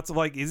some thoughts of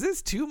is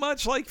this too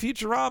much like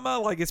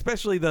Futurama?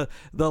 Especially the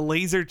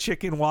laser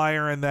chicken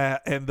wire and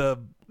the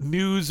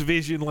news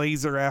vision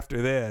laser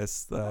after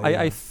this.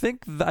 I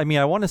think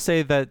I want to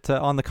say that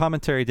on the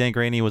commentary, Dan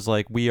Graney was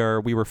we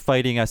were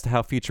fighting as to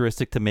how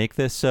futuristic to make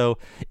this. So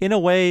in a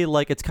way,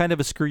 it's kind of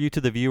a screw you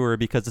to the viewer,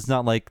 because it's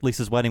not like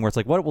Lisa's Wedding where it's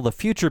what will the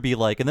future be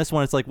like? And this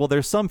one it's well,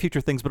 there's some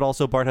future things, but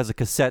also Bart has a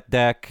cassette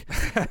deck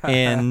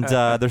and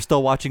they're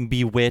still watching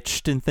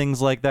Bewitched and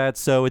things like that.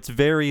 So it's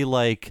very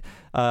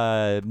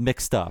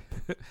mixed up.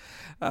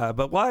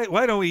 But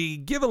why don't we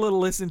give a little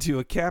listen to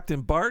a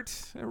Captain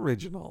Bart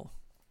original?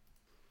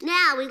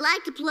 Now, we'd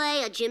like to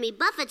play a Jimmy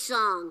Buffett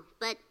song,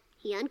 but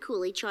he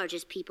uncoolly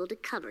charges people to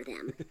cover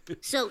them.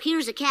 So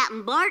here's a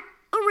Captain Bart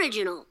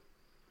original.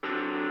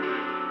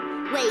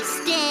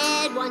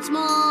 Wasted once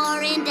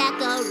more in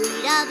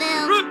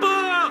Dacquaritaville.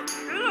 Ripper!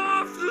 Get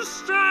off the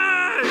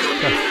stage!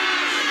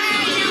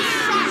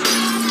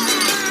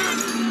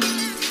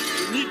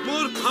 Need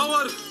more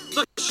power.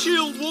 The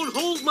shield won't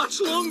hold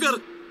much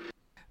longer.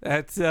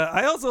 That's.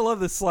 I also love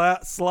the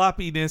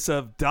sloppiness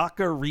of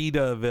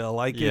Dacquaritaville.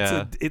 Like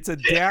it's a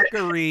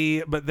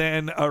daiquiri, but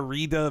then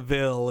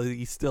Aritaville.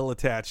 He's still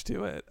attached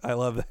to it. I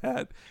love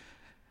that.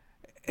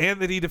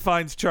 And that he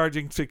defines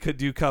charging to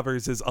do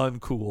covers as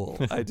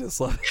uncool. I just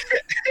love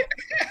it.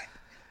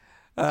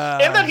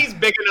 And that he's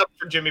big enough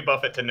for Jimmy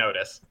Buffett to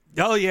notice.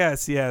 Oh,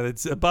 yes. Yeah.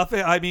 It's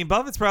Buffett. I mean,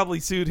 Buffett's probably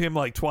sued him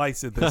like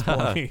twice at this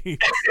point.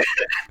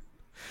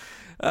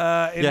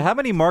 How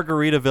many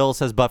Margaritavilles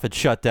has Buffett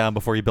shut down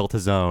before he built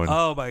his own?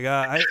 Oh, my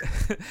God.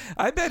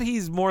 I bet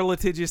he's more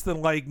litigious than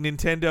like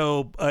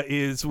Nintendo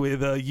is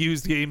with a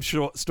used game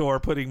store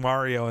putting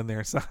Mario in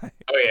their side.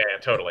 Oh, yeah,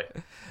 totally.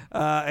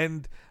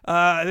 And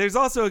there's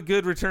also a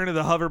good return of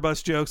the hover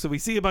bus joke. So we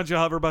see a bunch of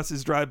hover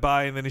buses drive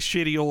by, and then a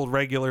shitty old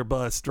regular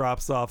bus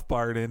drops off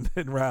Bart and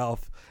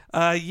Ralph.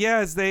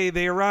 As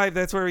they arrive,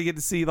 that's where we get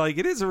to see, like,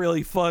 it is a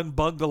really fun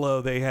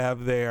bungalow they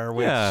have there.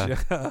 Which,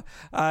 and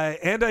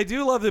I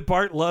do love that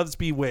Bart loves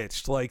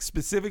Bewitched, like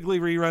specifically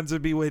reruns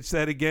of Bewitched.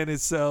 That again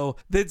is so.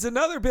 That's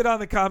another bit on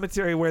the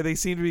commentary where they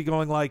seem to be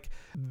going like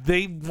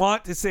they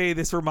want to say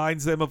this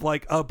reminds them of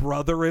like a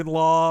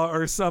brother-in-law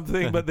or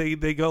something, but they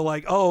go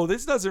like, oh,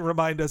 this doesn't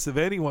remind us of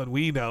anyone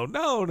we know.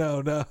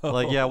 No.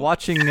 Like,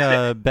 watching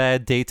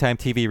bad daytime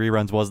TV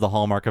reruns was the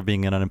hallmark of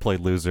being an unemployed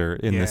loser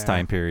in this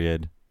time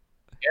period.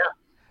 Yeah.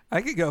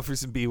 I could go for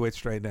some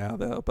Bewitched right now,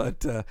 though. But,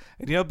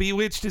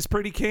 Bewitched is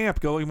pretty camp,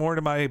 going more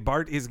to my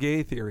Bart is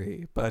gay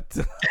theory. But,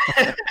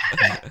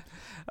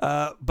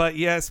 but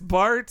yes,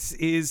 Bart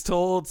is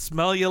told,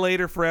 smell you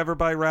later forever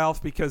by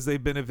Ralph because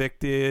they've been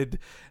evicted.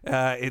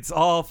 It's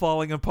all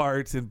falling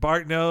apart, and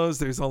Bart knows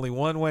there's only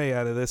one way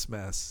out of this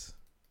mess.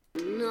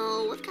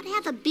 No, I've got to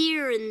have a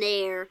beer in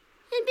there.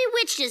 And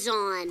Bewitched is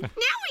on. Now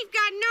we've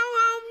got no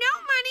home, no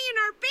money, and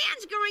our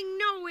band's going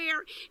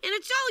nowhere. And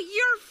it's all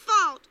your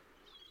fault.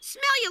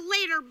 Smell you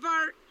later,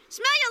 Bart.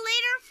 Smell you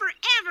later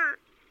forever.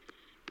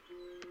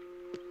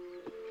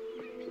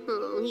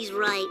 Oh, he's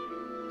right.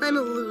 I'm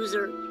a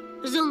loser.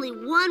 There's only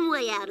one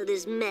way out of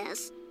this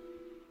mess.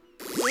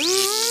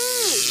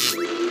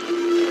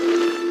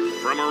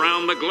 From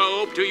around the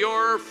globe to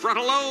your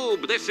frontal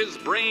lobe, this is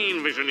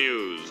Brain Vision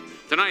News.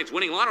 Tonight's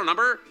winning lotto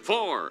number,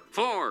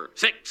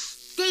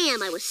 446.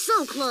 Damn, I was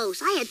so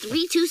close. I had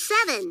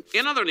 327.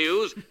 In other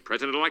news,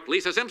 President-elect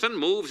Lisa Simpson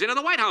moves into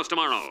the White House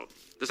tomorrow.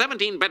 The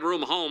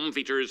 17-bedroom home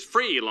features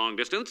free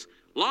long-distance,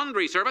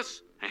 laundry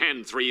service,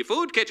 and 3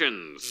 food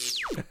kitchens.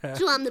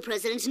 So I'm the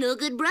president's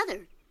no-good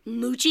brother.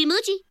 Moochie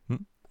moochie.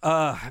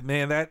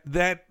 Man,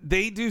 that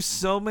they do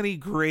so many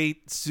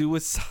great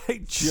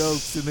suicide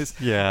jokes in this.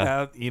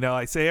 Yeah.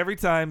 I say every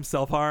time,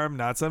 self-harm,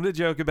 not something to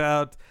joke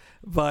about.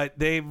 But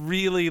they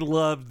really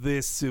loved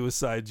this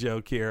suicide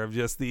joke here of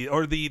just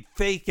the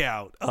fake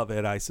out of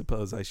it, I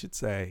suppose I should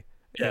say.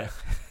 Yeah.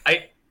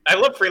 I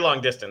love free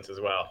long distance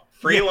as well.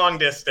 Free long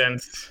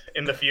distance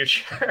in the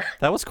future.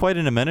 That was quite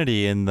an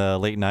amenity in the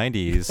late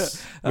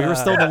 90s. We were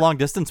still in the long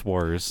distance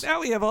wars.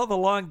 Now we have all the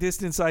long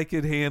distance I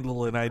could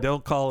handle, and I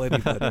don't call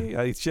anybody.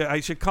 I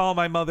should call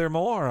my mother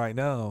more. I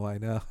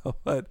know.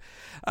 But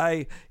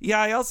I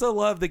also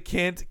love that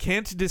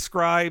Kent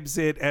describes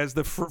it as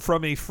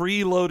from a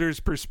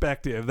freeloader's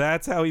perspective.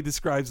 That's how he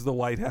describes the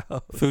White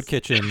House. Food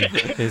kitchen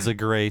is a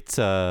great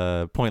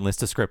pointless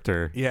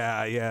descriptor.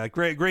 Yeah.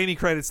 Graney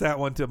credits that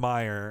one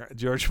to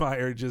George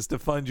Meyer, just a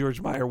fun George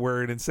Meyer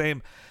word. And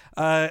same,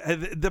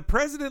 the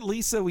President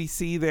Lisa we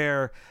see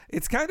there,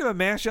 it's kind of a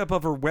mashup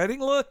of her wedding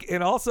look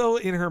and also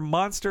in her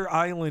Monster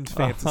Island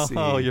fantasy.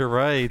 Oh, you're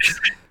right.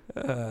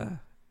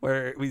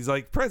 Where he's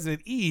like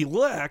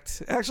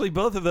President-elect. Actually,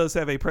 both of those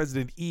have a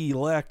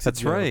President-elect.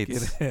 That's right.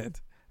 In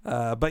it.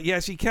 But yeah,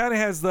 she kind of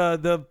has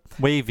the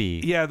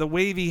wavy. Yeah, the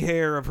wavy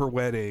hair of her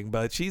wedding.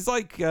 But she's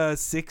like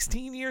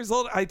 16 years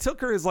old. I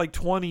took her as like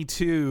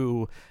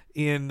 22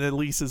 in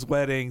Lisa's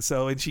wedding,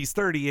 and she's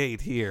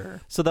 38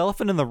 here. So the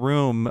elephant in the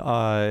room,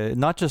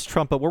 not just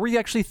Trump, but were we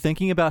actually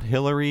thinking about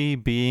Hillary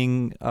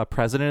being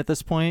president at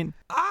this point?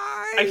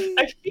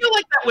 I feel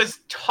like that was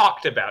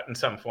talked about in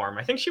some form.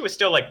 I think she was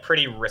still like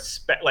pretty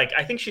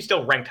I think she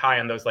still ranked high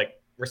on those like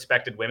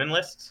respected women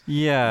lists.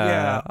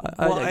 Yeah.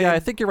 I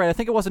think you're right. I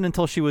think it wasn't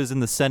until she was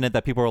in the Senate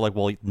that people were like,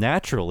 well,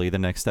 naturally, the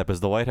next step is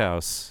the White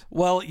House.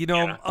 Well,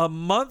 a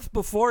month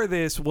before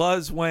this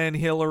was when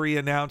Hillary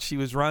announced she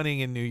was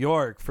running in New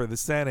York for the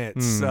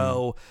Senate.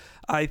 So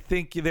I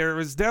think there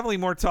was definitely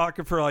more talk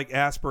of her like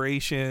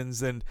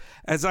aspirations. And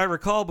as I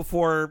recall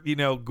before,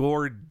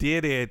 Gore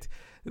did it,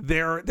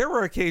 there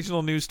were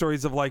occasional news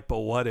stories of like, but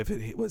what if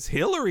it was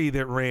Hillary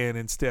that ran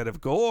instead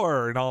of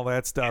Gore and all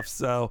that stuff.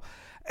 So,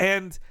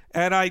 and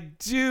I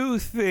do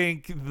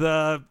think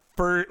the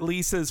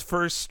Lisa's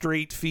first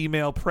straight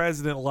female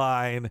president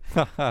line,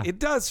 it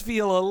does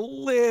feel a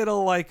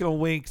little like a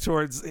wink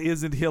towards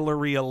 "Isn't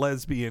Hillary a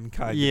lesbian?"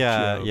 kind of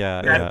joke.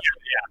 Yeah.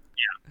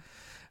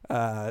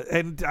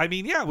 And I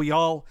mean, yeah, we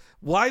all.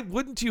 Why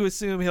wouldn't you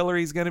assume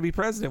Hillary's going to be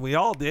president? We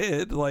all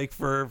did.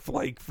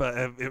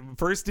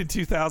 First in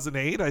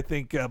 2008, I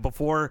think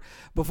before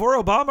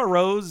Obama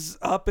rose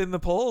up in the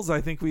polls,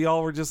 I think we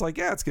all were just like,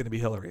 yeah, it's going to be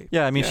Hillary.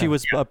 Yeah, I mean, she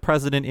was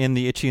president in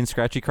the Itchy and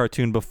Scratchy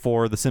cartoon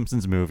before the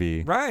Simpsons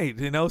movie. Right,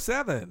 in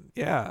 2007.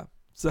 Yeah.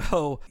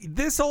 So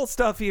this whole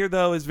stuff here,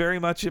 though, is very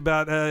much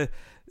about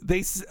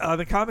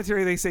the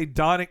commentary. They say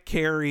Donick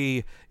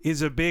Cary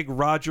is a big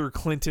Roger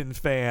Clinton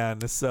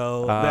fan,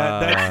 so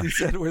that's he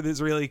said where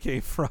this really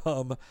came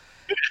from.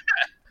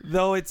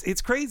 Though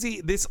it's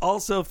crazy. This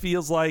also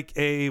feels like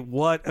a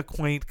what a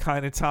quaint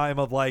kind of time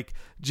of like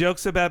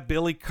jokes about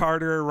Billy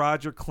Carter,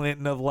 Roger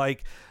Clinton, of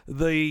like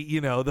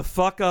the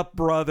fuck up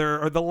brother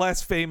or the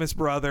less famous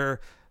brother,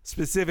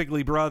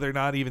 specifically brother,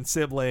 not even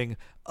sibling,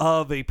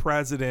 of a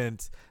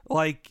president.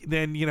 Like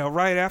then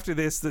right after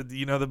this,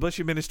 the Bush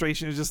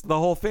administration is just the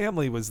whole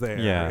family was there.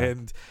 Yeah,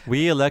 and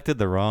we elected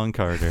the wrong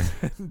Carter.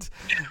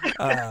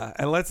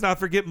 and let's not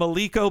forget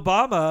Malik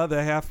Obama,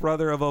 the half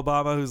brother of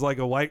Obama, who's like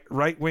a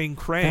right wing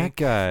crank.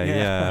 That guy,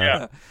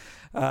 yeah.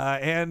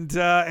 And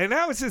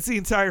now it's just the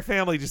entire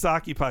family just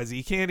occupies it.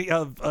 You can't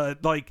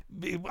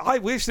I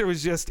wish there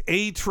was just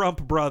a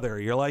Trump brother.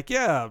 You're like,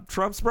 yeah,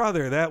 Trump's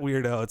brother, that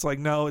weirdo. It's like,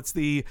 no, it's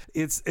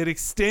an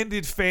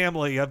extended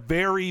family, a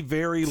very,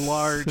 very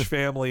large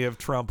family of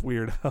Trump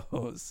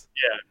weirdos.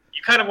 Yeah,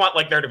 you kind of want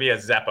like there to be a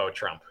Zeppo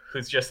Trump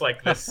who's just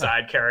like this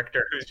side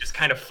character who's just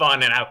kind of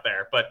fun and out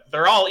there, but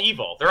they're all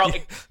evil. They're all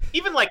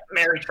even like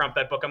Mary Trump,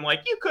 that book. I'm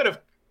like, you could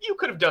have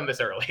done this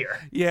earlier.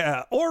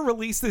 Yeah, or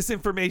release this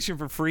information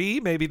for free,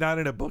 maybe not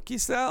in a book you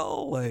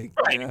sell. Like,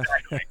 right.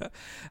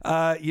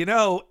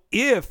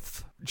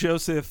 If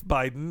Joseph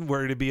Biden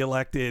were to be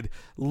elected,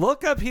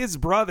 look up his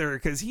brother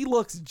because he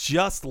looks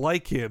just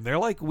like him. They're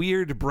like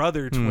weird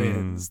brother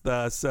twins.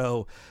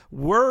 So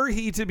were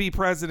he to be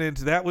president,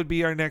 that would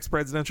be our next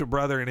presidential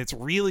brother, and it's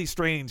really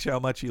strange how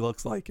much he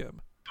looks like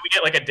him. Do we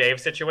get like a Dave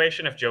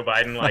situation if Joe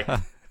Biden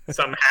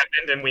something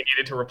happened and we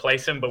needed to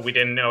replace him, but we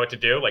didn't know what to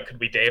do? Like, could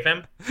we Dave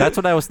him? That's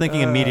what I was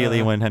thinking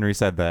immediately when Henry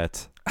said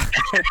that.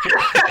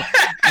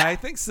 I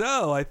think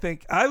so.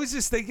 I was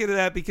just thinking of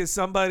that because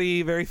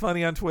somebody very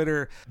funny on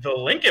Twitter. The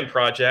Lincoln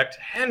Project,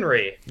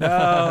 Henry.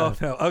 No.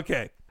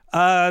 Okay.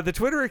 The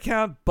Twitter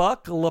account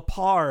Buck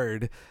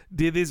Lepard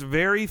did this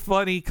very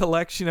funny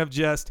collection of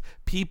just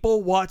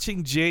people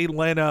watching Jay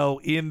Leno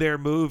in their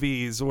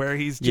movies where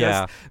he's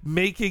just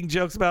making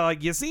jokes about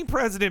like, you seen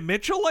President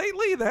Mitchell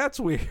lately? That's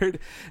weird.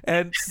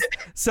 And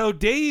so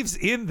Dave's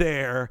in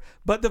there.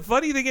 But the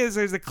funny thing is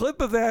there's a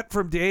clip of that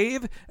from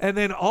Dave and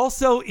then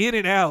also In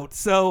and Out.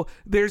 So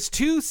there's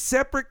two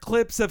separate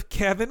clips of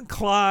Kevin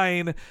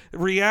Kline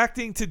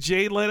reacting to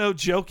Jay Leno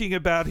joking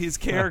about his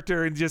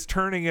character and just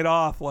turning it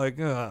off like,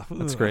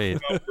 that's great.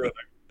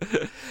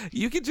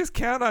 You can just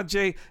count on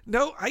Jay.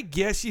 No, I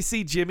guess you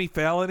see Jimmy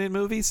Fallon in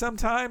movies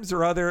sometimes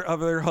or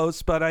other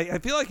hosts, but I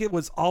feel like it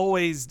was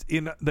always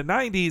in the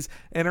 90s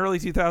and early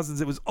 2000s,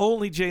 it was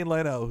only Jay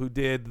Leno who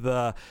did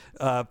the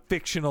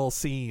fictional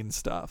scene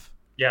stuff.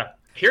 Yeah.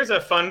 Here's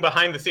a fun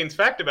behind-the-scenes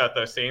fact about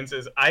those scenes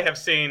is I have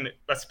seen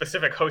a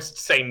specific host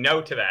say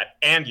no to that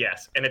and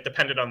yes, and it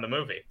depended on the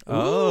movie.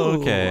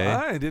 Oh, okay.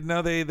 I didn't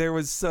know there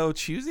was so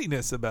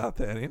choosiness about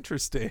that.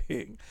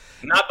 Interesting.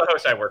 Not the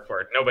host I work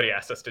for. Nobody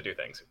asked us to do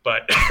things,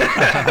 but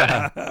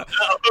a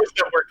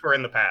host I've worked for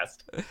in the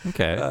past.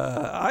 Okay.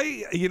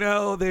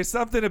 There's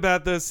something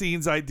about those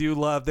scenes I do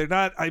love. They're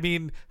not,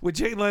 with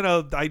Jay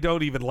Leno, I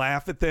don't even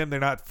laugh at them. They're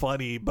not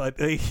funny,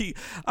 but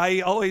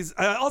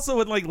also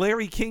when like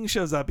Larry King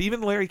shows up,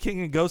 even Larry King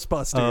in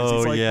Ghostbusters.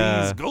 He's like,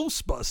 these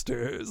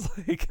Ghostbusters.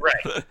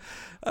 Right.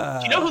 Do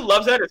you know who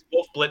loves that? It's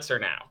Wolf Blitzer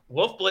now.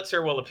 Wolf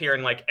Blitzer will appear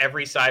in like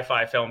every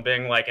sci-fi film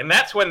being like, and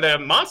that's when the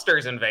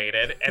monsters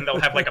invaded, and they'll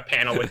have like a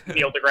panel with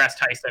Neil deGrasse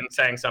Tyson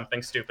saying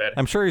something stupid.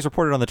 I'm sure he's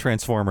reported on the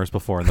Transformers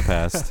before in the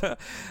past.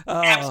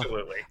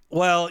 Absolutely.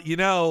 Well,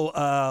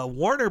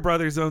 Warner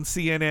Brothers owns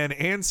CNN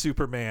and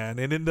Superman,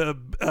 and in the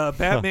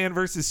Batman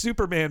versus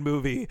Superman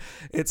movie,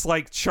 it's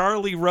like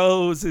Charlie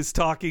Rose is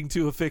talking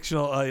to a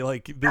fictional,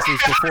 this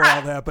was before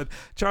all that, but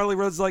Charlie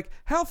Rose is like,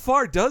 how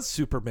far does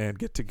Superman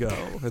get to go?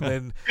 And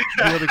then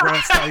Neil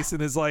deGrasse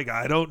Tyson is like,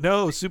 I don't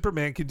know.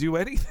 Superman can do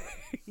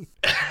anything.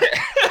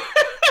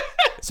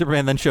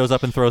 Superman then shows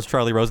up and throws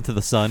Charlie Rose into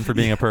the sun for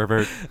being a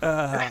pervert.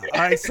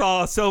 I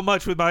saw so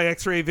much with my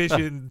X-ray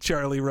vision,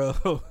 Charlie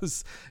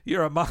Rose.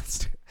 You're a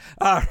monster.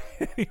 All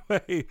right,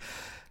 anyway.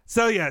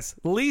 So yes,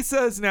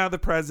 Lisa is now the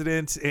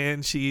president,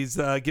 and she's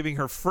giving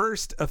her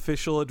first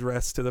official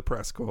address to the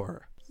press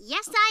corps.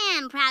 Yes, I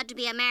am proud to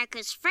be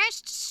America's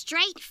first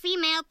straight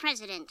female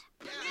president.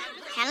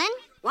 Helen?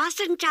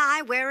 Wasn't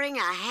I wearing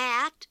a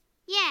hat?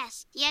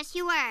 Yes,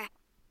 you were.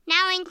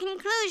 Now, in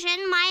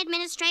conclusion, my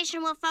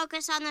administration will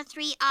focus on the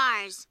 3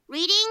 R's.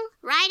 Reading,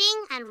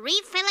 writing, and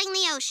refilling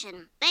the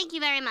ocean. Thank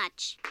you very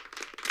much.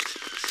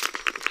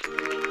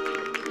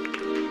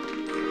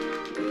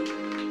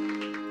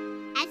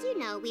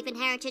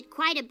 inherited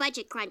quite a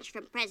budget crunch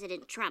from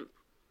President Trump.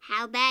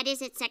 How bad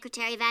is it,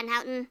 Secretary Van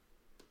Houten?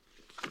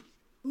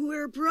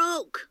 We're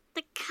broke.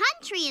 The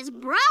country is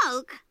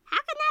broke? How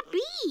can that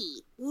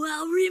be?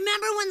 Well,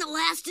 remember when the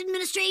last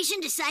administration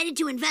decided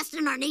to invest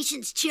in our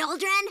nation's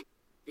children?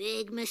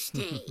 Big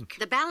mistake.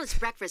 The Balanced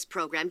Breakfast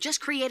program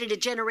just created a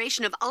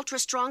generation of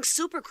ultra-strong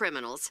super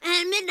criminals.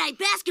 And midnight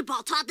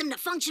basketball taught them to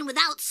function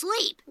without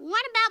sleep.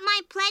 What about my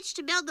pledge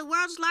to build the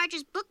world's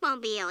largest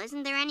bookmobile?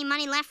 Isn't there any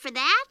money left for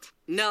that?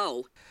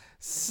 No.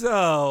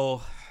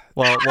 So...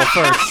 Well,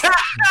 first,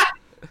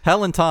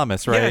 Helen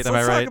Thomas, right? Yes, Am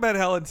let's I right? talk about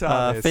Helen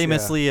Thomas.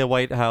 Famously a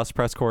White House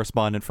press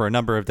correspondent for a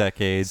number of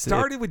decades.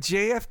 Started with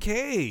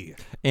JFK.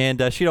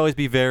 And she'd always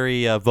be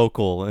very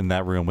vocal in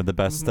that room with the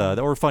best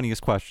or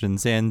funniest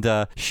questions.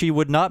 And she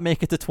would not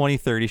make it to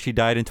 2030. She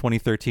died in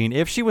 2013.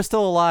 If she was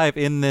still alive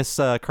in this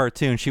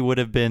cartoon, she would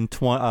have been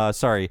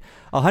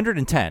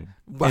 110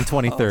 in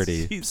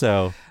 2030. Geez.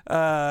 So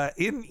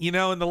in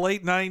the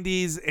late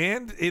 90s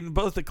and in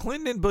both the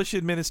Clinton and Bush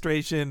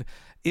administration,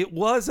 it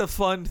was a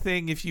fun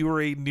thing if you were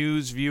a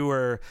news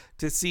viewer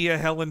to see a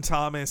Helen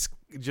Thomas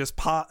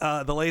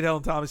the late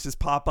Helen Thomas just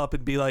pop up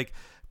and be like,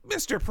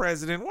 Mr.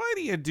 President, why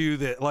do you do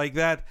that? Like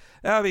that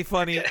would be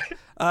funny.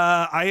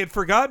 I had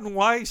forgotten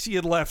why she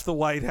had left the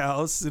White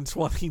House in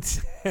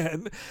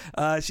 2010.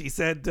 She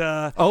said...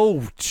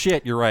 oh,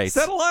 shit, you're right.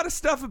 Said a lot of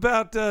stuff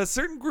about a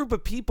certain group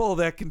of people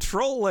that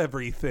control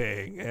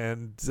everything,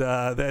 and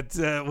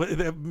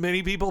that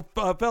many people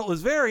felt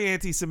was very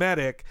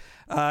anti-Semitic.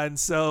 And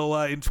so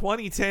in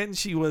 2010,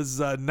 she was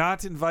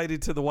not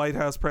invited to the White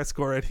House press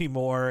corps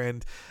anymore.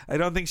 And I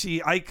don't think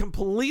I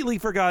completely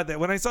forgot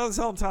that. When I saw this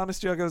Helen Thomas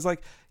joke, I was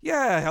like,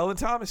 yeah, Helen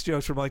Thomas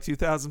jokes from like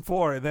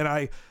 2004. And then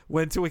I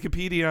went to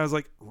Wikipedia and I was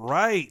like,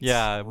 right.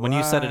 Yeah, when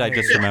you said it, I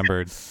just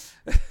remembered.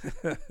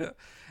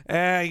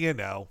 You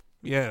know.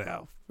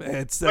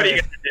 It's what are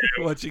you gonna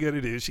do? What you gonna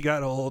do? She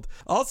got old.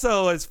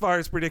 Also, as far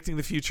as predicting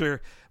the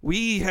future,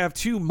 we have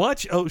too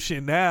much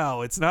ocean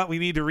now. It's not we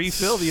need to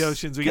refill the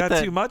oceans. We got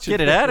too much. Get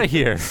it out of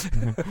here.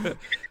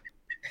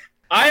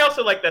 I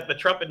also like that the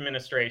Trump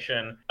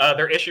administration,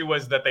 their issue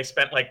was that they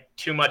spent like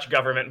too much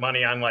government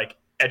money on like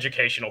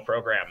educational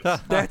programs.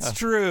 That's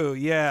true.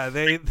 Yeah,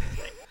 they.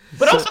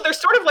 But also, there's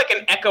sort of like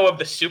an echo of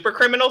the super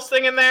criminals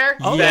thing in there.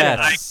 Oh,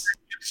 yes.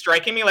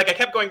 Striking me, like I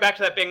kept going back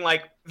to that, being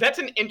like, that's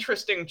an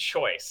interesting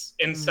choice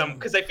in some,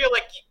 because I feel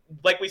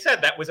like we said,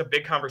 that was a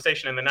big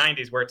conversation in the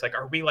 90s where it's like,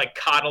 are we like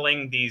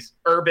coddling these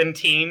urban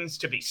teens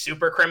to be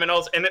super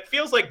criminals? And it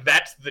feels like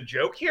that's the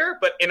joke here,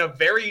 but in a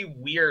very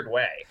weird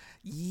way.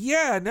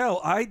 Yeah,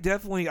 no, I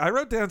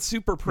wrote down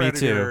super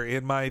predator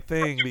in my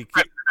thing. That's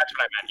what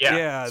I meant.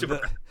 Yeah,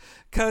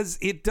 because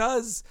it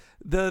does.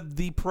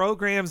 The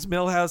programs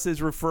Milhouse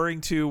is referring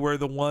to were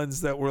the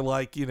ones that were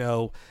like,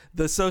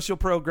 the social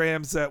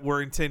programs that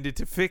were intended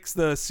to fix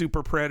the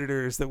super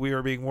predators that we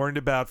were being warned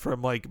about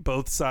from like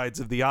both sides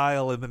of the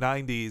aisle in the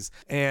 90s.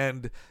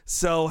 And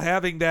so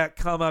having that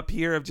come up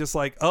here of just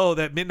like, oh,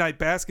 that midnight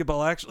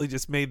basketball actually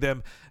just made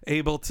them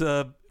able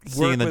to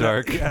see in the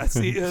dark. Yeah,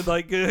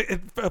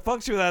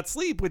 function without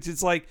sleep, which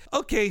is like,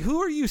 okay,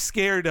 who are you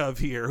scared of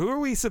here? Who are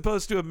we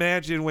supposed to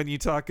imagine when you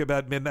talk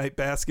about midnight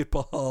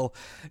basketball?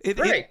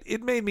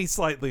 It made me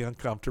slightly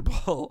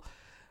uncomfortable.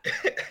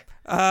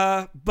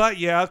 But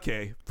yeah,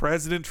 okay.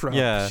 President Trump.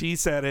 Yeah. She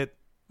said it.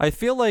 I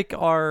feel like the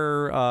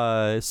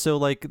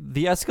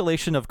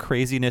escalation of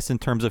craziness in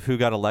terms of who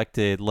got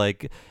elected,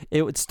 like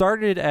it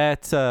started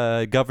at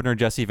Governor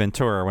Jesse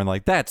Ventura when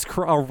like a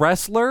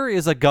wrestler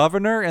is a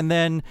governor, and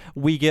then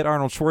we get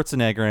Arnold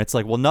Schwarzenegger and it's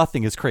like, well,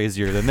 nothing is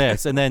crazier than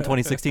this. And then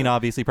 2016,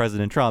 obviously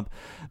President Trump.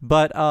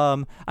 But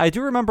I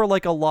do remember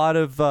like a lot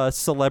of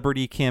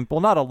celebrity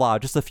well, not a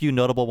lot, just a few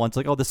notable ones.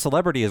 Like, oh, the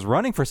celebrity is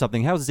running for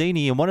something. How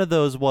zany. And one of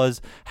those was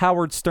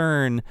Howard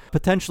Stern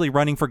potentially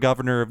running for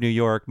governor of New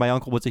York. My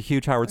uncle was a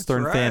huge Howard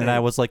Stern fan, and I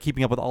was like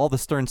keeping up with all the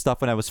Stern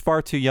stuff when I was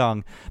far too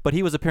young. But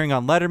he was appearing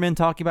on Letterman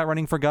talking about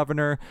running for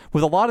governor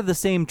with a lot of the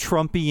same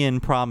Trumpian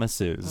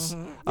promises.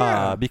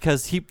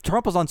 Because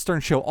Trump was on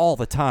Stern's show all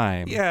the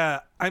time.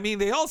 Yeah. I mean,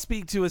 they all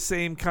speak to a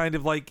same kind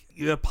of like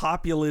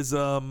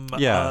populism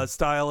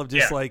style of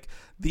just like,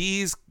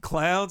 these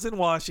clowns in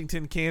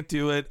Washington can't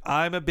do it.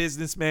 I'm a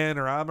businessman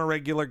or I'm a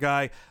regular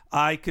guy.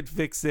 I could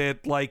fix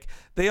it. Like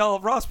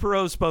Ross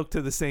Perot spoke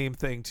to the same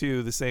thing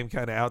too, the same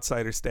kind of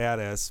outsider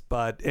status.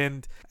 But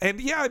and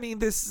yeah, I mean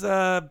this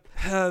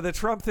the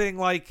Trump thing,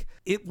 like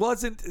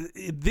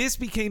this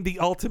became the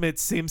ultimate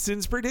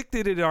Simpsons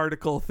predicted it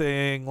article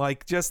thing.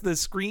 Like just the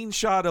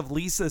screenshot of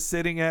Lisa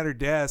sitting at her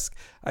desk,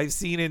 I've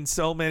seen in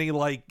so many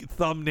like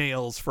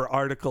thumbnails for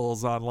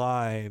articles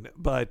online.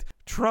 But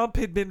Trump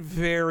had been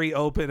very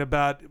open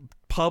about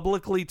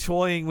publicly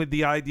toying with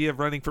the idea of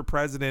running for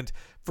president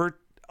for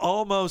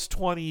almost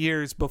 20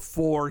 years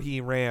before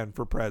he ran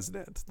for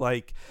president.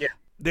 Like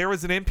there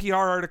was an NPR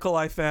article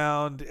I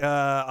found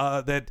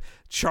that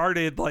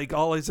charted like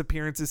all his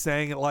appearances,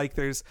 saying it like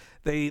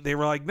they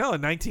were like, no,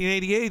 in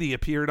 1988 he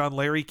appeared on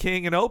Larry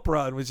King and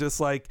Oprah and was just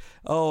like,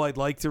 oh, I'd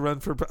like to run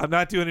for I'm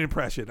not doing an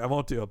impression, I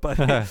won't do it, but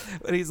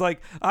but he's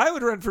like, I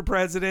would run for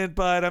president,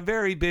 but I'm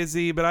very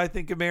busy, but I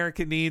think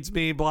America needs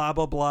me, blah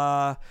blah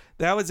blah.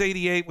 That was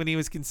 88 when he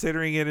was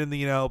considering it in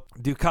the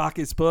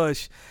Dukakis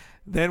Bush.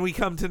 Then we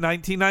come to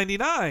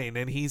 1999,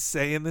 and he's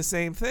saying the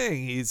same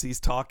thing. He's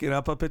talking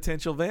up a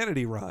potential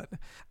vanity run.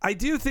 I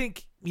do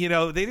think, they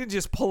didn't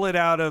just pull it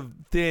out of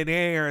thin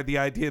air, the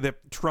idea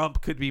that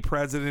Trump could be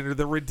president or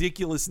the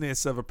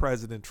ridiculousness of a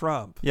President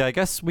Trump. Yeah, I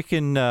guess we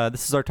can,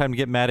 this is our time to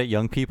get mad at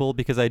young people,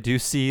 because I do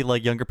see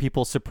like younger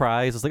people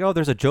surprised. It's like, oh,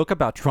 there's a joke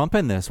about Trump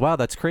in this. Wow,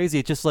 that's crazy.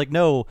 It's just like,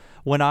 no,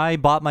 when I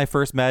bought my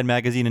first Mad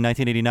magazine in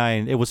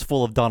 1989, it was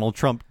full of Donald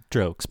Trump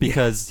jokes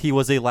because he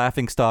was a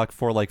laughingstock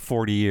for like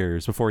 40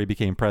 years before he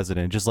became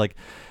president. Just like,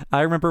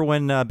 I remember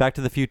when Back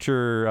to the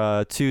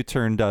Future 2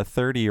 turned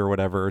 30 or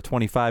whatever, or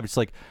 25, it's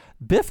like,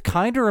 Biff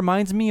kind of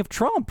reminds me of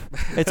Trump.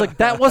 It's like,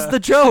 that was the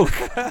joke.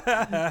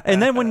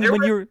 And then when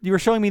you were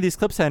showing me these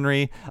clips,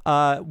 Henry,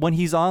 when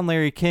he's on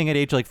Larry King at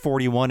age like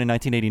 41 in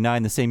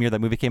 1989, the same year that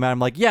movie came out, I'm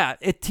like, yeah,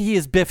 he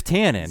is Biff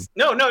Tannen.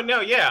 No,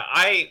 yeah.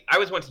 I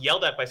was once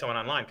yelled at by someone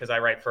online because I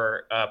write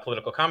for a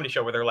political comedy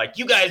show where they're like,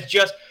 you guys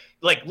just,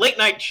 like, late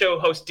night show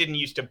hosts didn't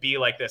used to be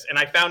like this. And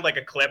I found like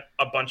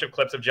a bunch of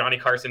clips of Johnny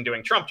Carson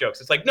doing Trump jokes.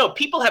 It's like, no,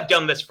 people have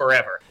done this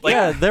forever. Like,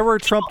 yeah, there were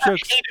Trump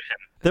jokes.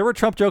 There were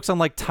Trump jokes on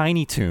like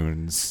Tiny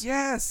Toons.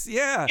 Yes,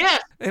 yeah.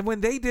 Yes. And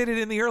when they did it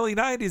in the early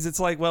 90s, it's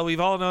like, well, we've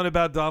all known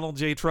about Donald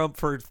J. Trump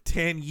for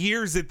 10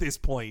 years at this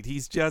point.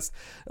 He's just,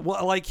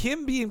 well, like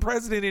him being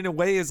president in a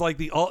way is like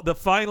the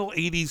final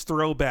 80s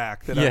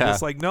throwback that I'm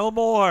just like, no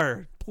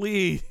more.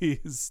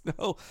 Please.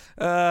 No.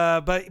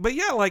 But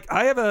yeah, like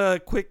I have a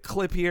quick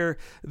clip here.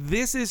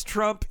 This is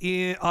Trump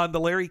on the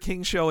Larry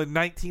King Show in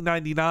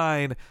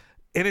 1999.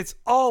 And it's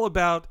all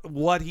about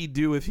what he'd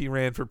do if he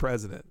ran for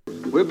president.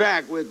 We're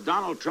back with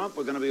Donald Trump.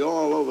 We're going to be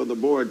all over the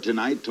board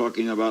tonight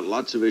talking about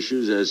lots of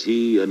issues as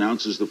he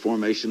announces the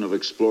formation of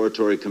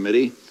exploratory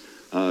committee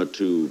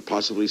to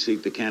possibly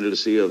seek the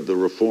candidacy of the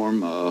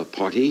Reform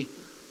Party. Do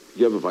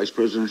you have a vice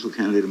presidential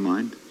candidate in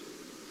mind?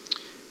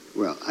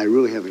 Well, I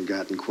really haven't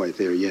gotten quite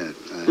there yet.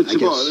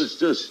 It's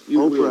just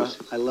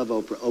Oprah. I love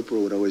Oprah.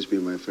 Oprah would always be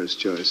my first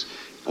choice.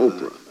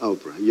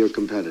 Oprah, your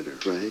competitor,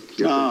 right?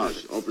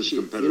 Oprah's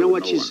competitor. You know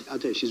what? I'll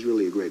tell you, she's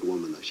really a great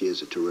woman, though. She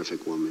is a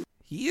terrific woman.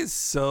 He is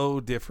so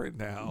different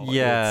now.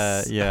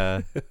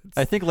 Yeah.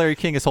 I think Larry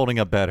King is holding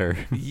up better.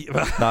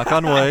 Knock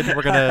on wood.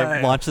 We're going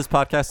to launch this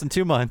podcast in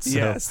 2 months. So.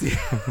 Yes.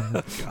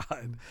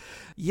 God.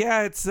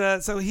 Yeah, it's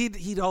so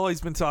he'd always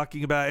been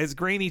talking about, as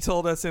Graney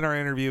told us in our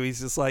interview,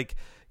 he's just like,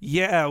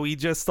 yeah, we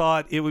just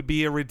thought it would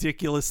be a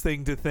ridiculous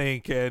thing to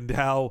think and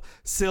how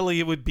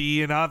silly it would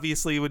be, and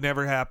obviously it would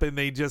never happen.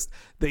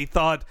 They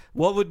thought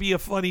what would be a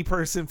funny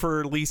person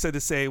for Lisa to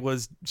say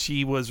was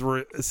she was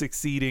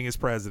succeeding as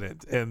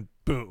president, and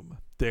boom,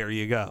 there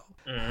you go.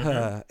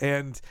 Mm-hmm.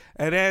 And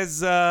as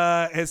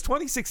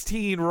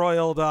 2016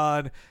 roiled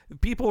on,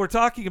 people were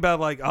talking about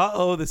like,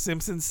 The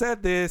Simpsons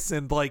said this,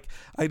 and like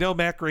I know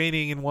Matt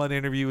Groening in one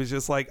interview was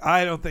just like,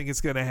 I don't think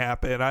it's going to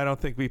happen. I don't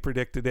think we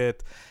predicted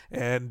it.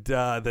 And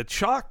the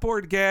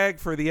chalkboard gag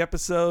for the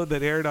episode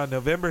that aired on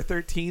November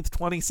 13th,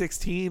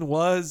 2016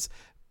 was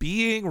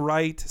being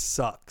right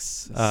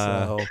sucks.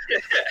 So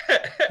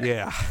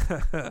yeah.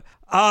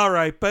 All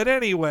right, but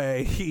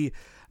anyway,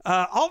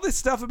 all this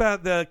stuff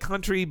about the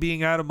country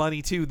being out of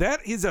money, too,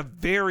 that is a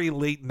very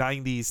late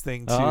 90s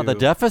thing, too. Oh, the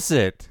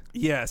deficit.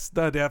 Yes,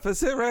 the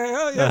deficit, right?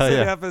 Oh, yes,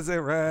 the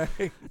deficit,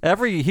 right?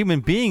 Every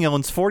human being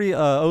owes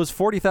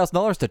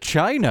 $40,000 to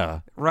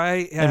China.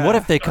 Right. Yeah. And what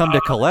if they come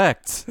to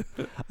collect?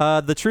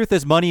 The truth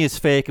is money is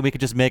fake, and we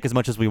could just make as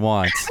much as we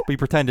want. We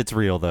pretend it's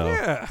real, though.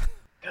 Yeah.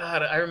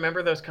 God, I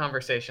remember those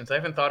conversations. I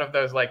haven't thought of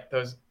those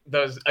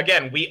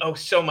again, we owe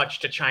so much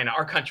to China.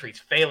 Our country's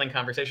failing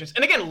conversations.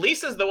 And again,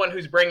 Lisa's the one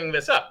who's bringing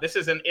this up. This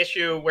is an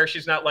issue where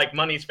she's not like,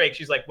 money's fake.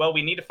 She's like, well,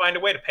 we need to find a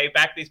way to pay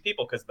back these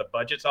people because the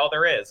budget's all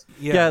there is.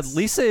 Yes. Yeah,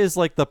 Lisa is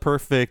like the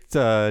perfect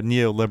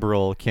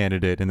neoliberal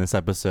candidate in this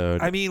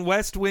episode. I mean,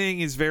 West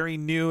Wing is very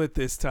new at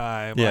this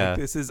time. Yeah. Like,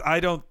 this is,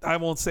 I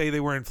won't say they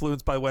were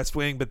influenced by West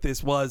Wing, but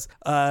this was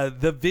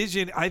the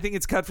vision. I think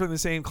it's cut from the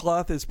same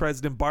cloth as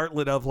President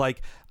Bartlett of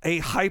like a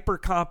hyper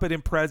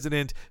competent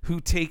president who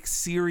takes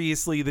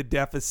seriously the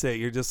deficit.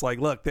 You're just like,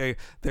 look, they're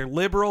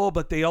liberal,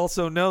 but they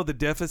also know the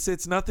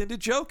deficit's nothing to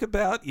joke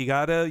about. You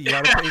gotta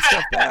pay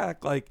stuff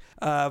back. Like,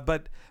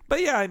 but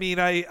yeah, I mean,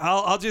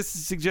 I'll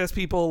just suggest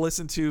people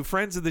listen to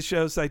Friends of the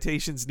Show,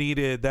 Citations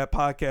Needed. That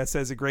podcast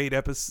has a great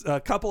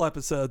couple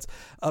episodes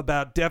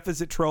about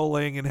deficit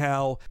trolling and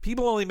how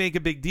people only make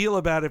a big deal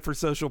about it for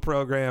social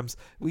programs.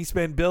 We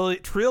spend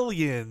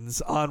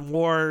trillions on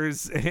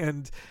wars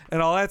and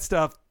all that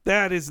stuff.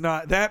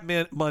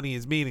 That money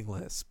is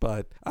meaningless,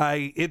 but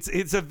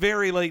it's a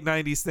very late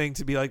 90s thing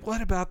to be like,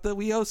 what about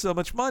we owe so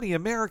much money?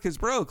 America's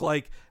broke.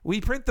 Like,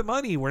 we print the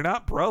money. We're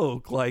not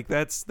broke. Like,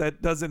 that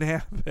doesn't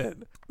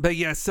happen. But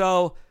yeah,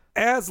 so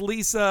as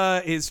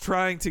Lisa is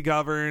trying to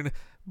govern,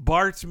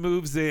 Bart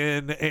moves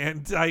in,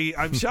 and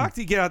I'm shocked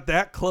he got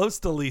that close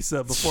to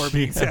Lisa before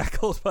being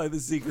tackled by the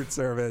Secret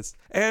Service.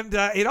 And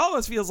it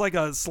almost feels like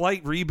a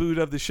slight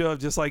reboot of the show of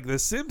just like the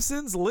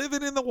Simpsons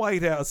living in the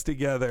White House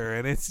together.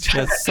 And it's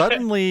just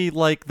suddenly,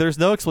 like, there's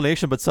no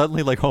explanation, but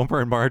suddenly, like,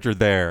 Homer and Marge are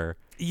there.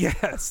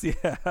 Yes,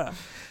 yeah.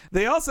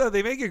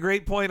 They make a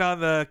great point on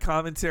the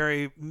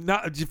commentary,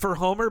 not for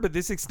Homer, but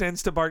this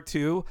extends to Bart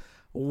too.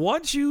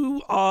 Once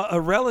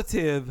a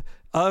relative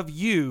of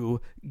you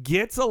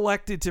gets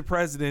elected to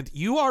president,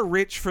 you are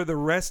rich for the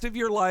rest of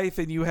your life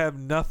and you have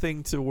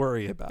nothing to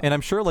worry about. And I'm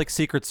sure like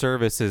Secret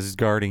Service is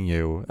guarding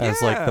you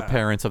as like the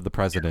parents of the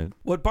president.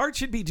 What Bart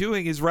should be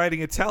doing is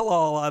writing a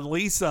tell-all on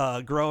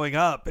Lisa growing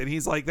up, and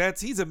he's like,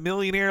 he's a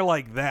millionaire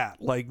like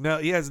that. Like, no,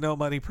 he has no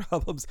money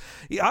problems.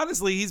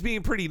 Honestly, he's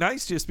being pretty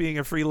nice just being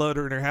a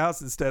freeloader in her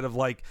house instead of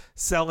like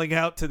selling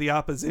out to the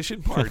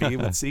opposition party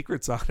with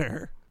secrets on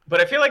her. But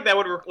I feel like that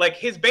would like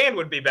his band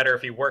would be better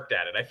if he worked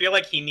at it. I feel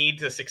like he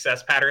needs a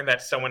success pattern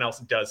that someone else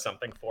does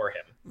something for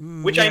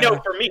him, which I know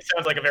for me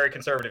sounds like a very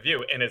conservative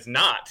view and is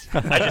not.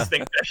 I just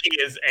think that he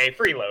is a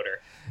freeloader.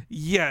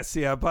 Yes,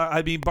 yeah, but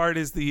I mean Bart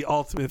is the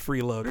ultimate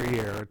freeloader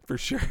here for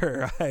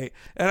sure.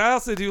 And I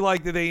also do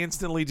like that they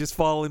instantly just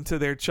fall into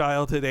their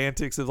childhood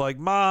antics of like,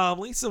 Mom,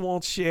 Lisa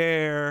won't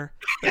share.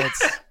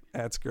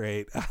 That's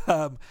great.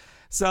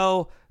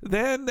 So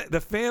then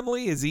the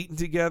family is eating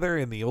together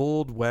in the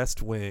old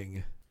West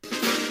Wing.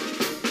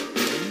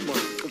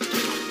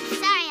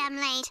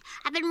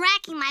 I've been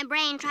racking my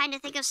brain trying to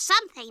think of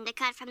something to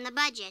cut from the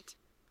budget.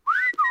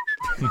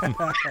 Hey,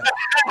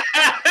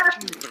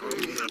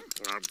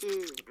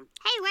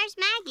 where's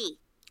Maggie?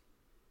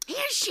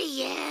 Here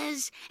she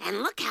is, and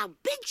look how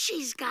big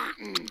she's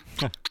gotten.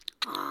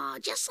 Aw,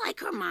 just like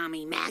her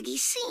mommy, Maggie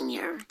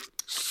Sr.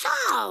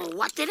 So,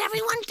 what did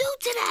everyone do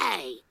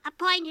today?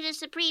 Appointed a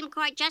Supreme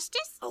Court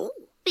justice. Oh.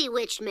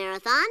 Bewitched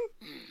Marathon.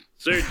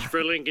 Search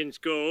for Lincoln's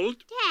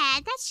gold.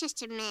 Dad, that's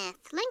just a myth.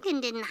 Lincoln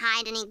didn't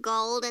hide any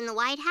gold in the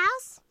White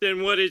House.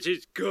 Then what is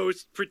his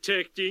ghost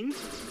protecting?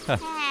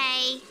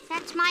 Hey,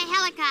 that's my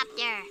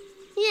helicopter.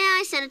 Yeah,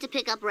 I sent it to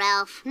pick up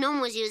Ralph. No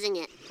one was using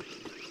it.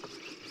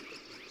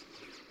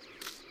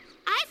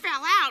 I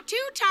fell out 2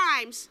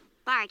 times.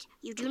 Bart,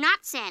 you do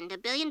not send a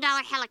 $1 billion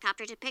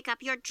helicopter to pick up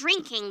your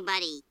drinking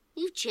buddy.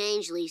 You've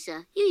changed,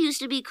 Lisa. You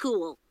used to be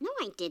cool. No,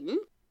 I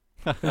didn't.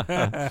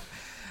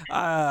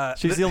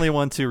 She's the only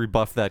one to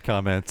rebuff that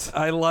comment.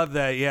 I love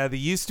that. Yeah, the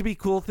used to be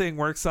cool thing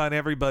works on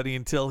everybody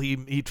until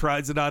he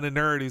tries it on a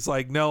nerd who's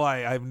like, no,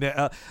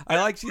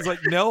 she's like,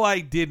 no,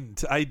 I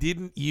didn't. I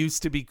didn't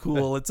used to be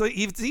cool. It's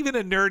even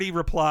a nerdy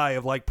reply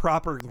of like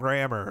proper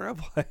grammar.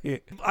 Of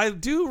like, I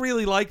do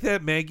really like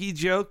that Maggie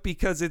joke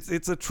because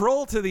it's a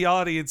troll to the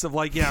audience of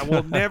like, yeah,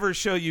 we'll never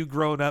show you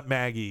grown up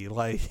Maggie.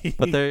 Like,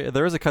 but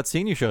there was a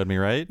cutscene you showed me,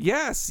 right?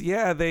 Yes,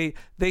 yeah. They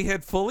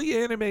had fully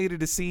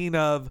animated a scene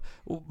of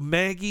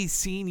Maggie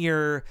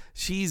Sr.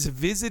 She's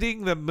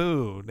visiting the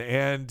moon,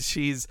 and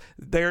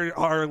there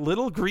are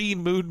little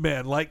green moon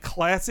men, like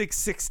classic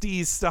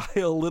 60s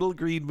style little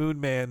green moon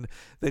men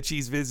that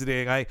she's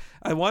visiting. I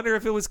wonder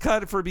if it was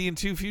cut for being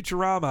too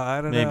Futurama.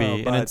 I don't know.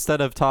 Maybe. And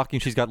instead of talking,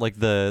 she's got like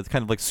the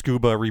kind of like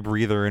scuba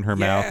rebreather in her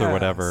mouth or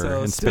whatever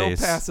so in still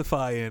space.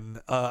 Pacifying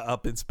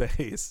up in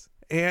space.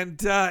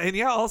 And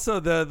yeah, also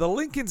the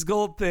Lincoln's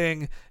Gold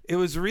thing, it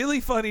was really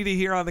funny to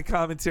hear on the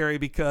commentary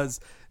because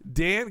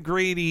Dan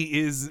Grady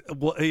is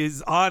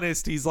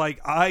honest. He's like,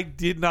 I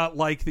did not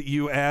like that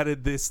you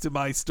added this to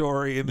my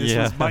story, and this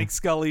was Mike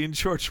Scully and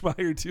George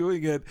Meyer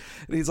doing it.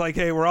 And he's like,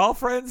 hey, we're all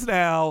friends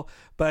now,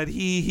 but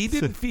he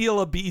didn't feel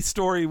a B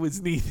story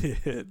was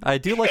needed. I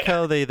do like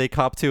how they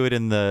cop to it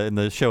in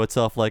the show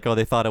itself, like, oh,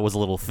 they thought it was a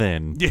little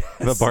thin. Yes.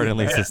 The Bart and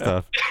Lisa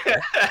stuff.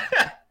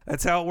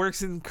 That's how it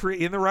works in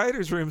the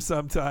writer's room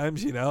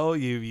sometimes. You know,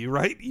 you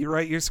write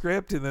your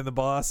script, and then the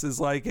boss is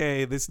like,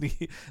 hey, this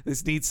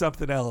needs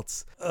something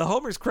else.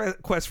 Homer's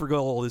quest for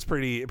gold is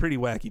pretty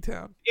wacky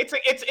town.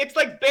 It's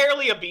like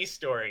barely a B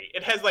story.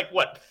 It has like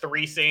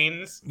 3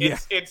 scenes.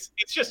 It's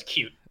just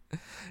cute.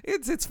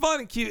 It's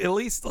fun and cute. At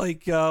least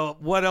like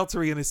what else are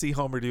we gonna see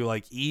Homer do?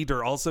 Like eat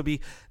or also be?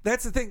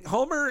 That's the thing.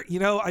 Homer,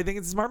 I think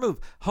it's a smart move.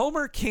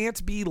 Homer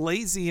can't be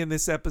lazy in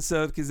this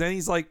episode because then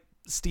he's like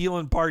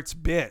stealing Bart's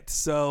bit.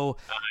 So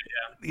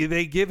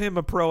they give him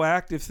a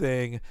proactive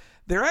thing.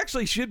 There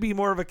actually should be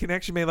more of a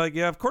connection made. Like,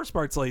 yeah, of course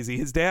Bart's lazy.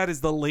 His dad is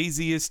the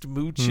laziest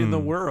mooch in the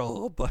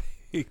world. Like,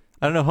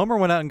 I don't know. Homer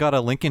went out and got a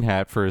Lincoln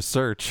hat for his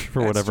search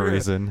for whatever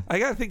reason. I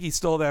gotta think he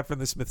stole that from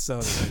the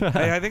Smithsonian.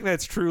 I think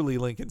that's truly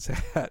Lincoln's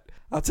hat.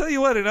 I'll tell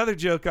you what, another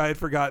joke I had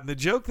forgotten. The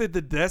joke that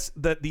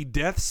the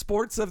death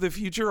sports of the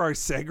future are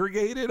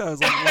segregated. I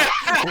was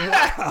like,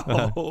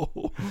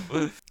 wow.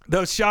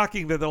 Though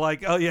shocking that they're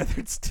like, oh yeah,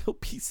 there'd still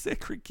be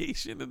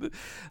segregation.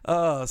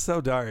 Oh,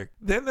 so dark.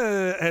 Then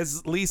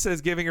as Lisa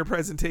is giving her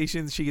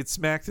presentation, she gets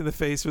smacked in the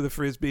face with a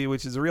Frisbee,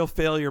 which is a real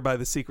failure by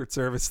the Secret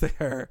Service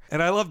there.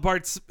 And I love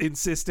Bart's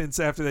insistence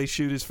after they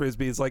shoot his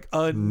Frisbee. It's like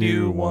a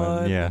new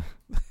one. Yeah.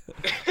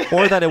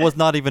 Or that it was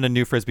not even a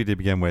new Frisbee to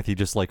begin with. He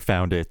just like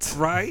found it.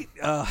 Right?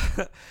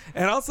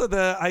 And also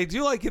I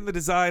do like in the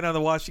design on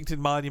the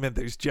Washington Monument,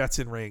 there's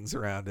Jetson rings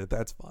around it.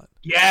 That's fun.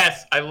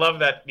 Yes, I love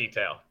that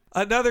detail.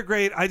 Another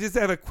great, I just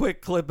have a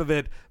quick clip of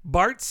it.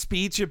 Bart's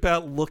speech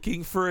about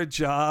looking for a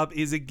job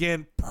is,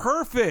 again,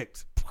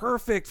 perfect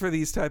for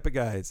these type of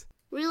guys.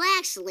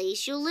 Relax,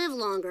 Elise. You'll live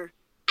longer.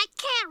 I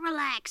can't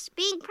relax.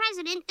 Being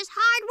president is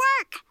hard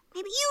work.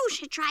 Maybe you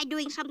should try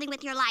doing something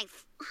with your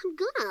life. I'm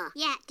gonna.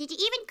 Yeah, did you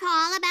even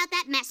call about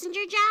that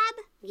messenger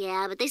job?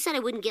 Yeah, but they said I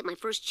wouldn't get my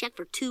first check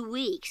for 2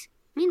 weeks.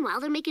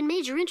 Meanwhile, they're making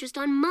major interest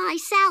on my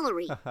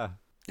salary.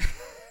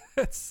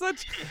 It's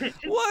such,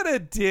 what a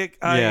dick.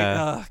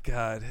 Yeah. Oh,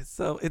 God.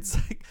 So it's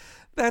like,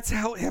 that's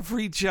how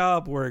every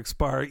job works,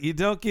 Bart. You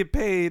don't get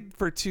paid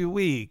for 2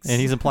 weeks.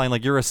 And he's implying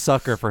like you're a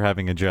sucker for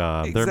having a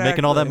job. They're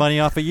making all that money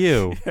off of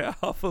you. Yeah,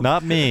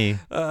 not me.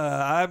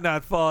 I'm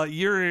not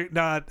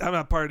I'm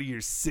not part of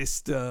your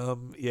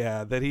system.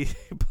 Yeah,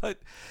 but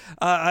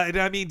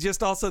I mean,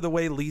 just also the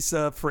way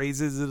Lisa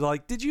phrases it,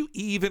 like, did you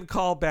even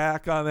call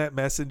back on that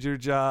messenger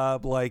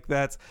job? Like,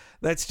 that's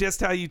just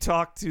how you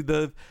talk to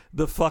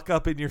the fuck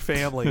up in your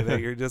family,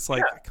 that you're just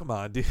like, come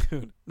on,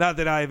 dude. Not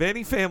that I have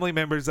any family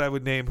members I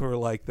would name who are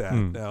like that.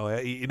 No,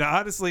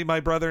 honestly, my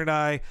brother and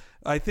I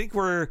think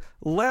we're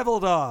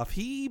leveled off.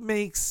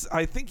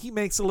 I think he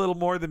makes a little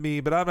more than me,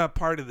 but I'm not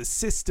part of the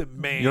system,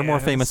 man. You're more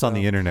famous on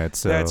the internet,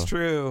 so that's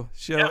true.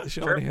 Show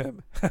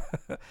him.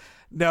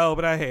 No,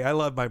 but I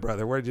love my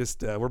brother. We're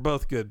just we're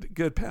both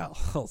good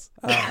pals.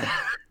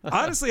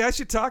 Honestly, I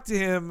should talk to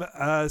him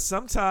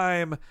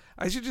sometime.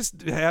 I should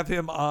just have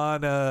him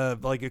on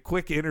like a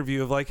quick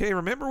interview of like, hey,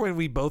 remember when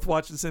we both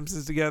watched The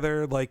Simpsons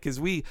together? Like,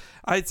 because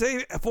I'd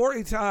say for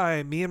a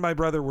time, me and my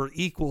brother were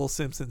equal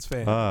Simpsons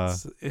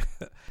fans.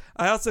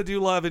 I also do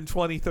love in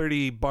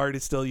 2030, Bart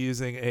is still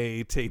using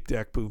a tape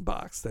deck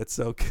boombox. That's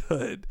so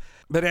good.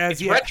 But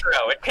it's retro.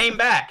 It came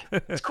back.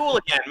 It's cool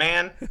again,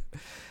 man.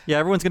 Yeah,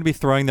 everyone's gonna be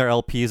throwing their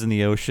LPs in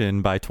the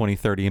ocean by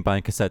 2030 and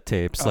buying cassette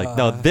tapes. Like,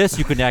 no, this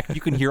you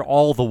can hear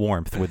all the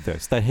warmth with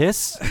this. The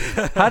hiss.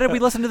 How did we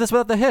listen to this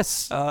without the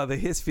hiss? The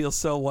hiss feels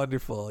so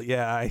wonderful.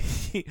 Yeah,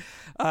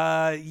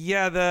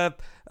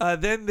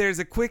 then there's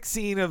a quick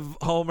scene of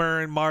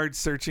Homer and Marge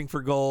searching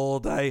for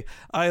gold. I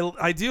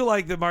do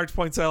like that Marge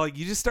points out, like,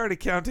 you just started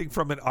counting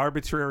from an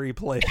arbitrary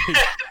place.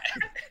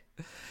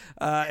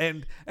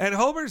 And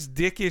Homer's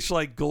dickish,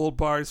 like, gold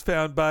bars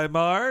found by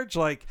Marge,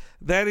 like,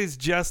 that is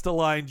just a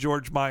line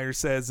George Meyer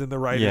says in the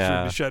writer's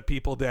room to shut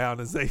people down,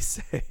 as they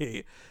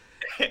say.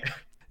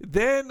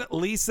 Then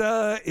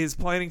Lisa is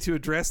planning to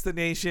address the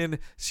nation.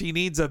 She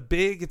needs a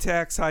big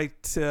tax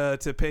hike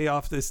to pay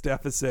off this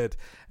deficit.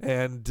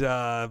 And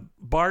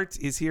Bart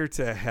is here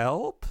to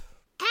help.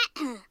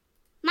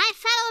 My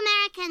fellow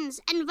Americans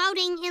and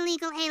voting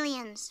illegal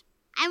aliens,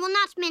 I will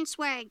not mince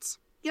words.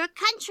 Your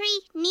country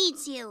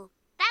needs you.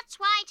 That's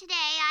why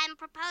today I'm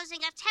proposing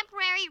a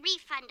temporary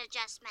refund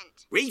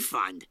adjustment.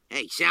 Refund?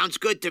 Hey, sounds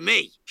good to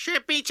me.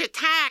 Sure beats a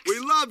tax. We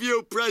love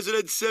you,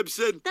 President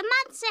Simpson. The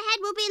months ahead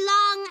will be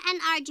long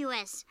and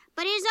arduous,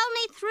 but it is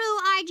only through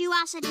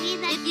arduosity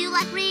that... If you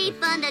like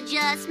refund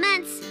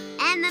adjustments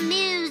and the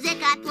music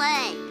I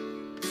play,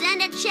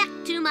 send a check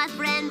to my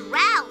friend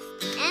Ralph,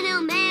 and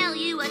he'll mail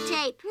you a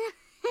tape.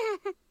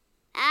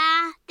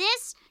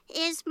 This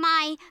is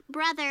my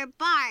brother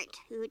Bart,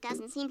 who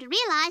doesn't seem to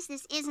realize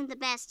this isn't the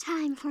best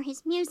time for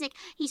his music.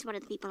 He's one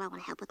of the people I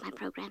want to help with my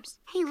programs.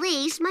 Hey,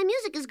 Lise, my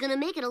music is going to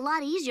make it a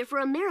lot easier for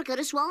America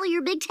to swallow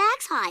your big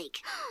tax hike.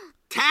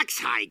 Tax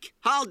hike?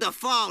 Hold the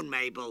phone,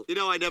 Mabel. You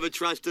know I never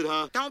trusted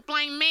her. Don't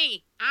blame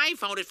me. I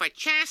voted for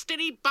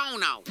Chastity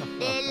Bono.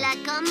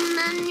 Daylight come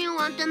and you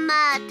want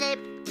my tape.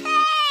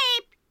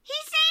 Tape! He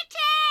said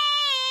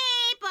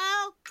tape!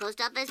 Oh. Post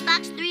office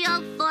box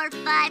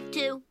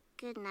 30452.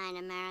 Good night,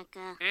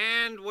 America.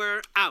 And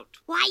we're out.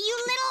 Why, you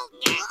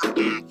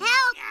little...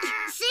 Help!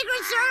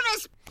 Secret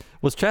Service!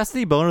 Was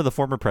Chastity Bono the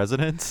former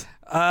president?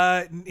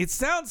 It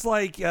sounds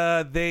like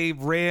they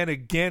ran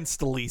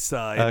against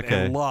Lisa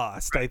and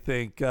lost, I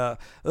think. Though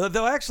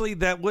actually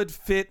that would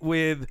fit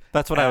with...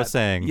 That's what I was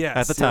saying. Yes,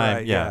 at the time,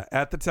 right, yeah.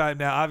 At the time.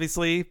 Now,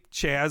 obviously,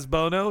 Chaz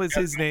Bono is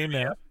his name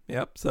now.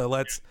 Yep, so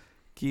let's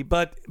keep...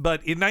 But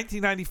in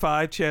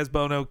 1995, Chaz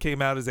Bono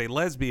came out as a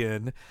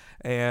lesbian,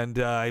 and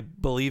I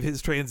believe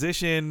his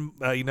transition,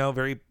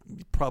 very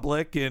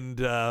public and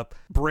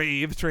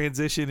brave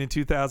transition in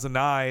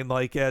 2009.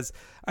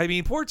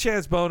 Poor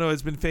Chaz Bono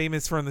has been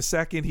famous from the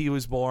second he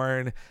was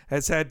born,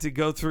 has had to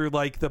go through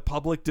like the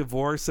public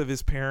divorce of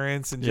his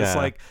parents and just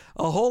like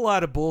a whole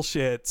lot of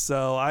bullshit.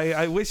 So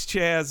I wish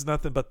Chaz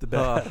nothing but the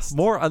best.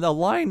 More a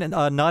line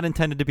not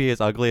intended to be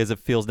as ugly as it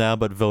feels now,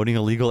 but voting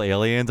illegal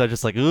aliens. I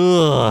just like,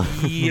 ugh.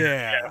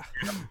 Yeah.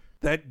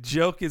 That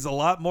joke is a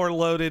lot more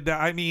loaded.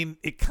 I mean,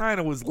 it kind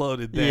of was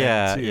loaded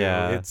then, too.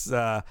 Yeah. It's,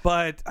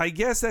 but I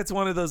guess that's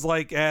one of those,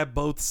 like,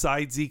 both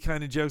sidesy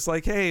kind of jokes.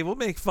 Like, hey, we'll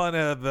make fun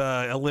of,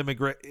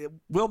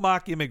 we'll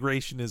mock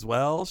immigration as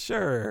well.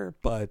 Sure.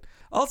 But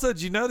also,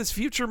 did you notice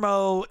Future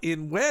Mo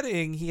in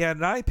Wedding, he had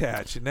an eye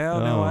patch, and now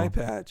no eye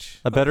patch.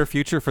 A better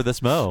future for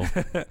this Mo.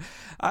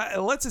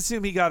 Let's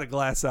assume he got a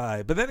glass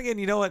eye. But then again,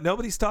 you know what?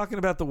 Nobody's talking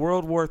about the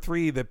World War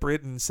III that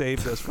Britain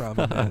saved us from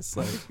in this.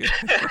 Like,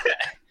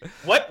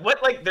 What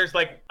like there's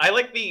like I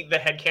like the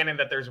headcanon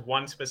that there's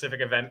one specific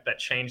event that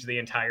changed the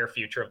entire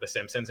future of The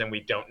Simpsons and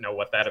we don't know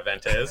what that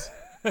event is.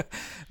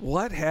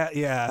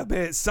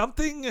 Yeah,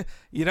 something,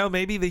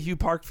 maybe the Hugh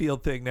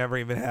Parkfield thing never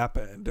even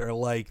happened, or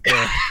like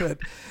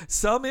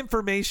some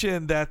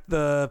information that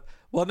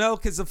no,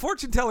 because the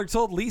fortune teller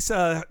told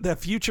Lisa the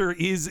future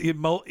is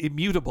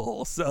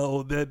immutable,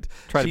 so that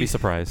try to be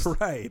surprised.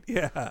 Right?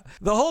 Yeah,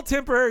 the whole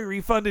temporary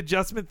refund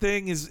adjustment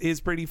thing is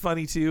pretty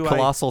funny too.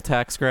 Colossal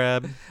tax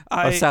grab,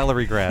 a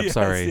salary grab. Yes,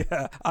 sorry.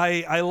 Yeah,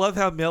 I love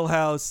how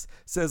Milhouse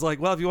says like,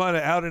 well, if you want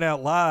to out and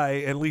out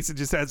lie, and Lisa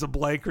just has a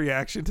blank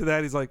reaction to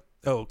that. He's like,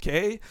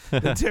 okay,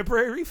 the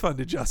temporary refund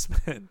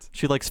adjustment.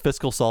 She likes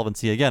fiscal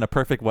solvency. Again, a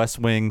perfect West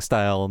Wing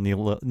style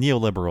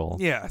neoliberal.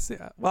 Yes,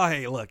 yeah. Well,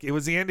 hey, look, it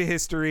was the end of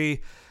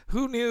history.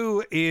 Who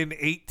knew in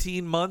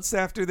 18 months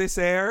after this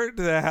aired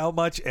how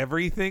much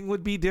everything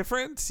would be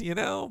different,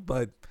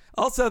 But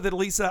also that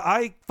Lisa,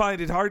 I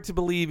find it hard to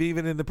believe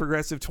even in the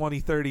progressive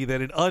 2030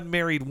 that an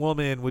unmarried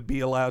woman would be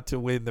allowed to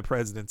win the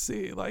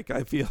presidency. Like,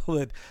 I feel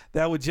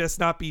that would just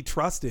not be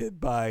trusted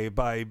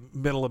by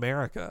middle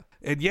America.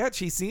 And yet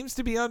she seems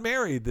to be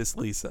unmarried, this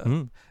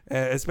Lisa,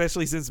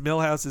 especially since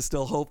Milhouse is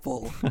still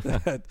hopeful.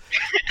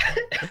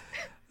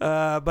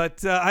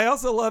 But I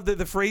also love that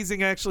the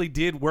phrasing actually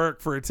did work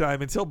for a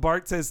time. Until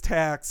Bart says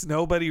tax,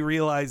 nobody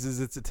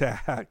realizes it's a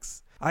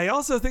tax. I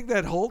also think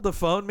that hold the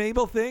phone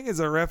Mabel thing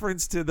is a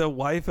reference to the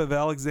wife of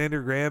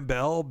Alexander Graham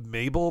Bell,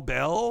 Mabel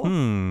Bell.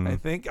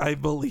 I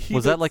believe.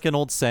 Was that like an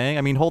old saying?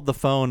 I mean, hold the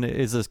phone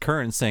is a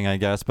current saying, I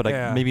guess, but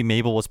maybe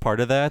Mabel was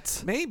part of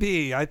that.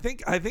 Maybe. I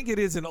think it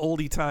is an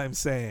oldie time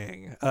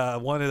saying.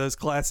 One of those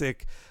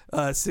classic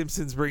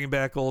Simpsons bringing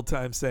back old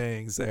time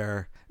sayings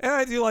there. And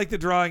I do like the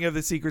drawing of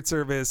the Secret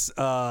Service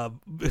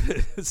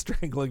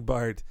strangling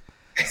Bart.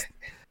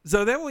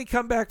 So then when we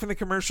come back from the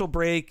commercial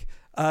break,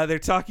 they're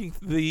talking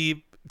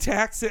the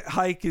tax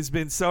hike has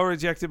been so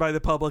rejected by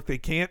the public they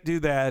can't do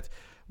that.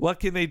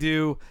 What can they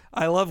do?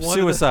 I love one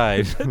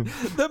suicide.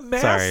 The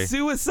mass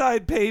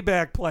suicide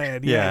payback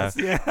plan. Yes,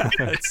 yeah,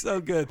 it's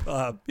so good,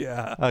 Bob.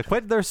 Yeah,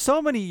 there's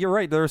so many. You're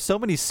right. There are so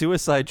many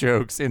suicide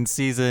jokes in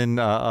season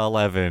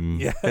 11.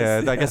 Yes,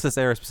 I guess this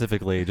era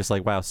specifically, just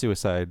like wow,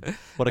 suicide.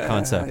 What a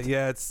concept.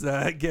 It's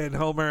again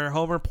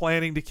Homer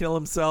planning to kill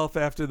himself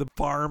after the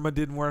farm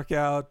didn't work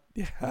out.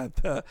 Yeah.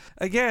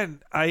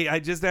 I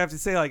just have to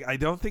say, like, I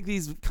don't think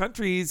these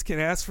countries can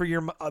ask for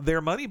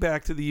their money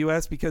back to the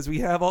U.S. because we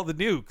have all the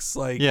nukes.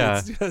 Like,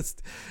 it's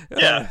just.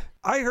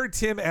 I heard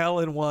Tim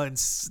Allen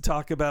once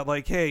talk about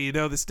like, hey,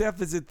 this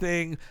deficit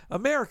thing,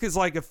 America's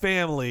like a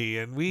family,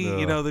 and we,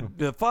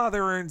 the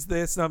father earns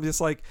this, and I'm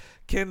just like,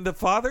 can the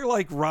father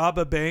like rob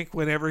a bank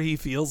whenever he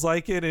feels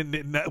like it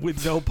and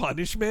with no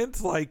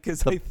punishment? Like,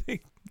 because I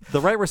think. The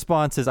right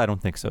response is, I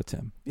don't think so,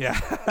 Tim. Yeah.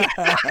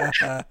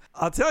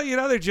 I'll tell you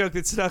another joke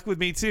that stuck with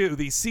me, too.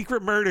 These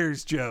secret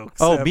murders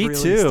jokes. Oh, me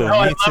too.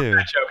 I love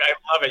that joke. I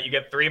love it. You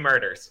get 3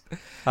 murders.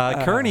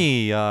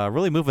 Kearney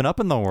really moving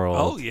up in the world.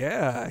 Oh,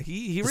 yeah.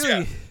 He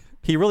really...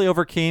 He really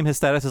overcame his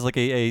status as like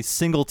a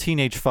single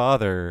teenage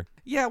father.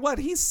 Yeah,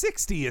 he's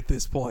 60 at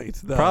this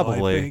point, though,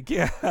 probably. I think.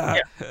 Yeah.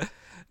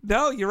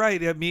 No, you're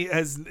right. I mean,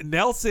 as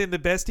Nelson, the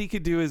best he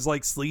could do is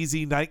like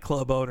sleazy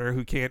nightclub owner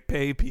who can't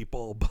pay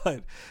people.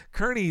 But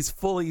Kearney's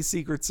fully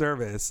Secret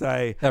Service.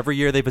 Every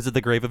year they visit the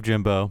grave of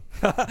Jimbo.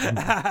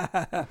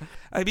 I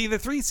mean, the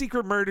 3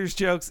 secret murders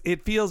jokes,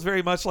 it feels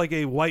very much like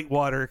a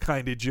Whitewater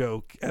kind of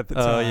joke at the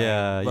time. Oh,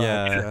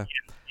 yeah.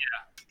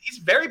 He's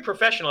very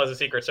professional as a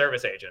Secret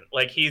Service agent.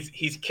 Like, he's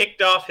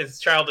kicked off his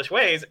childish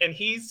ways, and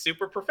he's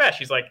super profesh.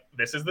 He's like,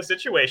 this is the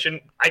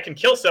situation. I can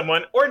kill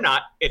someone or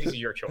not. It is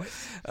your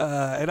choice.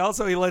 And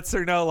also he lets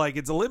her know, like,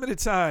 it's a limited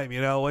time.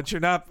 Once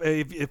you're not,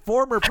 if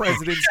former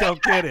presidents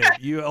don't get it,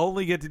 you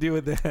only get to do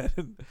it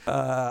then.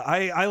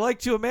 I like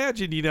to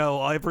imagine,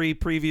 every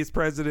previous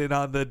president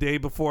on the day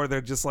before, they're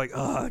just like,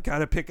 oh, I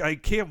gotta pick. I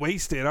can't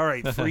waste it. All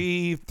right,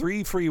 3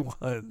 free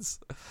ones.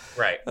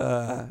 Right.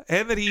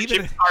 And that he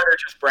Jimmy Carter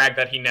just bragged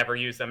that he never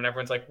used them, and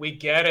everyone's like, we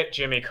get it,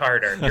 Jimmy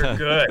Carter, you're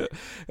good.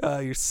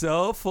 You're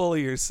so full of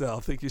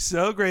yourself. Think you're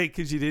so great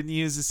because you didn't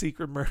use the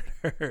secret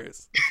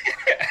murders.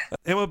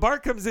 And when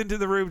Bart comes into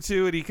the room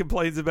too and he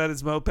complains about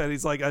his moped,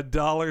 he's like,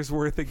 $1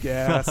 worth of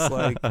gas.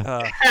 Like,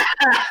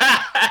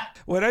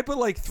 when I put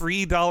like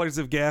 $3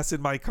 of gas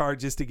in my car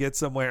just to get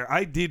somewhere,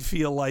 I did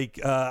feel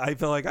like I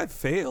felt like I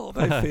failed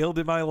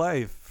in my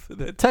life.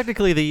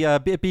 Technically,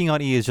 the it being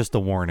on E is just a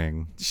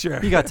warning.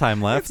 Sure. You got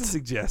time left. It's a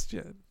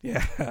suggestion.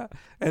 Yeah.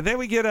 And then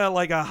we get a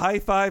high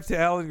five to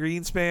Alan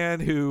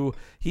Greenspan, who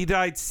he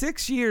died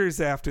 6 years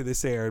after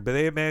this aired. But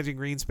they imagine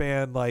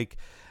Greenspan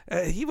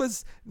he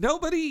was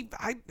nobody.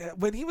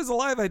 When he was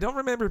alive, I don't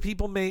remember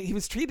he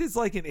was treated as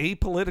like an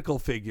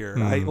apolitical figure.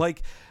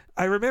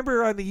 I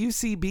remember on the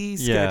UCB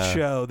sketch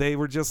show, they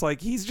were just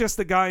like, he's just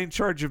the guy in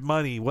charge of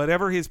money.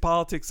 Whatever his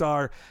politics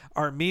are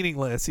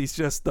meaningless. He's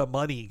just the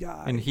money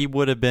guy. And he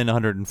would have been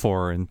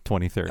 104 in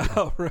 2030.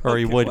 Oh, right. Or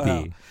he would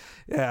be.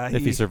 Yeah,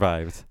 if he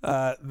survived.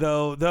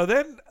 Though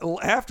then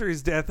after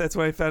his death, that's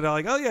when I found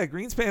out,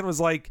 Greenspan was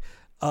like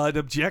an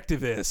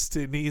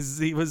objectivist, and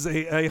he was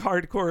a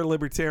hardcore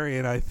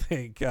libertarian, I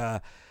think.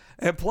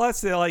 And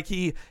plus,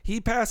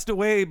 he passed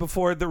away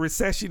before the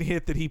recession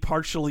hit that he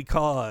partially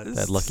caused.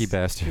 That lucky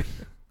bastard.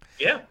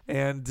 Yeah.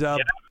 And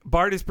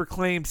Bart is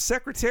proclaimed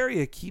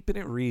Secretary of Keeping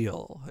It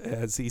Real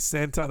as he's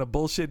sent on a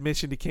bullshit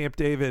mission to Camp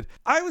David.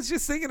 I was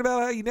just thinking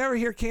about how you never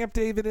hear Camp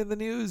David in the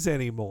news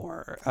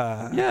anymore.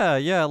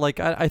 Yeah.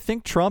 Like I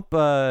think Trump,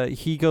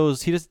 he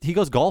goes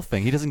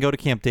golfing. He doesn't go to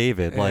Camp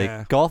David. Yeah.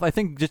 Like golf. I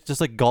think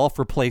just like golf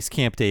replaced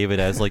Camp David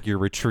as like your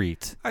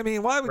retreat. I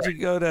mean, why would you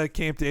go to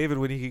Camp David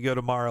when you could go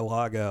to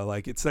Mar-a-Lago?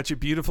 Like, it's such a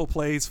beautiful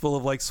place full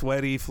of like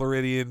sweaty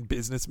Floridian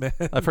businessmen.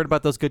 I've heard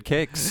about those good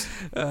cakes.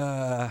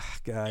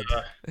 God.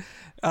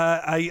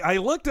 I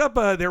looked up,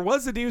 there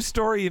was a news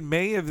story in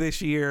May of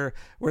this year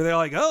where they're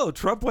like, oh,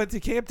 Trump went to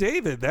Camp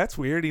David. That's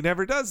weird. He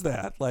never does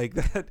that. Like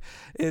that.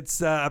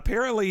 It's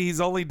apparently he's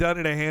only done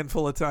it a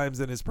handful of times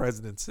in his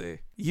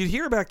presidency. You'd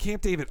hear about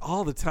Camp David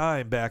all the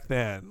time back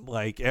then,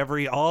 like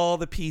all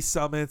the peace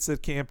summits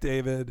at Camp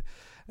David.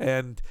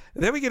 And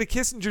then we get a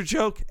Kissinger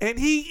joke, and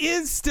he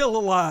is still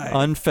alive.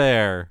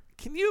 Unfair.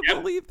 Can you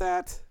believe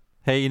that?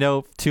 Hey,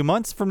 2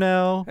 months from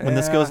now, when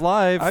this goes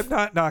live. I'm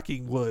not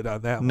knocking wood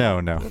on that No.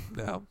 one.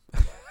 No.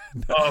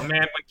 Oh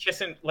man,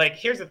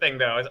 here's the thing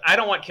though, is I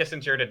don't want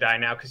Kissinger to die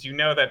now, because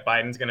that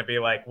Biden's gonna be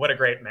like, what a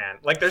great man.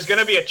 Like, there's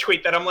gonna be a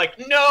tweet that I'm like,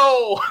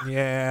 no.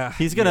 Yeah.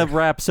 He's gonna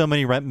wrap so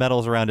many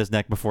medals around his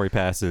neck before he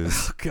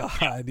passes. Oh,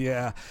 God,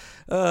 yeah.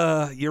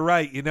 You're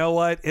right. You know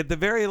what? At the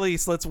very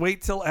least, let's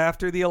wait till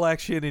after the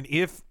election. And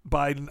if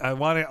Biden, I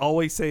want to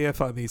always say if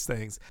on these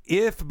things,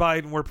 if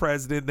Biden were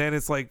president, then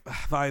it's like,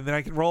 fine, then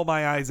I can roll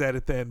my eyes at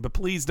it then. But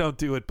please don't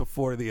do it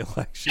before the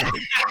election.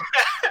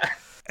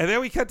 And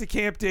then we cut to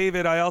Camp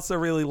David. I also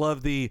really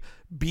love the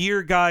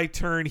beer guy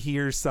turn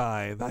here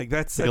sign. Like,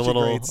 that's such a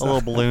great sign. A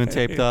little balloon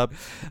taped up.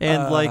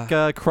 And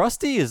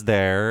Krusty is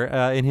there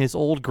in his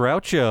old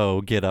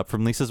Groucho get up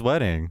from Lisa's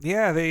wedding.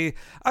 Yeah,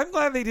 I'm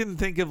glad they didn't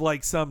think of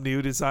like some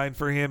new design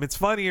for him. It's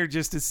funnier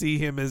just to see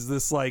him as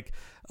this like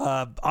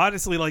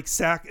honestly like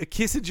a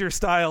Kissinger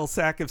style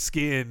sack of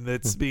skin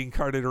that's being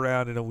carted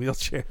around in a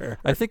wheelchair.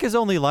 I think his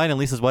only line in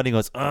Lisa's wedding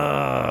was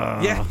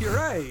Yeah, you're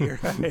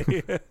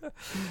right.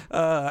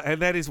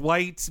 And that his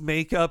white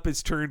makeup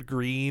is turned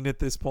green at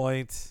this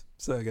point.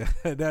 So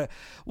good.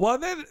 Well,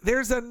 then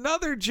there's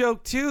another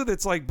joke too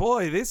that's like,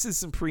 boy, this is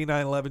some pre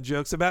 9/11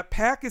 jokes about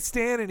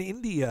Pakistan and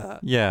India.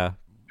 Yeah.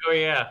 Oh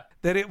yeah.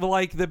 That it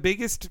like the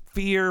biggest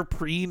fear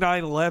pre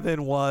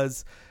 9/11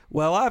 was,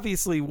 well,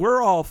 obviously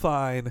we're all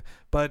fine,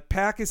 but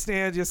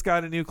Pakistan just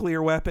got a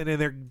nuclear weapon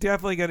and they're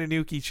definitely going to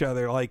nuke each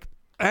other. Like,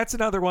 that's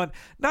another one.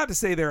 Not to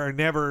say there are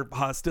never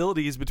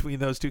hostilities between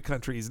those two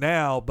countries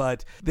now,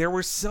 but there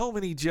were so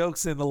many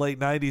jokes in the late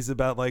 90s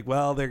about like,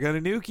 well, they're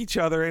going to nuke each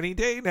other any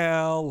day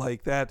now.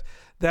 Like that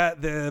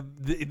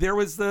there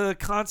was the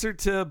concert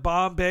to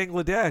bomb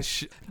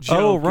Bangladesh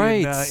joke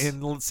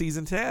in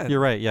season 10.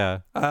 You're right, yeah.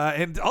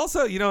 And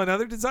also,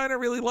 another design I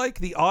really like,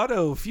 the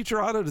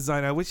future auto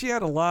design. I wish he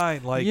had a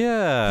line like,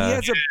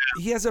 yeah,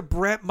 he has a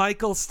Bret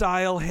Michaels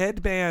style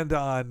headband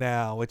on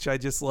now, which I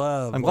just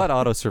love. I'm glad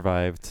Otto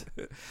survived.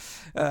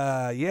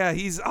 Yeah,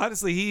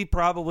 he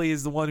probably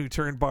is the one who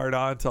turned Bart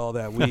on to all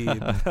that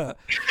weed.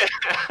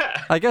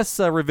 I guess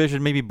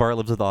revision, maybe Bart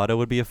lives with Otto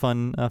would be a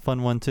fun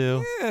one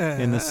too. Yeah.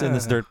 In this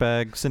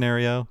dirtbag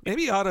scenario.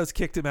 Maybe Otto's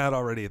kicked him out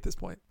already at this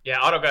point. Yeah,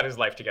 Otto got his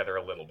life together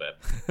a little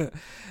bit.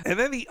 And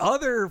then the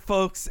other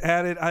folks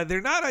added,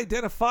 they're not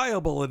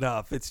identifiable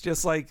enough. It's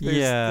just like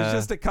there's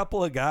just a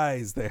couple of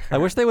guys there. I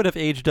wish they would have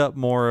aged up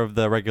more of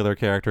the regular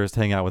characters to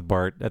hang out with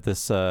Bart at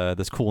this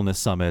coolness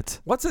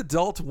summit. What's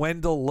adult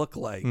Wendell look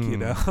like?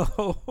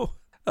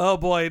 Oh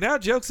boy! Now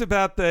jokes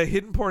about the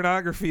hidden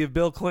pornography of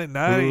Bill Clinton.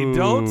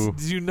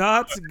 Do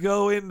not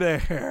go in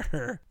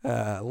there.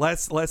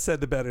 Less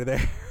said the better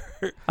there.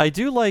 I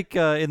do like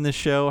in the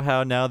show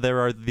how now there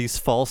are these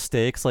false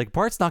stakes. Like,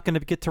 Bart's not going to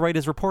get to write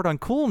his report on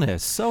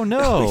coolness. Oh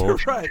no! You're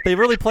right. They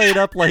really play it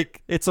up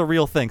like it's a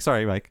real thing.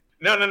 Sorry, Mike.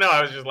 No.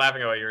 I was just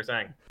laughing at what you were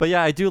saying. But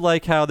yeah, I do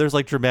like how there's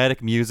like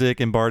dramatic music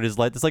and Bart is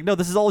like, it's like, no,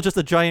 this is all just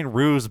a giant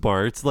ruse,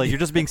 Bart. Like, you're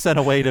just being sent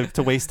away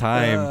to waste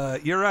time.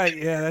 You're right.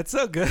 Yeah, that's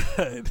so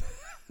good.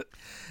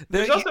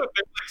 There's also like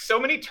so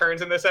many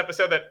turns in this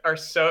episode that are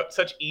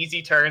such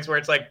easy turns where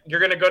it's like you're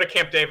gonna go to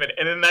Camp David,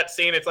 and in that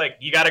scene it's like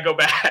you got to go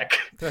back.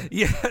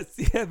 Yes,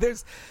 yeah.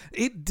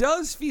 It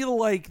does feel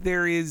like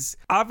there is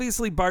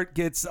obviously Bart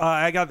gets.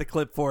 I got the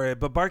clip for it,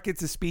 but Bart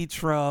gets a speech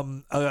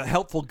from a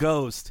helpful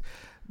ghost.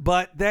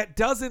 But it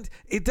doesn't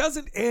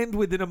end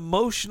with an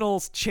emotional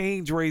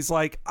change where he's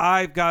like,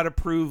 I've got to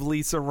prove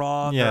Lisa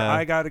wrong, or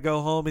I got to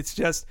go home. It's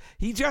just,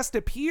 he just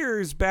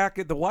appears back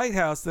at the White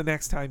House the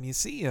next time you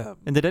see him.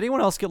 And did anyone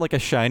else get like a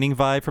Shining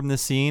vibe from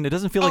this scene? It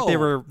doesn't feel like they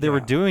were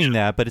doing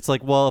that, but it's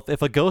like, well,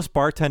 if a ghost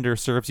bartender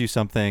serves you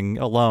something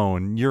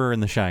alone, you're in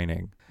The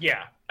Shining.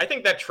 Yeah, I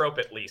think that trope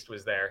at least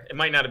was there. It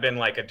might not have been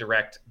like a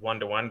direct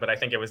one-to-one, but I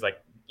think it was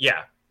like,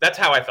 yeah. That's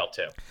how I felt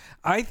too.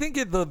 I think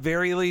at the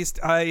very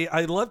least,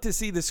 I'd love to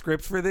see the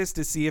script for this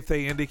to see if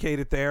they indicate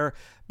it there.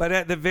 But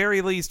at the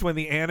very least, when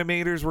the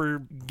animators were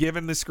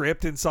given the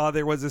script and saw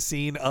there was a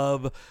scene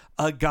of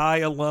a guy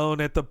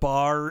alone at the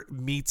bar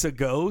meets a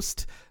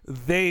ghost,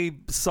 they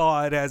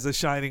saw it as a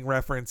Shining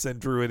reference and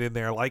drew it in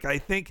there. Like I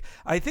think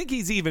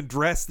he's even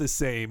dressed the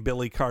same,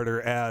 Billy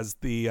Carter, as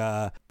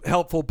the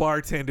helpful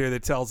bartender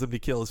that tells him to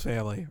kill his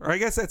family. Or I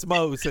guess that's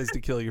Mo who says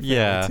to kill your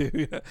family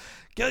too.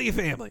 Kill your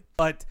family.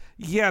 But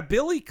yeah,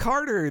 Billy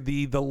Carter,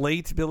 the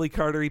late Billy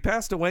Carter, he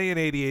passed away in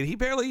 '88. He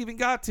barely even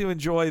got to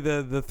enjoy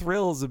the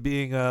thrills of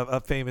being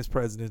a famous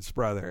president's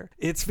brother.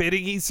 It's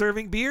fitting he's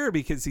serving beer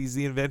because he's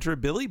the inventor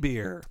of Billy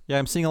Beer. Yeah,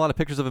 I'm seeing a lot of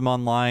pictures of him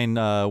online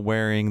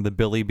wearing the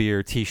Billy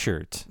Beer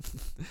t-shirt.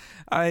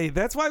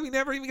 That's why we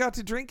never even got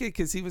to drink it,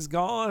 because he was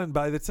gone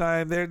by the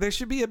time there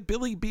should be a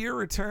Billy Beer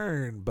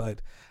return,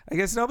 but I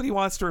guess nobody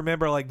wants to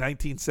remember like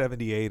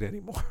 1978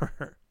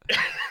 anymore.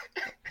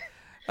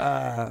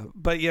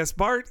 But yes,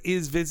 Bart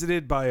is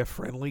visited by a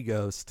friendly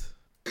ghost.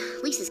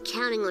 Lisa's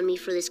counting on me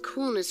for this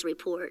coolness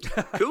report.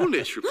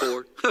 Coolness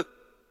report?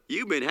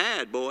 You've been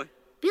had, boy.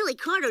 Billy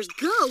Carter's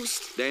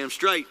ghost? Damn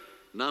straight.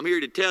 And I'm here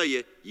to tell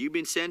you, you've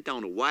been sent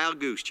on a wild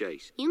goose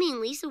chase. You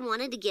mean Lisa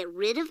wanted to get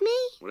rid of me?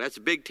 Well, that's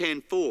a big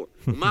 10-4.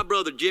 When my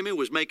brother Jimmy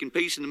was making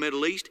peace in the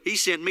Middle East, he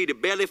sent me to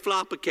Belly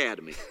Flop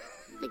Academy.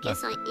 I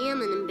guess I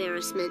am an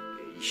embarrassment.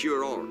 You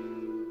sure are.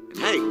 And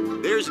hey,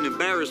 there's an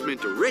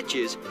embarrassment to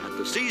riches at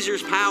the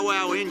Caesars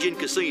Powwow Engine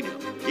Casino.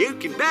 You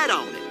can bet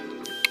on it.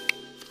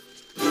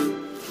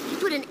 You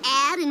put an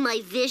ad in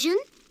my vision?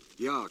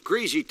 Yeah,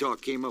 Crazy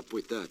Talk came up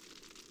with that.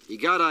 He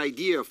got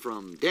idea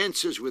from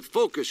dances with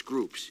focus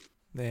groups.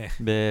 But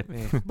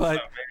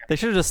they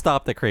should have just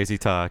stopped the Crazy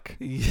Talk.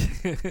 I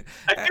feel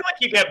like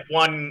you get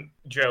one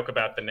joke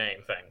about the name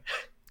thing.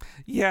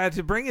 Yeah,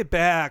 to bring it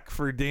back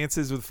for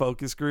dances with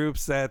focus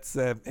groups, that's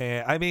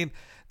I mean,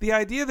 the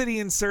idea that he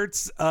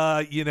inserts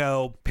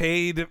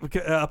paid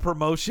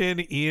promotion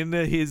in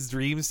his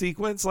dream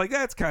sequence, like,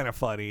 that's kind of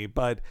funny.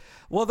 But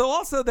well, though,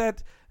 also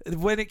that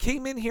when it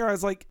came in here, I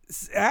was like,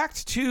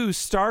 Act 2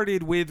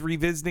 started with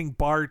revisiting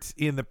Bart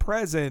in the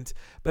present,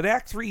 but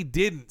Act 3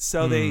 didn't.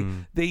 So they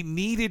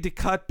needed to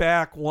cut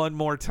back one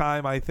more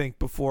time, I think,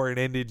 before it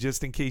ended,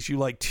 just in case you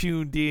like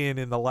tuned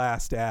in the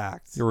last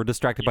act. You were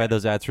distracted by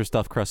those ads for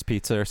stuffed crust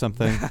pizza or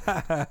something.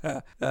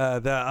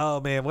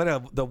 Oh man,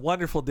 the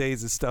wonderful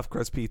days of stuffed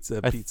crust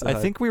pizza. I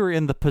think we were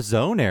in the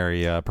Pizzone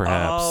area,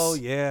 perhaps. Oh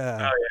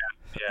yeah.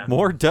 Yeah.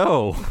 More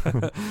dough.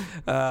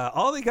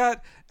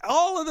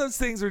 All of those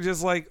things are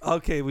just like,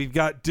 okay, we've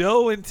got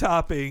dough and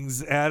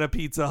toppings at a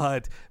Pizza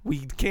Hut.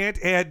 We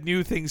can't add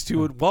new things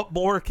to it. What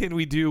more can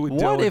we do with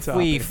dough and toppings? What if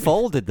we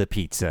folded the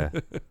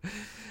pizza?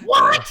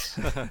 What?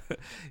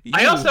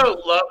 I also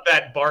love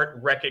that Bart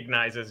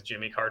recognizes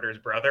Jimmy Carter's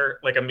brother,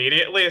 like,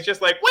 immediately. It's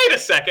just like, wait a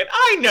second,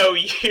 I know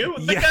you,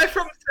 the guy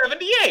from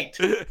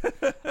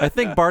 78. I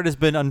think Bart has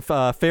been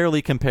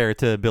unfairly compared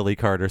to Billy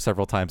Carter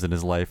several times in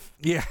his life.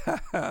 Yeah.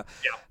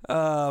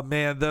 Oh,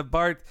 man,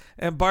 Bart,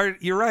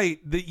 you're right.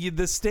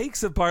 The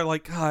stakes of Bart,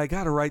 like, I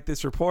got to write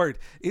this report.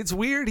 It's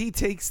weird he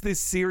takes this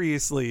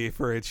seriously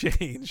for a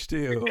change,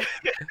 too.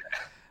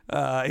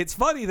 It's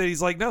funny that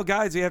he's like, no,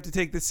 guys, we have to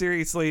take this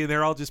seriously, and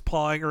they're all just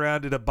pawing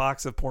around at a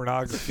box of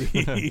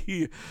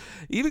pornography.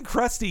 Even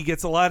Krusty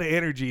gets a lot of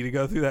energy to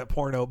go through that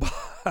porno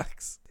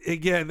box.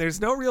 Again,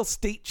 there's no real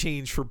state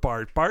change for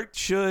Bart. Bart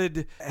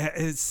should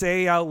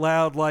say out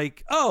loud,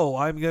 like, oh,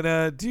 I'm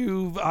gonna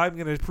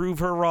prove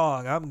her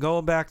wrong. I'm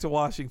going back to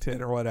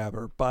Washington or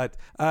whatever. But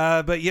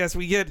yes,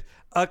 we get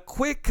a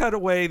quick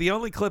cutaway. The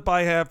only clip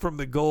I have from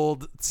the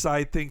gold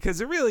side thing, because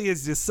it really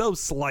is just so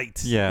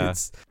slight. Yeah.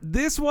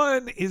 This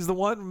one is the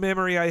one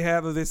memory I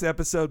have of this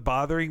episode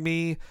bothering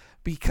me,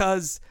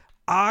 because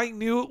I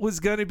knew it was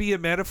going to be a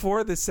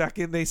metaphor the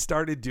second they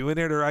started doing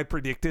it, or I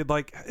predicted,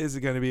 like, is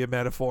it going to be a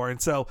metaphor? And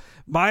so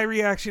my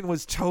reaction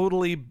was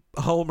totally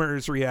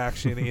Homer's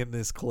reaction in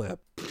this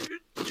clip.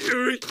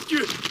 I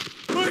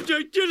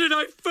did it!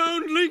 I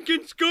found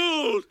Lincoln's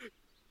gold!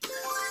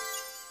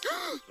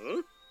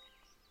 Huh?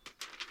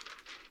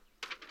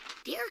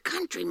 Dear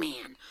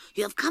countryman,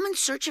 you have come in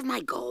search of my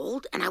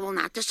gold, and I will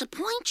not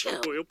disappoint you.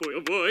 Boy, oh boy,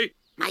 oh boy.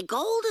 My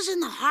gold is in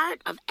the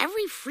heart of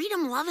every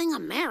freedom-loving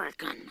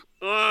American.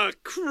 Ah,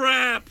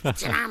 crap!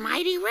 It's in our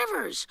mighty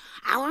rivers,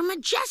 our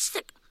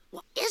majestic...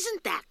 Well,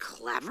 isn't that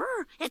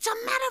clever? It's a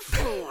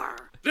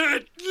metaphor.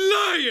 That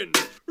lion!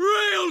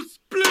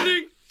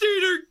 Rail-splitting,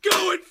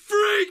 theater-going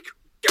freak!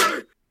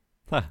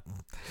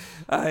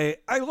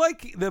 I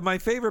like that. My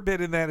favorite bit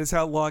in that is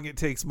how long it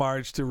takes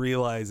Marge to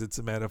realize it's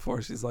a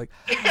metaphor. She's like,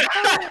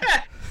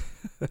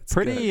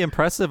 Pretty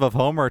impressive of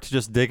Homer to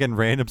just dig in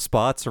random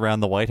spots around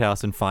the White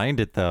House and find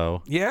it,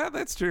 though. yeah,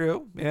 that's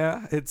true.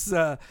 Yeah, it's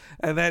and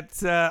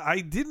that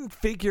I didn't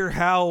figure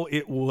how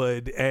it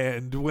would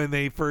end when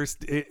they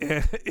first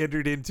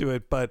entered into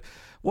it, but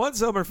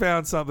once Homer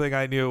found something,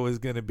 I knew it was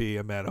going to be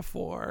a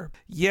metaphor.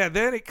 Yeah,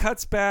 then it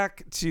cuts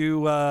back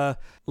to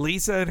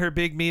Lisa and her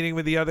big meeting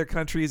with the other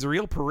countries. A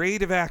real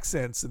parade of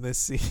accents in this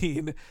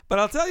scene. But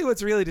I'll tell you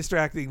what's really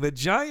distracting. The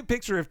giant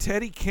picture of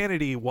Teddy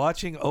Kennedy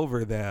watching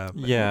over them.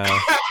 Yeah.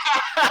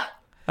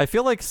 I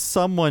feel like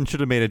someone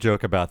should have made a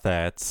joke about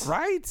that.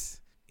 Right?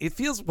 It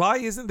feels, why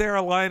isn't there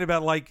a line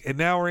about like, and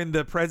now we're in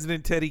the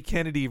President Teddy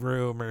Kennedy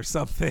room or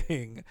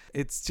something?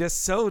 It's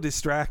just so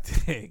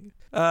distracting.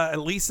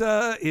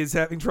 Lisa is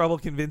having trouble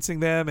convincing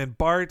them, and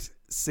Bart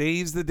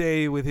saves the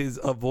day with his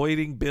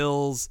avoiding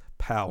Bill's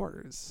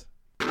powers.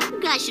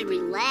 You guys should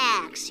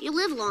relax. You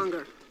live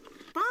longer.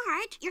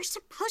 Bart, you're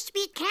supposed to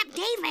be at Camp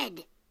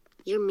David.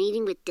 You're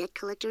meeting with debt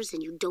collectors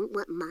and you don't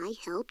want my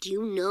help? Do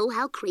you know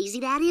how crazy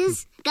that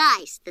is?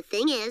 Guys, the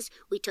thing is,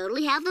 we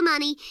totally have the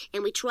money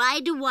and we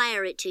tried to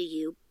wire it to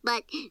you,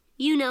 but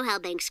you know how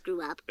banks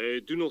screw up. I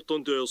do not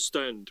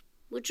understand.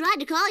 We tried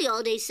to call you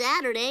all day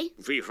Saturday.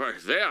 We were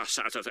there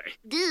Saturday.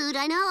 Dude,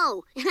 I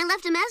know. And I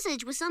left a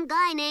message with some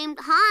guy named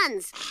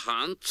Hans.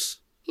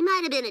 Hans? He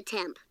might have been a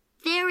temp.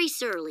 Very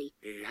surly.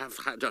 We have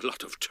had a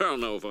lot of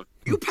turnover.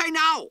 You pay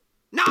now!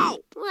 Now!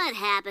 What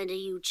happened to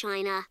you,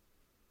 China?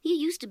 You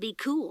used to be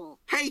cool.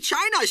 Hey,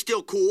 China's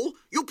still cool.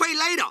 You pay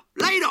later.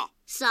 Later!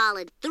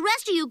 Solid. The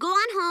rest of you go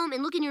on home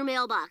and look in your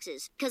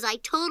mailboxes, because I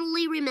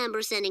totally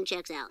remember sending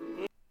checks out.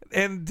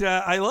 And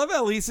I love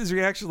how Lisa's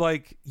reaction,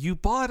 like, you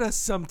bought us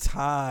some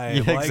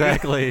time. Yeah, Like,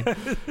 exactly.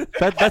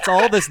 That's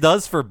all this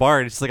does for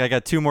Bart. It's like, I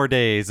got 2 more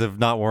days of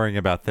not worrying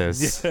about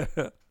this.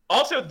 Yeah.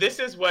 Also, this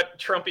is what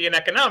Trumpian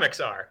economics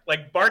are.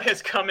 Like, Bart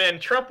has come in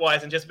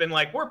Trump-wise and just been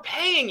like, we're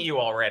paying you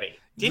already.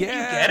 Didn't you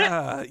get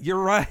it?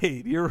 You're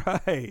right. You're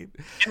right.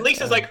 And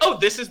Lisa's like, oh,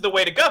 this is the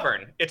way to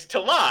govern. It's to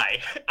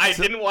lie. I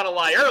didn't want to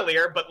lie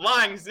earlier, but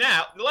lying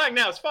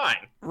now is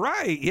fine.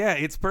 Right. Yeah,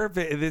 it's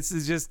perfect. This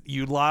is just,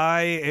 you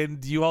lie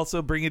and you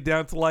also bring it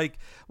down to like,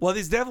 well,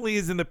 this definitely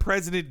isn't the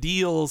President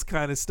Deals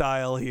kind of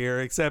style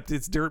here, except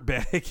it's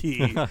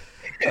dirtbaggy.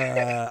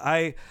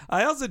 I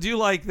also do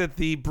like that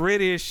the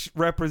British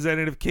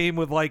representative came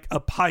with like a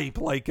pipe,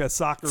 like a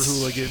soccer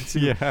hooligan too.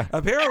 Yeah.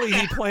 Apparently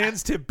he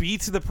plans to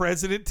beat the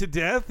president to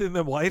death in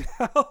the White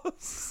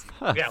House.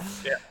 Yeah.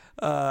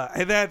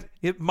 And that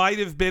it might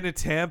have been a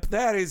temp.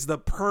 That is the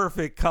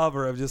perfect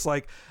cover of just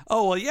like,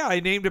 oh, well, yeah, I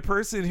named a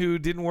person who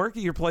didn't work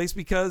at your place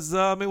because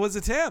it was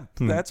a temp.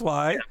 That's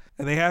why. Yeah.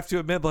 And they have to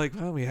admit, like,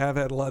 well, we have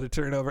had a lot of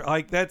turnover.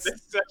 Like, that's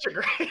such a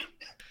great.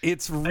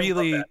 It's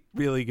really,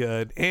 really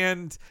good.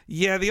 And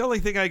yeah, the only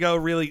thing I go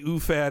really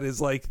oof at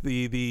is like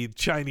the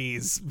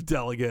Chinese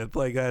delegate.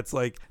 Like, that's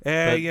like,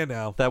 you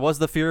know. That was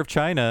the fear of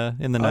China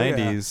in the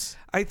 90s. Yeah.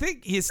 I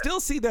think you still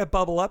see that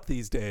bubble up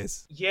these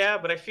days. Yeah,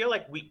 but I feel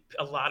like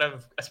a lot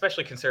of,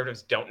 especially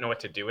conservatives, don't know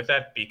what to do with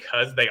that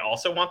because they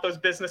also want those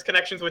business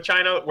connections with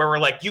China where we're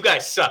like, you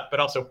guys suck, but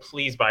also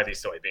please buy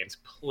these soybeans.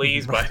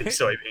 Please buy these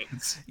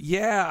soybeans.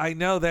 Yeah, I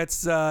know.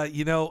 That's,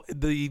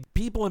 the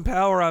people in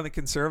power on the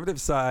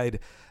conservative side,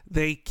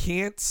 they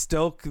can't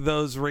stoke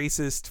those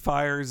racist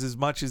fires as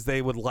much as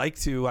they would like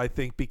to, I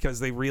think,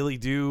 because they really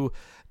do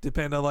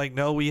depend on like,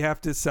 no, we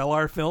have to sell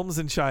our films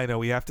in China.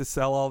 We have to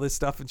sell all this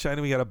stuff in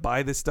China. We got to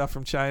buy this stuff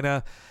from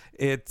China.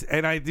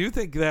 And I do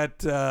think that,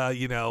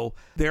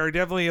 there are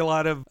definitely a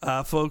lot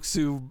of folks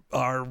who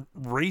are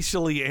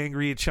racially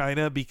angry at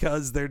China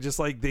because they're just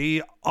like,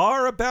 they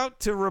are about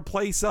to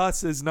replace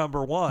us as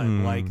number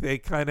one. Like they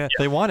kind of,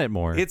 they want it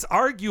more. It's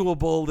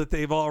arguable that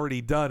they've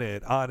already done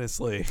it,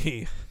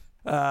 honestly.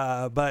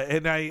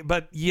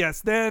 But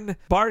yes, then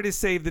Bart has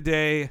saved the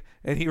day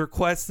and he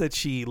requests that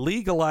she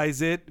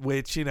legalize it,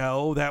 which,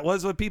 that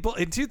was what people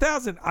in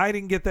 2000, I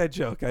didn't get that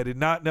joke. I did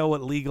not know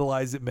what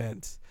legalize it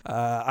meant.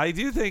 I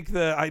do think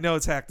I know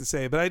it's hack to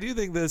say, but I do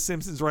think the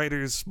Simpsons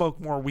writers smoke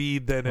more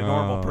weed than a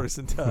normal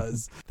person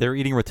does. They were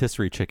eating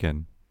rotisserie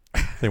chicken.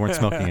 They weren't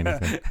smoking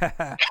anything.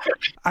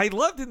 I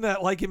loved in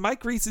that, like in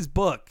Mike Reese's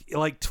book,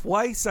 like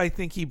twice I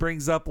think he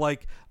brings up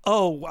like,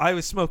 oh, I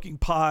was smoking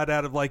pot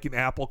out of like an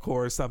apple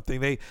core or something.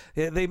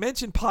 They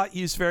mention pot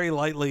use very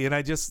lightly, and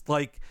I just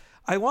like,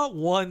 I want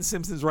one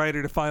Simpsons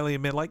writer to finally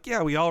admit, like,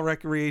 yeah, we all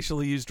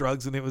recreationally used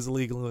drugs and it was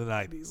illegal in the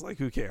 90s. Like,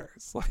 who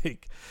cares?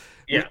 Like,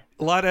 yeah,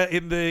 a lot of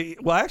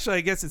actually,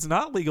 I guess it's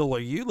not legal where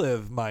you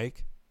live,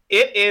 Mike.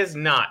 It is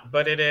not,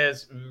 but it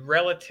is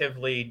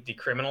relatively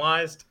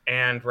decriminalized.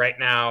 And right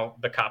now,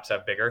 the cops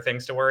have bigger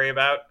things to worry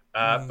about.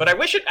 But I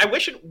wish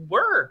it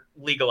were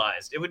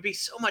legalized. It would be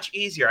so much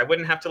easier. I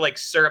wouldn't have to like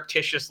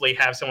surreptitiously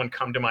have someone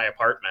come to my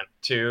apartment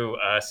to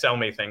sell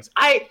me things.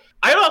 I'd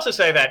also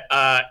say that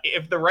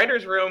if the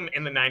writer's room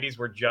in the 90s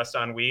were just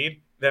on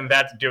weed, then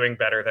that's doing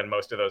better than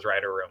most of those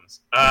writer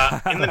rooms.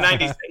 In the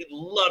 90s, they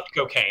loved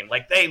cocaine.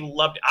 Like, they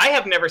loved it. I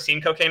have never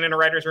seen cocaine in a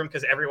writer's room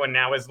because everyone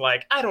now is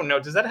like, I don't know,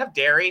 does that have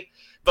dairy?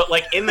 But,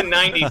 like, in the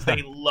 90s,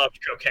 they loved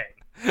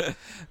cocaine.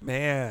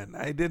 Man,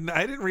 I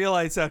didn't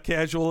realize how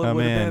casual it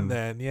would have been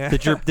then. Yeah.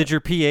 Did your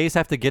PAs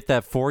have to get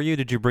that for you?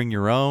 Did you bring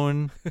your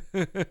own?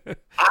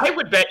 I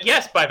would bet,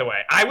 yes, by the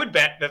way. I would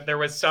bet that there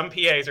was some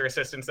PAs or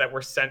assistants that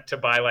were sent to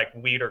buy, like,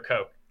 weed or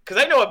coke.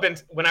 Because I know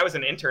when I was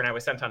an intern, I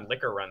was sent on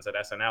liquor runs at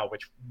SNL,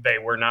 which they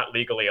were not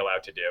legally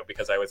allowed to do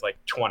because I was like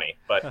 20.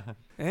 But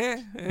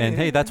and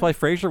hey, that's why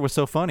Frasier was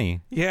so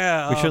funny.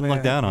 Yeah, we shouldn't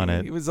look down on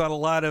it. He was on a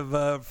lot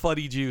of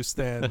Fuddy Juice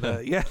then.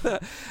 Yeah.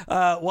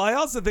 Well, I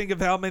also think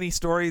of how many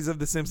stories of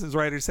the Simpsons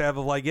writers have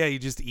of like, yeah, you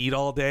just eat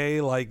all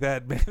day like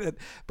that.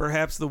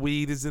 Perhaps the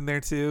weed is in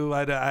there too.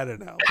 I don't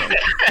know. But,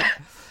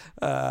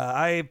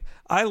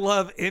 I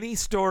love any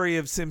story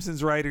of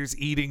Simpsons writers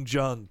eating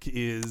junk.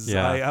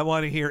 I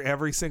want to hear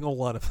every single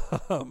one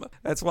of them.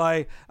 That's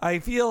why I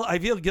feel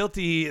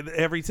guilty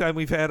every time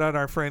we've had on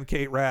our friend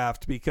Kate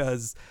Raft,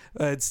 because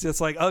it's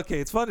just like, okay,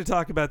 it's fun to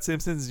talk about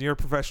Simpsons and you're a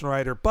professional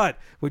writer, but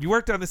when you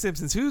worked on the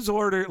Simpsons, whose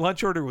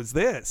lunch order was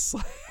this?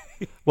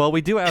 Well,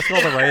 we do ask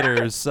all the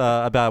writers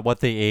about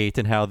what they ate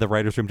and how the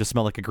writer's room just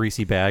smelled like a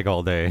greasy bag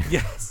all day.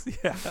 Yes,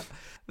 yeah.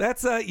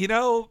 That's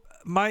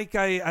Mike,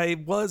 I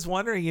was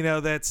wondering,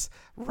 that's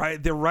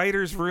right. The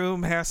writer's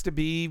room has to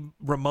be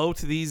remote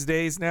these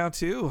days now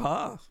too,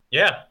 huh?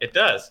 Yeah, it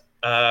does.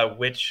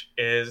 Which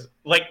is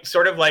like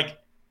sort of like,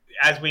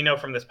 as we know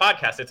from this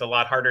podcast, it's a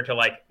lot harder to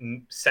like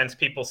sense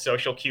people's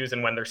social cues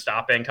and when they're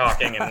stopping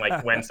talking and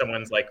like when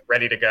someone's like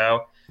ready to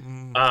go.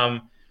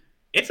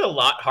 It's a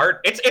lot hard.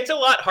 It's a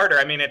lot harder.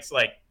 I mean, it's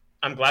like,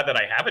 I'm glad that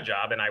I have a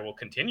job, and I will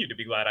continue to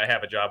be glad I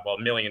have a job while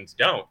millions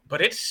don't.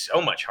 But it's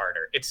so much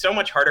harder. It's so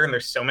much harder, and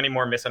there's so many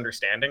more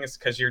misunderstandings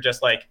because you're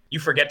just like, you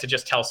forget to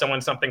just tell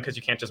someone something because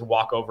you can't just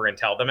walk over and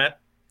tell them it.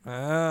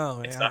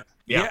 Oh,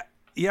 yeah.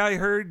 Yeah, I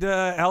heard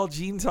Al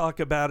Jean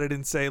talk about it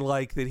and say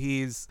like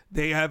that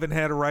they haven't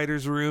had a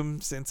writer's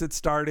room since it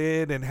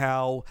started, and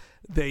how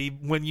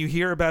when you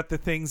hear about the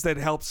things that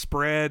help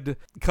spread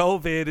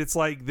COVID, it's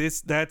like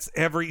that's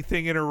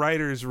everything in a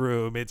writer's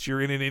room.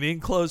 You're in an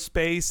enclosed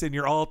space and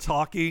you're all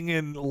talking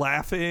and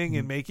laughing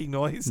and making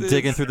noises.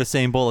 Digging through the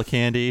same bowl of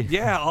candy.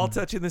 Yeah, all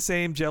touching the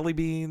same jelly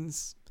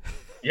beans.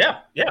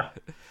 Yeah.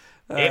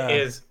 It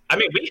is. I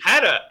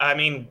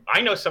mean,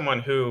 I know someone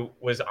who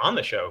was on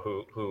the show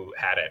who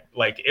had it.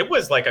 Like, it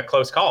was like a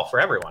close call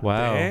for everyone.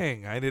 Wow.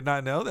 Dang, I did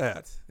not know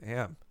that.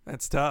 Damn,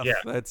 that's tough. Yeah.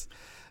 That's,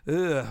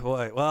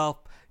 boy.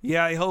 Well,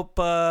 yeah, I hope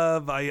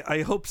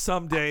I hope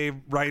someday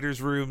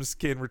writers' rooms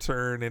can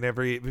return and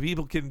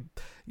people can,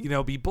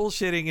 be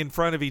bullshitting in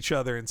front of each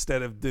other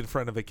instead of in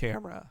front of a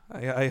camera.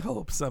 I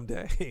hope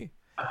someday.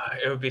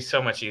 It would be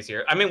so much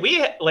easier. I mean,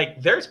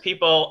 there's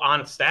people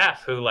on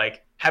staff who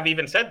like have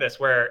even said this,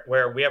 where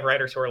we have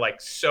writers who are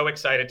like so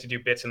excited to do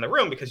bits in the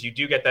room because you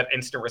do get that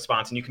instant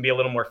response and you can be a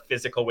little more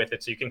physical with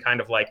it, so you can kind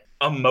of like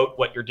emote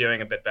what you're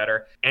doing a bit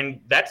better. And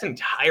that's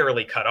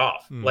entirely cut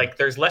off. Like,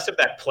 there's less of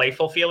that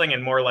playful feeling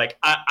and more like,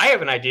 I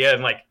have an idea,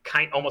 and like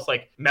almost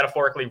like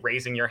metaphorically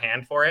raising your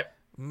hand for it.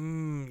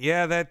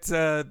 Yeah,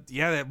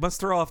 that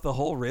must throw off the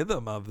whole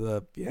rhythm of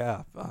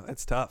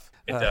that's tough.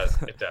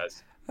 It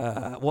does.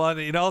 Well,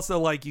 and also,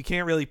 like, you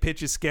can't really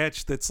pitch a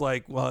sketch that's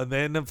like, well, and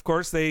then of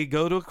course they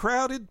go to a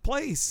crowded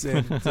place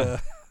and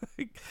but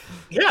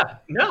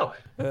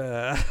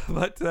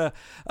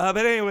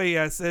anyway,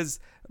 yes, as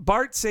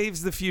Bart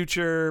saves the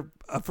future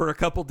for a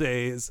couple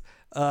days,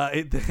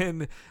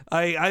 then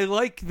I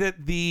like that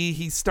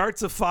he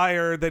starts a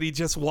fire that he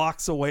just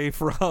walks away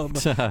from,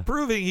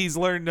 proving he's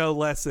learned no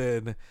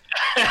lesson.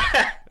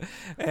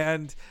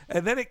 and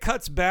then it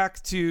cuts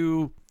back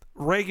to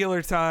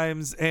regular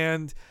times,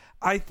 and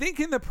I think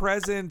in the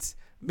present,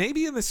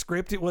 maybe in the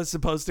script, it was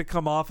supposed to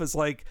come off as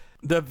like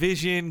the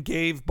Vision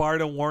gave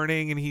Bart a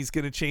warning and he's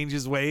going to change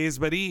his ways.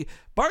 But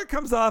Bart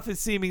comes off as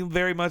seeming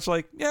very much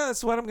like, yeah,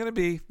 that's what I'm going to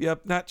be.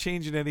 Yep, not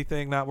changing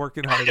anything, not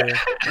working harder.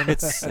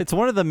 It's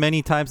one of the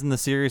many times in the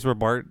series where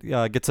Bart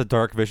gets a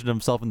dark vision of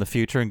himself in the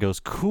future and goes,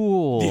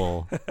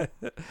 cool.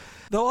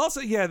 Though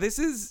also, yeah, this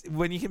is,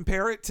 when you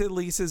compare it to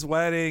Lisa's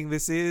wedding,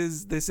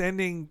 this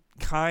ending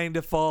kind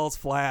of falls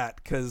flat,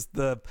 because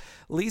the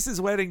Lisa's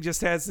wedding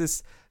just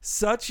has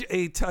such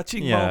a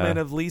touching moment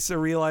of Lisa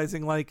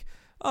realizing like,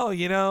 oh,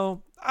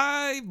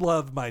 I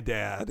love my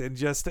dad, and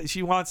just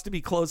she wants to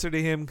be closer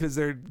to him because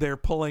they're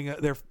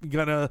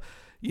gonna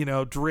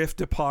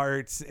drift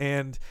apart.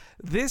 And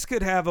this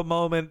could have a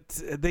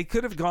moment, they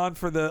could have gone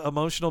for the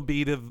emotional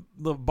beat of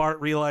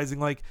Bart realizing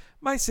like,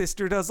 my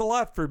sister does a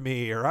lot for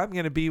me, or I'm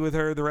going to be with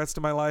her the rest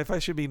of my life. I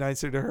should be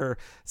nicer to her.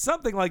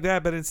 Something like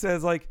that. But instead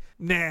it's like,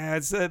 nah,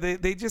 it's,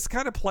 they just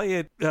kind of play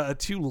it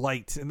too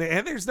light. And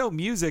there's no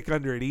music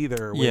under it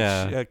either,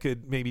 which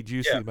could maybe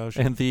juice the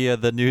emotion. And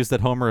the news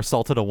that Homer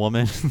assaulted a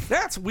woman.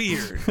 That's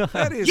weird.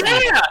 That is yeah,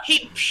 weird.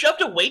 He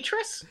shoved a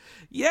waitress?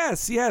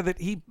 Yes, yeah, that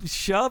he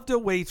shoved a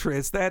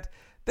waitress. That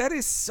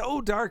is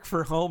so dark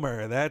for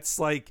Homer. That's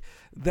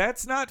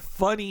not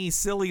funny,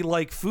 silly,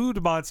 like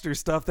Food Monster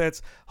stuff.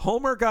 That's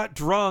Homer got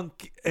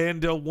drunk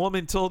and a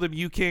woman told him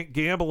you can't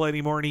gamble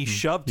anymore, and he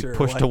shoved her.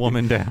 Pushed a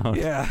woman down.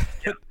 Yeah.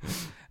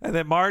 And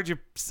then Marge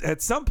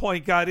at some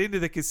point got into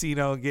the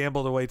casino and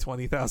gambled away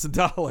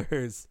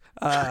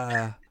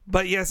 $20,000.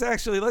 But yes,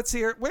 actually, let's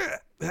hear where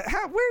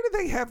did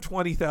they have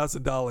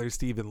 $20,000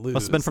 to even lose?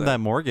 Must have been from that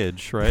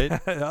mortgage, right?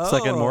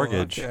 Second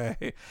mortgage.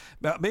 Okay.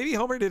 Now, maybe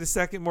Homer did a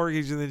second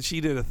mortgage and then she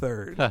did a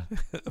third.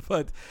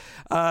 But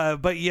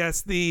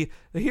yes,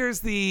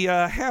 here's the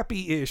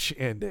happy-ish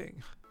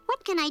ending.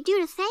 What can I do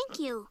to thank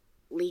you?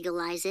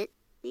 Legalize it.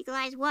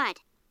 Legalize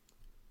what?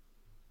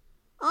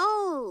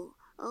 Oh,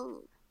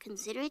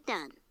 consider it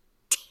done.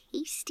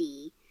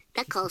 Tasty.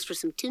 That calls for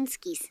some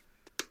Toonskis.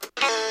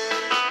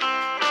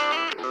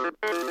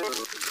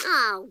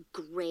 Oh,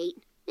 great.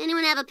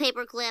 Anyone have a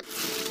paperclip?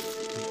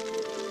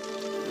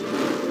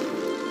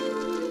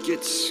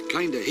 Gets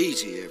kinda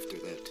hazy after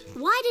that.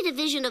 Why did a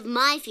vision of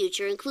my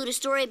future include a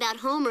story about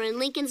Homer and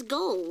Lincoln's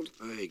gold?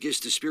 I guess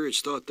the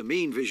spirits thought the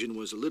main vision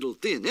was a little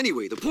thin.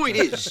 Anyway, the point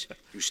is,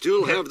 you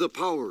still have the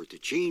power to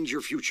change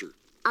your future.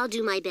 I'll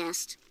do my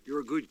best. You're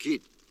a good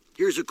kid.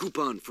 Here's a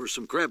coupon for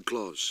some crab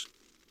claws.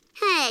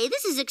 Hey,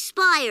 this is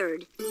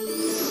expired.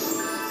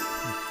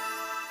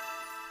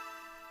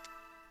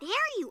 There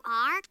you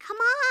are. Come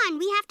on,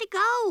 we have to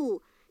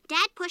go.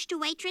 Dad pushed a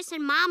waitress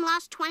and Mom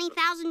lost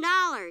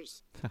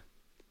 $20,000.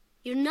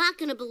 You're not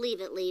going to believe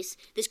it, Lise.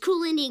 This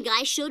cool Indian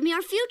guy showed me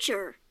our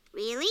future.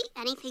 Really?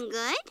 Anything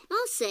good?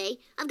 I'll say.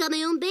 I've got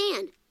my own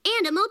band.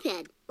 And a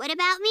moped. What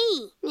about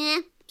me? Yeah,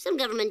 some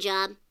government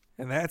job.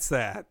 And that's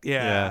that.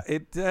 Yeah.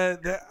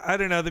 I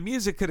don't know. The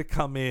music could have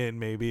come in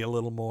maybe a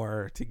little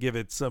more to give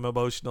it some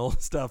emotional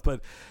stuff.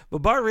 But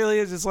Bart really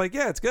is just like,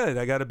 yeah, it's good.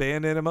 I got a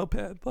band and a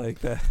moped like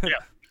that. Yeah.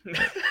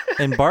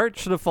 And Bart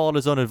should have followed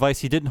his own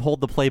advice. He didn't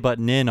hold the play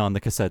button in on the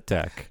cassette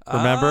deck.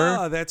 Remember?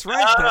 Oh, that's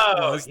right.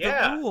 That was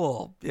the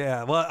rule.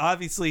 Yeah. Well,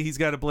 obviously he's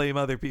got to blame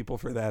other people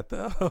for that,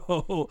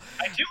 though.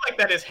 I do like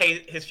that his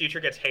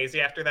future gets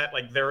hazy after that.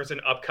 Like there was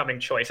an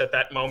upcoming choice at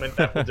that moment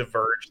that will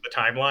diverge the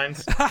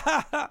timelines.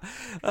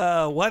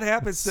 What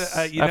happens to,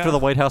 after the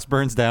White House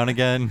burns down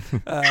again?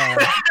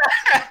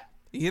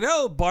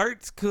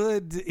 Bart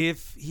could,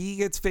 if he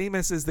gets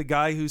famous as the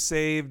guy who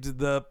saved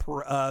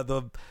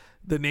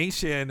the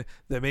nation,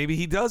 that maybe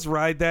he does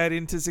ride that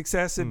into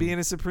success and being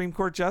a Supreme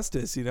Court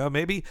justice.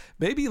 Maybe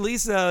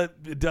Lisa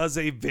does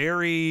a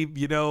very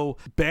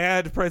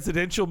bad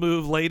presidential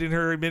move late in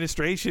her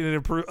administration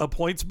and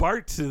appoints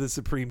Bart to the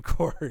Supreme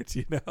Court.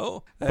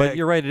 But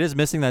you're right, it is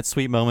missing that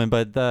sweet moment.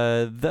 But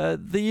the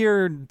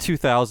year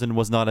 2000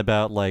 was not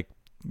about like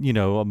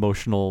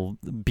emotional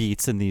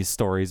beats in these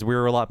stories. We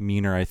were a lot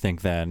meaner, I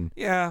think, then.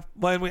 Yeah.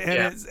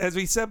 As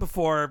we said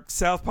before,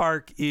 South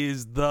Park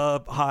is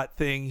the hot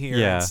thing here.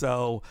 Yeah. And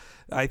so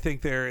I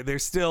think they're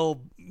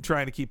still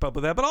trying to keep up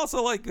with that. But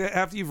also, like,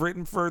 after you've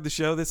written for the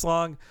show this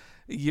long,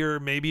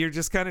 you're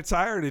just kind of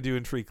tired of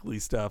doing treacly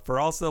stuff. Or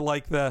also,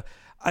 like,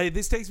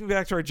 this takes me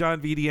back to our John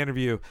Vitti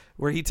interview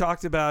where he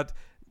talked about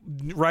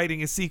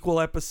writing a sequel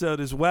episode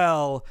as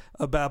well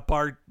about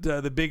Bart,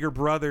 the bigger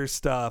brother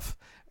stuff,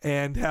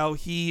 and how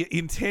he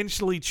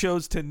intentionally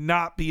chose to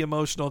not be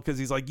emotional because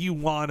he's like, you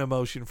want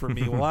emotion from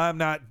me. Well, I'm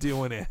not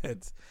doing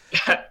it.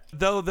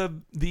 Though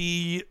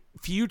the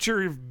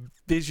future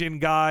vision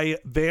guy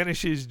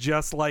vanishes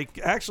just like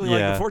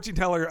the fortune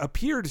teller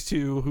appeared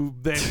to, who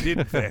then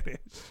didn't vanish.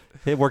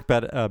 It worked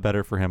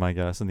better for him, I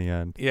guess, in the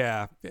end.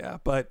 Yeah.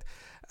 But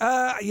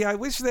I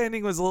wish the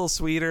ending was a little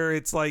sweeter.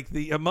 It's like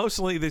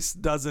emotionally this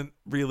doesn't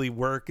really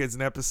work as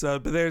an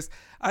episode, but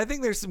I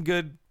think there's some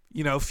good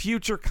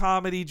future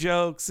comedy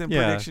jokes and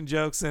prediction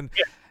jokes and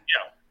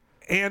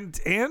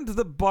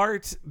the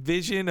Bart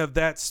vision of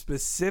that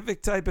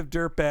specific type of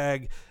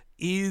dirtbag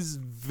is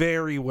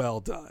very well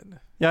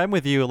done. Yeah, I'm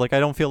with you. Like, I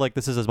don't feel like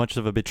this is as much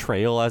of a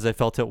betrayal as I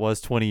felt it was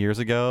 20 years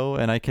ago,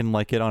 and I can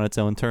like it on its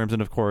own terms.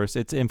 And of course,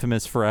 it's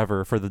infamous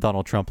forever for the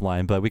Donald Trump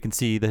line, but we can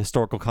see the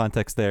historical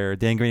context there.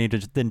 Dan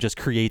Greaney didn't just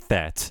create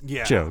that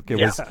joke.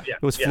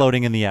 It was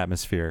floating in the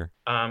atmosphere.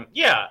 I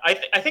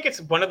think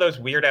it's one of those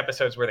weird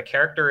episodes where the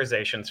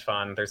characterization's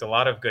fun. There's a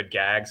lot of good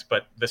gags,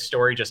 but the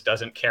story just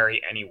doesn't carry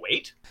any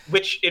weight,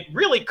 which it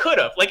really could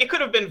have. Like, it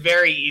could have been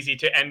very easy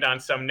to end on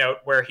some note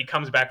where he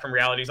comes back from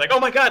reality. He's like, oh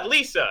my God,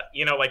 Lisa,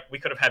 like we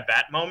could have had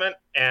that moment.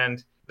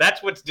 And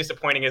That's what's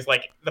disappointing is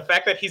like the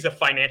fact that he's a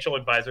financial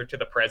advisor to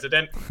the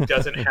president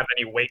doesn't have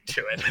any weight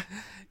to it.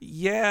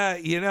 Yeah,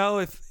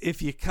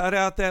 if you cut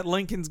out that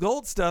Lincoln's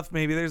Gold stuff,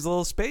 maybe there's a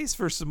little space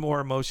for some more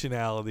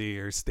emotionality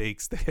or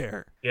stakes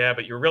there. Yeah,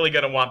 but you're really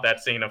going to want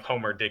that scene of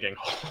Homer digging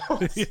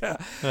holes. Yeah.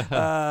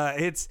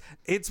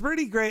 It's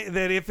pretty great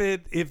that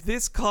if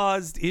this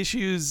caused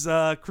issues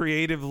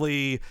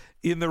creatively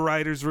in the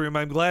writer's room,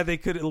 I'm glad they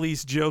could at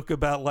least joke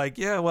about like,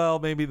 yeah, well,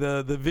 maybe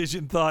the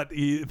Vision thought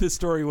the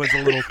story was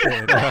a little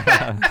thin.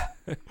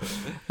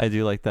 I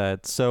do like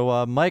that.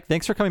 So, Mike,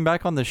 thanks for coming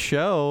back on the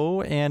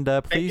show, and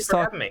please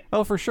talk. Having me.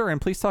 Oh, for sure,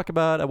 and please talk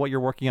about what you're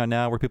working on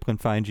now, where people can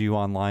find you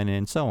online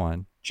and so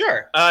on.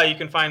 Sure. You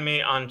can find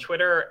me on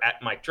Twitter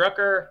at Mike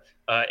Drucker,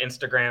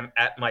 Instagram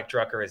at Mike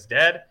Drucker is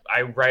dead.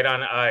 I write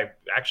on,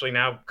 actually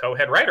now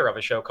co-head writer of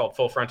a show called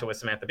Full Frontal with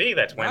Samantha Bee.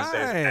 That's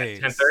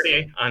Wednesdays at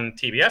 10:30 on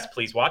TBS.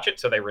 Please watch it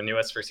so they renew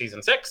us for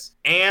season 6.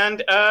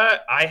 And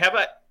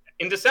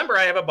in December,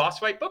 I have a boss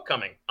fight book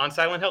coming on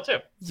Silent Hill 2.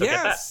 So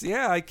yes,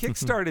 yeah, I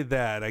kickstarted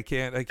that. I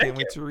can't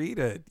wait to read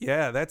it.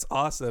 Yeah, that's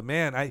awesome,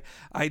 man.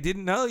 I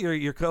didn't know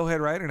you're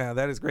co-head writer now.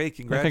 That is great.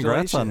 Congratulations.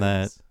 Congrats on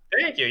that.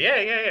 Thank you.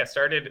 Yeah.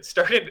 Started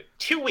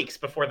 2 weeks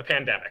before the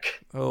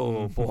pandemic.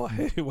 Oh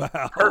boy!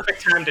 Wow.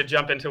 Perfect time to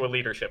jump into a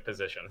leadership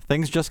position.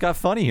 Things just got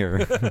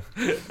funnier.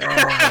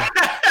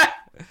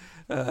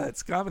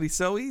 It's comedy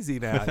so easy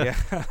now. Yeah.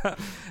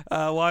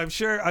 Well, I'm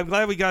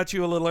glad we got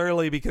you a little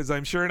early because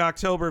I'm sure in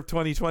October of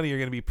 2020 you're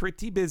going to be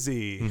pretty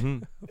busy. Mm-hmm.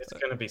 It's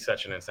going to be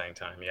such an insane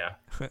time. Yeah.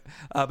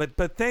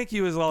 But thank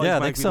you as always, yeah,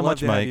 Mike. thanks so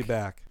much, Mike. Have you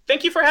back.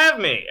 Thank you for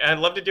having me. I'd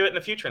love to do it in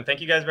the future, and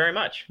thank you guys very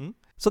much. Mm-hmm.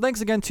 So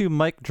thanks again to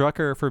Mike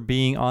Drucker for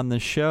being on the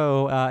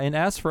show. And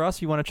as for us,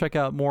 if you want to check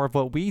out more of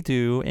what we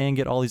do and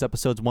get all these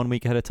episodes 1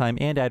 week ahead of time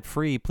and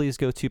ad-free, please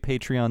go to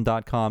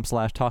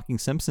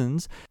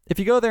patreon.com/TalkingSimpsons. If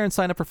you go there and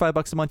sign up for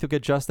 $5 a month, you'll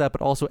get just that,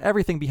 but also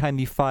everything behind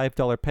the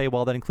 $5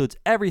 paywall. That includes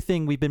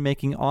everything we've been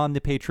making on the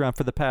Patreon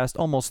for the past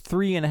almost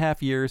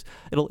 3.5 years.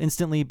 It'll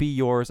instantly be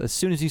yours as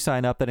soon as you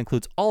sign up. That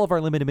includes all of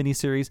our limited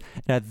miniseries.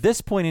 And at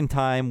this point in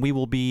time, we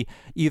will be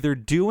either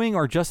doing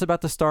or just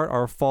about to start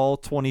our fall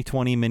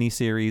 2020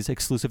 miniseries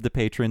exclusive to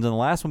patrons. And the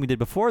last one we did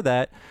before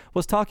that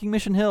was Talking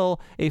Mission Hill,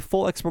 a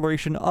full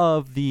exploration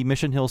of the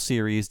Mission Hill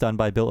series done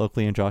by Bill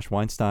Oakley and Josh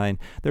Weinstein.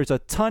 There's a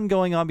ton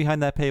going on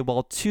behind that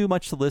paywall, too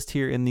much to list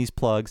here in these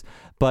plugs,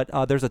 but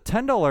there's a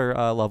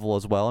 $10 level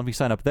as well. And if you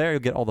sign up there, you'll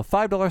get all the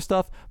 $5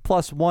 stuff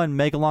plus one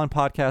Megalon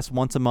podcast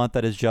once a month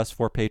that is just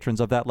for patrons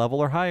of that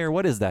level or higher.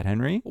 What is that,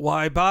 Henry?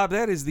 Why, Bob,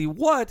 that is the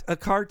What a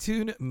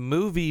Cartoon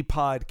Movie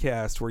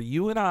podcast, where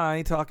you and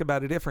I talk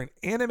about a different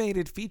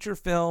animated feature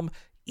film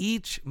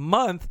each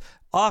month,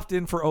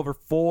 often for over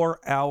 4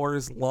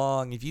 hours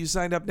long. If you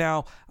signed up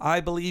now,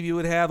 I believe you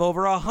would have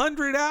over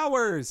 100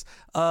 hours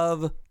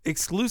of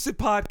exclusive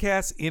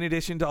podcasts in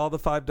addition to all the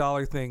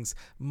 $5 things.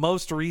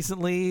 Most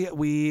recently,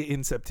 we,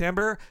 in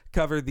September,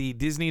 covered the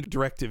Disney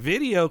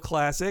direct-to-video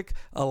classic,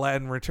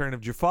 Aladdin Return of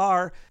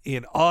Jafar.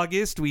 In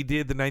August, we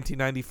did the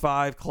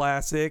 1995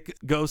 classic,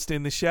 Ghost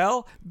in the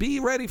Shell. Be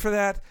ready for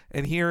that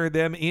and hear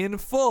them in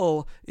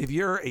full if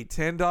you're a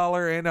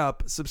 $10 and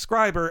up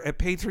subscriber at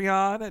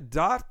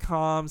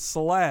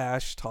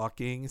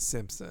patreon.com/Talking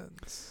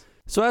Simpsons.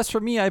 So as for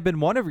me, I've been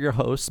one of your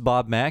hosts,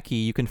 Bob Mackey.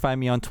 You can find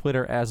me on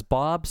Twitter as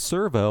Bob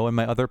Servo, and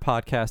my other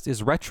podcast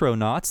is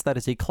Retronauts. That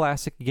is a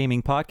classic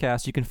gaming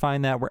podcast. You can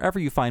find that wherever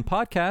you find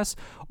podcasts,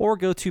 or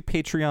go to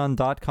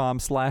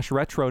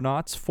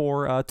patreon.com/Retronauts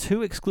for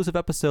 2 exclusive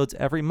episodes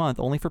every month,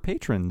 only for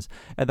patrons.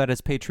 And that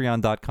is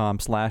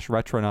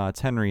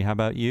patreon.com/Retronauts. Henry, how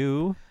about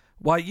you?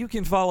 Why, you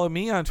can follow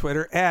me on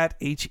Twitter at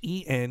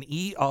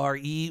HENEREYG.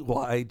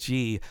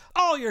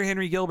 All your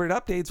Henry Gilbert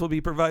updates will be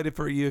provided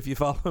for you if you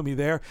follow me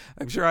there.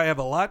 I'm sure I have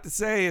a lot to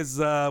say as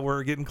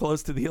we're getting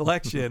close to the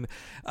election.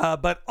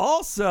 But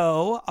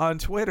also on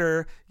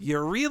Twitter, you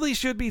really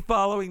should be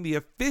following the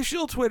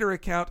official Twitter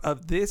account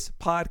of this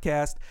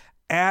podcast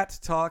at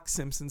Talk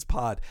Simpsons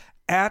Pod.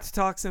 At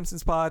Talk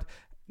Simpsons Pod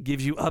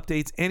gives you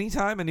updates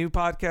anytime a new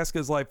podcast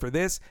goes live for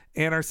this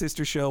and our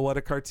sister show, What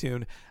a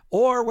Cartoon,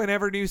 or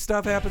whenever new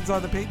stuff happens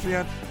on the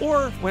Patreon,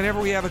 or whenever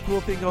we have a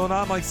cool thing going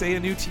on, like, say, a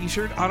new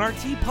t-shirt on our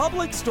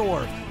TeePublic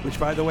store, which,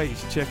 by the way, you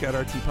should check out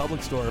our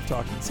TeePublic store of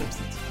Talking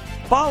Simpsons.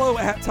 Follow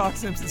at Talk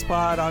Simpsons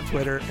Pod on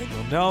Twitter, and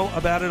you'll know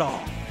about it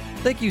all.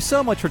 Thank you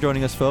so much for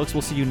joining us, folks.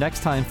 We'll see you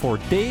next time for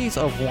Days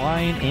of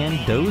Wine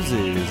and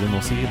Dozes, and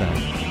we'll see you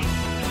then.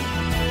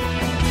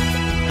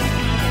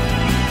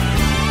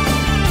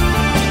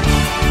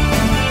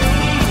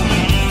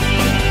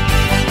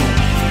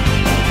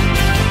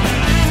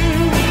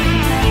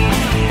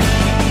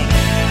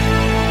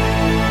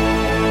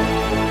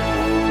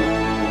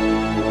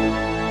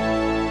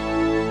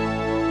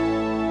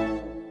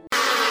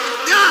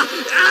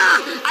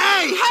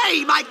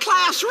 Hey, my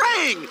class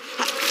ring!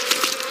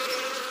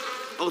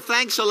 Oh,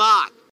 thanks a lot.